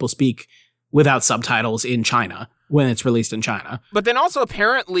let people speak without subtitles in China when it's released in China. But then also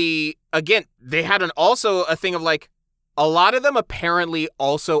apparently, again, they had also a thing of like, a lot of them apparently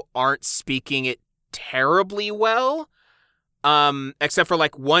also aren't speaking it terribly well, except for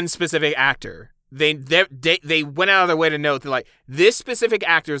like one specific actor. They went out of their way to note that like this specific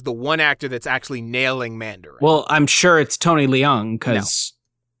actor is the one actor that's actually nailing Mandarin. Well, I'm sure it's Tony Leung because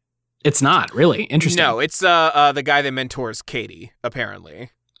it's not really interesting. No, it's the guy that mentors Katie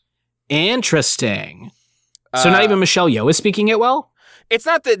apparently. Interesting. So not even Michelle Yeoh is speaking it well? It's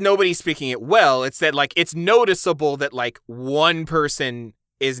not that nobody's speaking it well. It's that like it's noticeable that like one person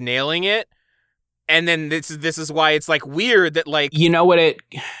is nailing it, and then this is why it's like weird that like you know what it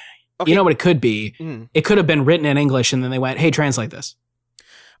could be. It could have been written in English, and then they went, "Hey, translate this."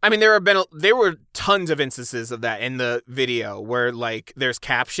 I mean, there were tons of instances of that in the video where like there's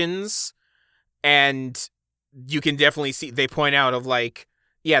captions, and you can definitely see they point out of like,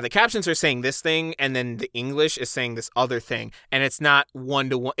 yeah, the captions are saying this thing, and then the English is saying this other thing, and it's not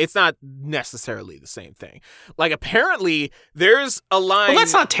one-to-one. It's not necessarily the same thing. Like, apparently, there's a line... Well,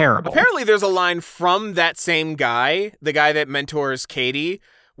 that's not terrible. Apparently, there's a line from that same guy, the guy that mentors Katie,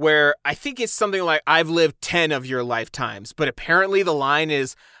 where I think it's something like, I've lived 10 of your lifetimes, but apparently the line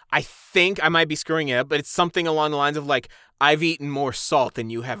is, I think I might be screwing it up, but it's something along the lines of, like, I've eaten more salt than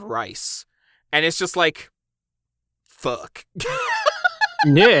you have rice. And it's just like, fuck.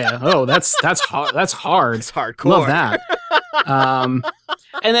 Yeah. Oh, that's hard. That's hard. It's hardcore. Love that.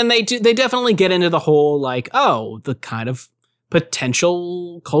 And then they definitely get into the whole like, oh, the kind of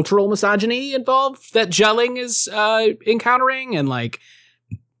potential cultural misogyny involved that Zhao is encountering, and like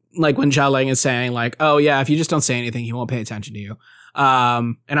when Zhao is saying like, oh yeah, if you just don't say anything, he won't pay attention to you.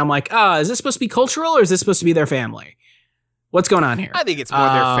 And I'm like, is this supposed to be cultural or is this supposed to be their family? What's going on here? I think it's more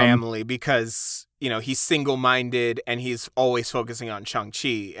their family because, you know, he's single-minded and he's always focusing on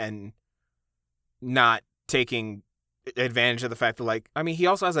Shang-Chi and not taking advantage of the fact that, like, I mean, he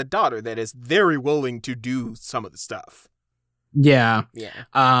also has a daughter that is very willing to do some of the stuff. Yeah. Yeah.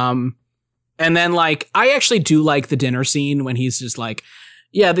 And then, like, I actually do like the dinner scene when he's just like,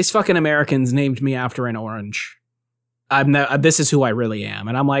 yeah, these fucking Americans named me after an orange. This is who I really am.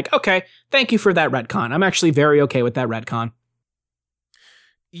 And I'm like, okay, thank you for that retcon. I'm actually very okay with that retcon.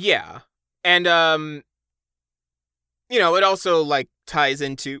 Yeah. And, you know, it also, like, ties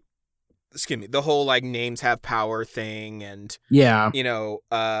into, the whole, like, names have power thing. And, yeah, you know,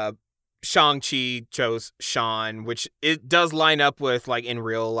 Shang-Chi chose Sean, which it does line up with, like, in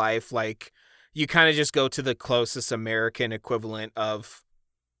real life, like, you kind of just go to the closest American equivalent of,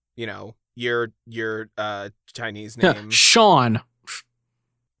 you know, your Chinese name. Sean.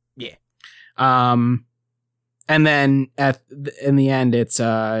 Yeah. And then in the end, it's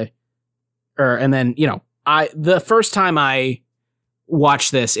and then, you know, the first time I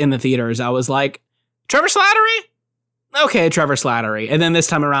watched this in the theaters, I was like, Trevor Slattery? Okay, Trevor Slattery. And then this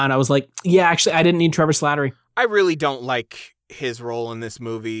time around, I was like, yeah, actually, I didn't need Trevor Slattery. I really don't like his role in this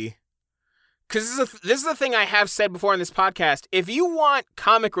movie. Because this is the thing I have said before in this podcast. If you want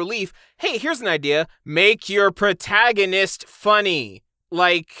comic relief, hey, here's an idea. Make your protagonist funny.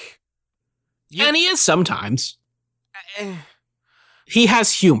 Like... and he is sometimes. He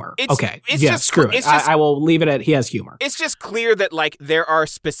has humor. Screw it. I will leave it at he has humor. It's just clear that, like, there are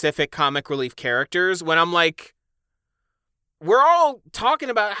specific comic relief characters when I'm like, we're all talking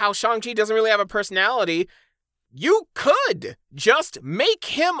about how Shang-Chi doesn't really have a personality. You could just make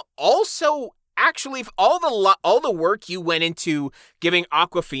him also actually all the work you went into giving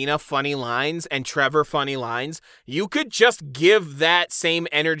Awkwafina funny lines and Trevor funny lines. You could just give that same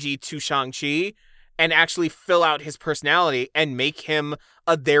energy to Shang-Chi and actually fill out his personality and make him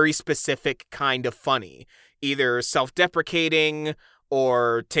a very specific kind of funny, either self-deprecating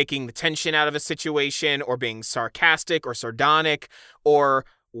or taking the tension out of a situation or being sarcastic or sardonic or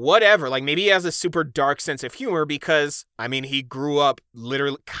whatever. Like, maybe he has a super dark sense of humor because, I mean, he grew up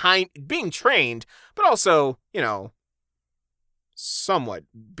literally being trained, but also, you know, somewhat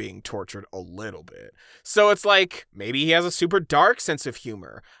being tortured a little bit. So it's like, maybe he has a super dark sense of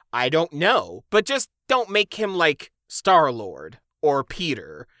humor. I don't know. But just don't make him like Star-Lord or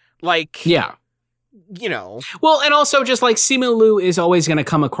Peter. Like, yeah, you know. Well, and also just like Simu Liu is always going to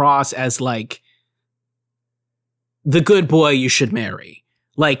come across as like the good boy you should marry.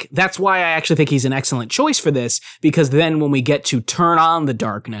 Like, that's why I actually think he's an excellent choice for this, because then when we get to turn on the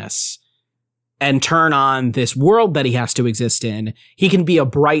darkness and turn on this world that he has to exist in, he can be a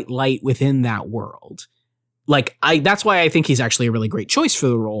bright light within that world. Like, that's why I think he's actually a really great choice for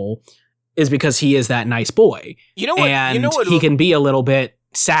the role, is because he is that nice boy. You know what? And he can be a little bit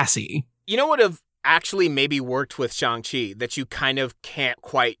sassy. You know what have actually maybe worked with Shang-Chi that you kind of can't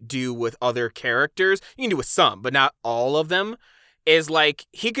quite do with other characters? You can do with some, but not all of them. Is like,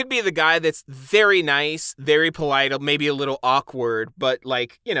 he could be the guy that's very nice, very polite, maybe a little awkward, but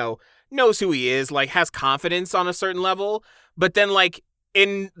like, you know, knows who he is, like has confidence on a certain level. But then like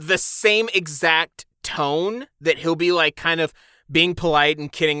in the same exact tone that he'll be like kind of being polite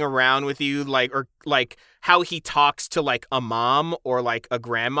and kidding around with you, like, or like how he talks to like a mom or like a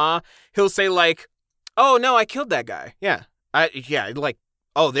grandma, he'll say like, oh no, I killed that guy. Yeah. Like,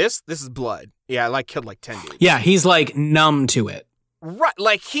 oh, this is blood. Yeah, I like killed like 10 dudes. Yeah, he's like numb to it. Right,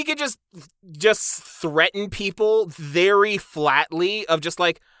 like he could just threaten people very flatly of just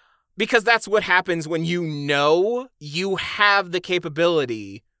like, because that's what happens when you know you have the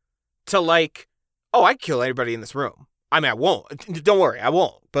capability to like, oh, I'd kill anybody in this room. I mean, I won't. Don't worry, I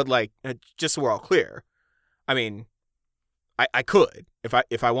won't. But like, just so we're all clear, I mean, I could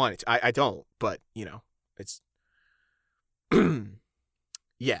if I wanted to. I don't, but you know, it's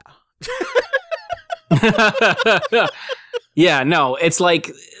yeah. Yeah, no, it's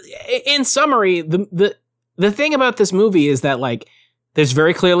like, in summary, the thing about this movie is that like there's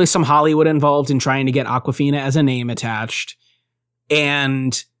very clearly some Hollywood involved in trying to get Awkwafina as a name attached,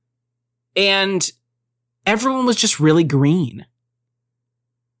 and everyone was just really green.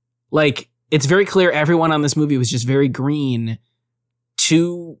 Like, it's very clear everyone on this movie was just very green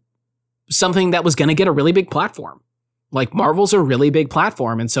to something that was going to get a really big platform. Like, Marvel's a really big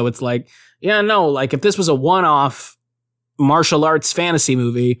platform, and so it's like, yeah, no, like if this was a one-off martial arts fantasy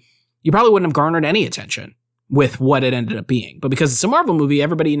movie, you probably wouldn't have garnered any attention with what it ended up being. But because it's a Marvel movie,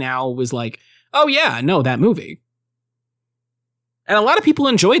 everybody now was like, oh yeah, no, that movie. And a lot of people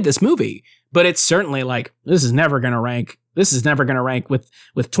enjoyed this movie, but it's certainly like, this is never going to rank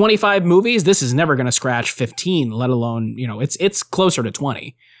with 25 movies. This is never going to scratch 15, let alone, you know, it's closer to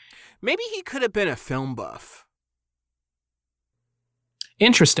 20. Maybe he could have been a film buff.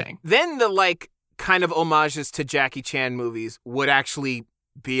 Interesting. Then the like kind of homages to Jackie Chan movies would actually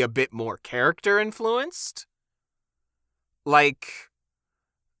be a bit more character influenced. Like,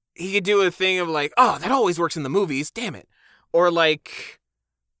 he could do a thing of like, oh, that always works in the movies, damn it. Or like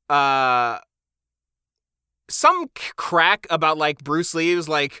some crack about like Bruce Lee was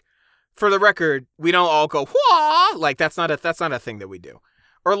like, for the record, we don't all go whoa, like that's not a thing that we do.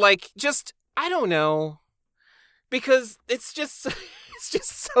 Or like just I don't know, because it's just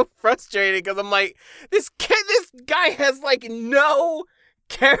so frustrating because I'm like this guy has like no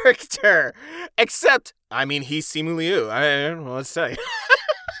character except he's Simu Liu. I don't know what to say.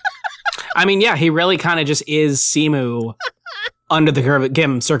 I mean, yeah, he really kind of just is Simu under the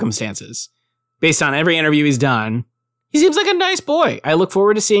given circumstances. Based on every interview he's done, he seems like a nice boy. I look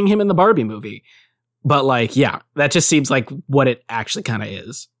forward to seeing him in the Barbie movie. But like, yeah, that just seems like what it actually kind of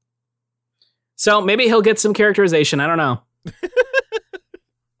is. So maybe he'll get some characterization. I don't know.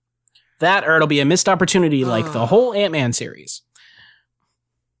 That or it'll be a missed opportunity like the whole Ant-Man series.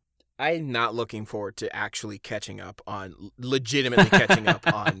 I'm not looking forward to actually legitimately catching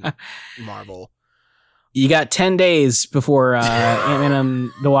up on Marvel. You got 10 days before Ant-Man and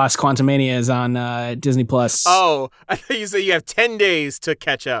the Wasp: Quantumania is on Disney+. Oh, I thought you said you have 10 days to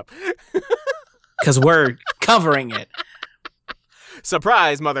catch up. Because we're covering it.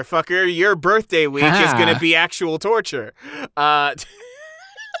 Surprise, motherfucker. Your birthday week is going to be actual torture.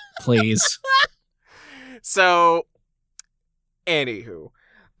 Please. So, anywho.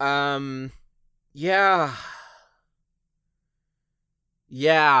 Yeah.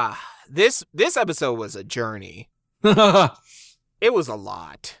 This episode was a journey. It was a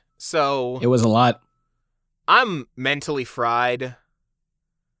lot. So it was a lot. I'm mentally fried.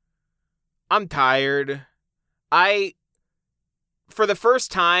 I'm tired. For the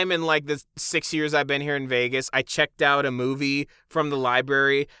first time in like the 6 years I've been here in Vegas, I checked out a movie from the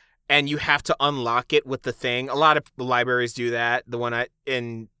library and you have to unlock it with the thing. A lot of libraries do that. The one I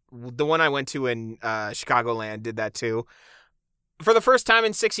went to in Chicagoland did that too. For the first time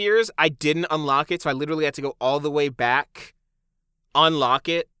in 6 years, I didn't unlock it, so I literally had to go all the way back, unlock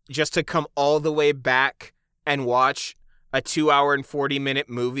it, just to come all the way back and watch a 2-hour and 40-minute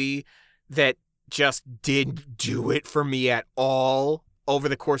movie that just didn't do it for me at all over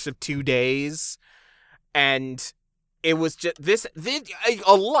the course of 2 days. And it was just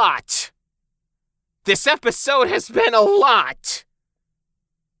a lot. This episode has been a lot.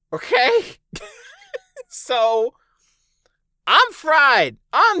 Okay? So I'm fried.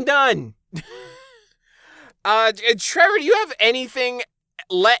 I'm done. Trevor, do you have anything,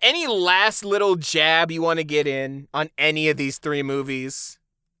 any last little jab you want to get in on any of these 3 movies?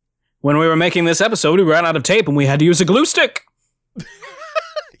 When we were making this episode, we ran out of tape and we had to use a glue stick.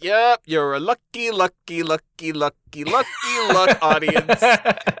 Yep, you're a lucky luck audience.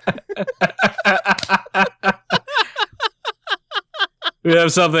 We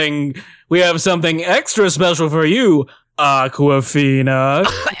have something extra special for you, Aquafina.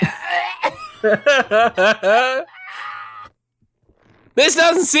 This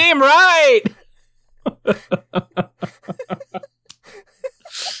doesn't seem right.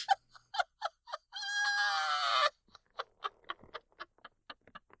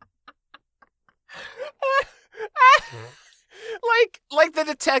 Like the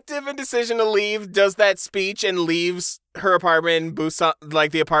detective in Decision to Leave does that speech and leaves her apartment in Busan,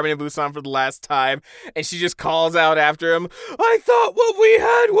 like the apartment in Busan for the last time, and she just calls out after him, I thought what we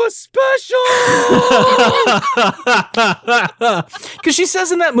had was special! Because she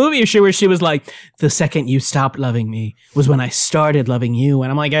says in that movie where she was like, the second you stopped loving me was when I started loving you,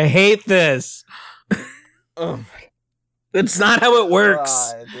 and I'm like, I hate this. Oh my. That's not how it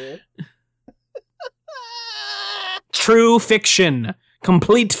works. God. True fiction.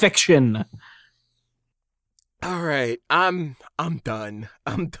 Complete fiction. All right, I'm done.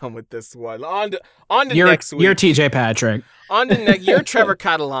 I'm done with this one. On to next week. You're TJ Patrick. You're Trevor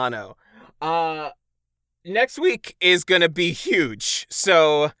Catalano. Next week is gonna be huge.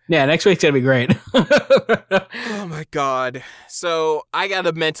 So yeah, next week's gonna be great. Oh my god. So I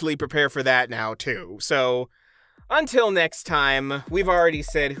gotta mentally prepare for that now too. So until next time, we've already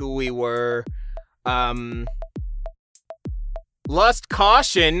said who we were. Lust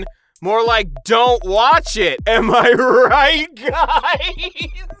caution, more like don't watch it. Am I right,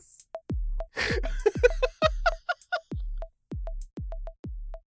 guys?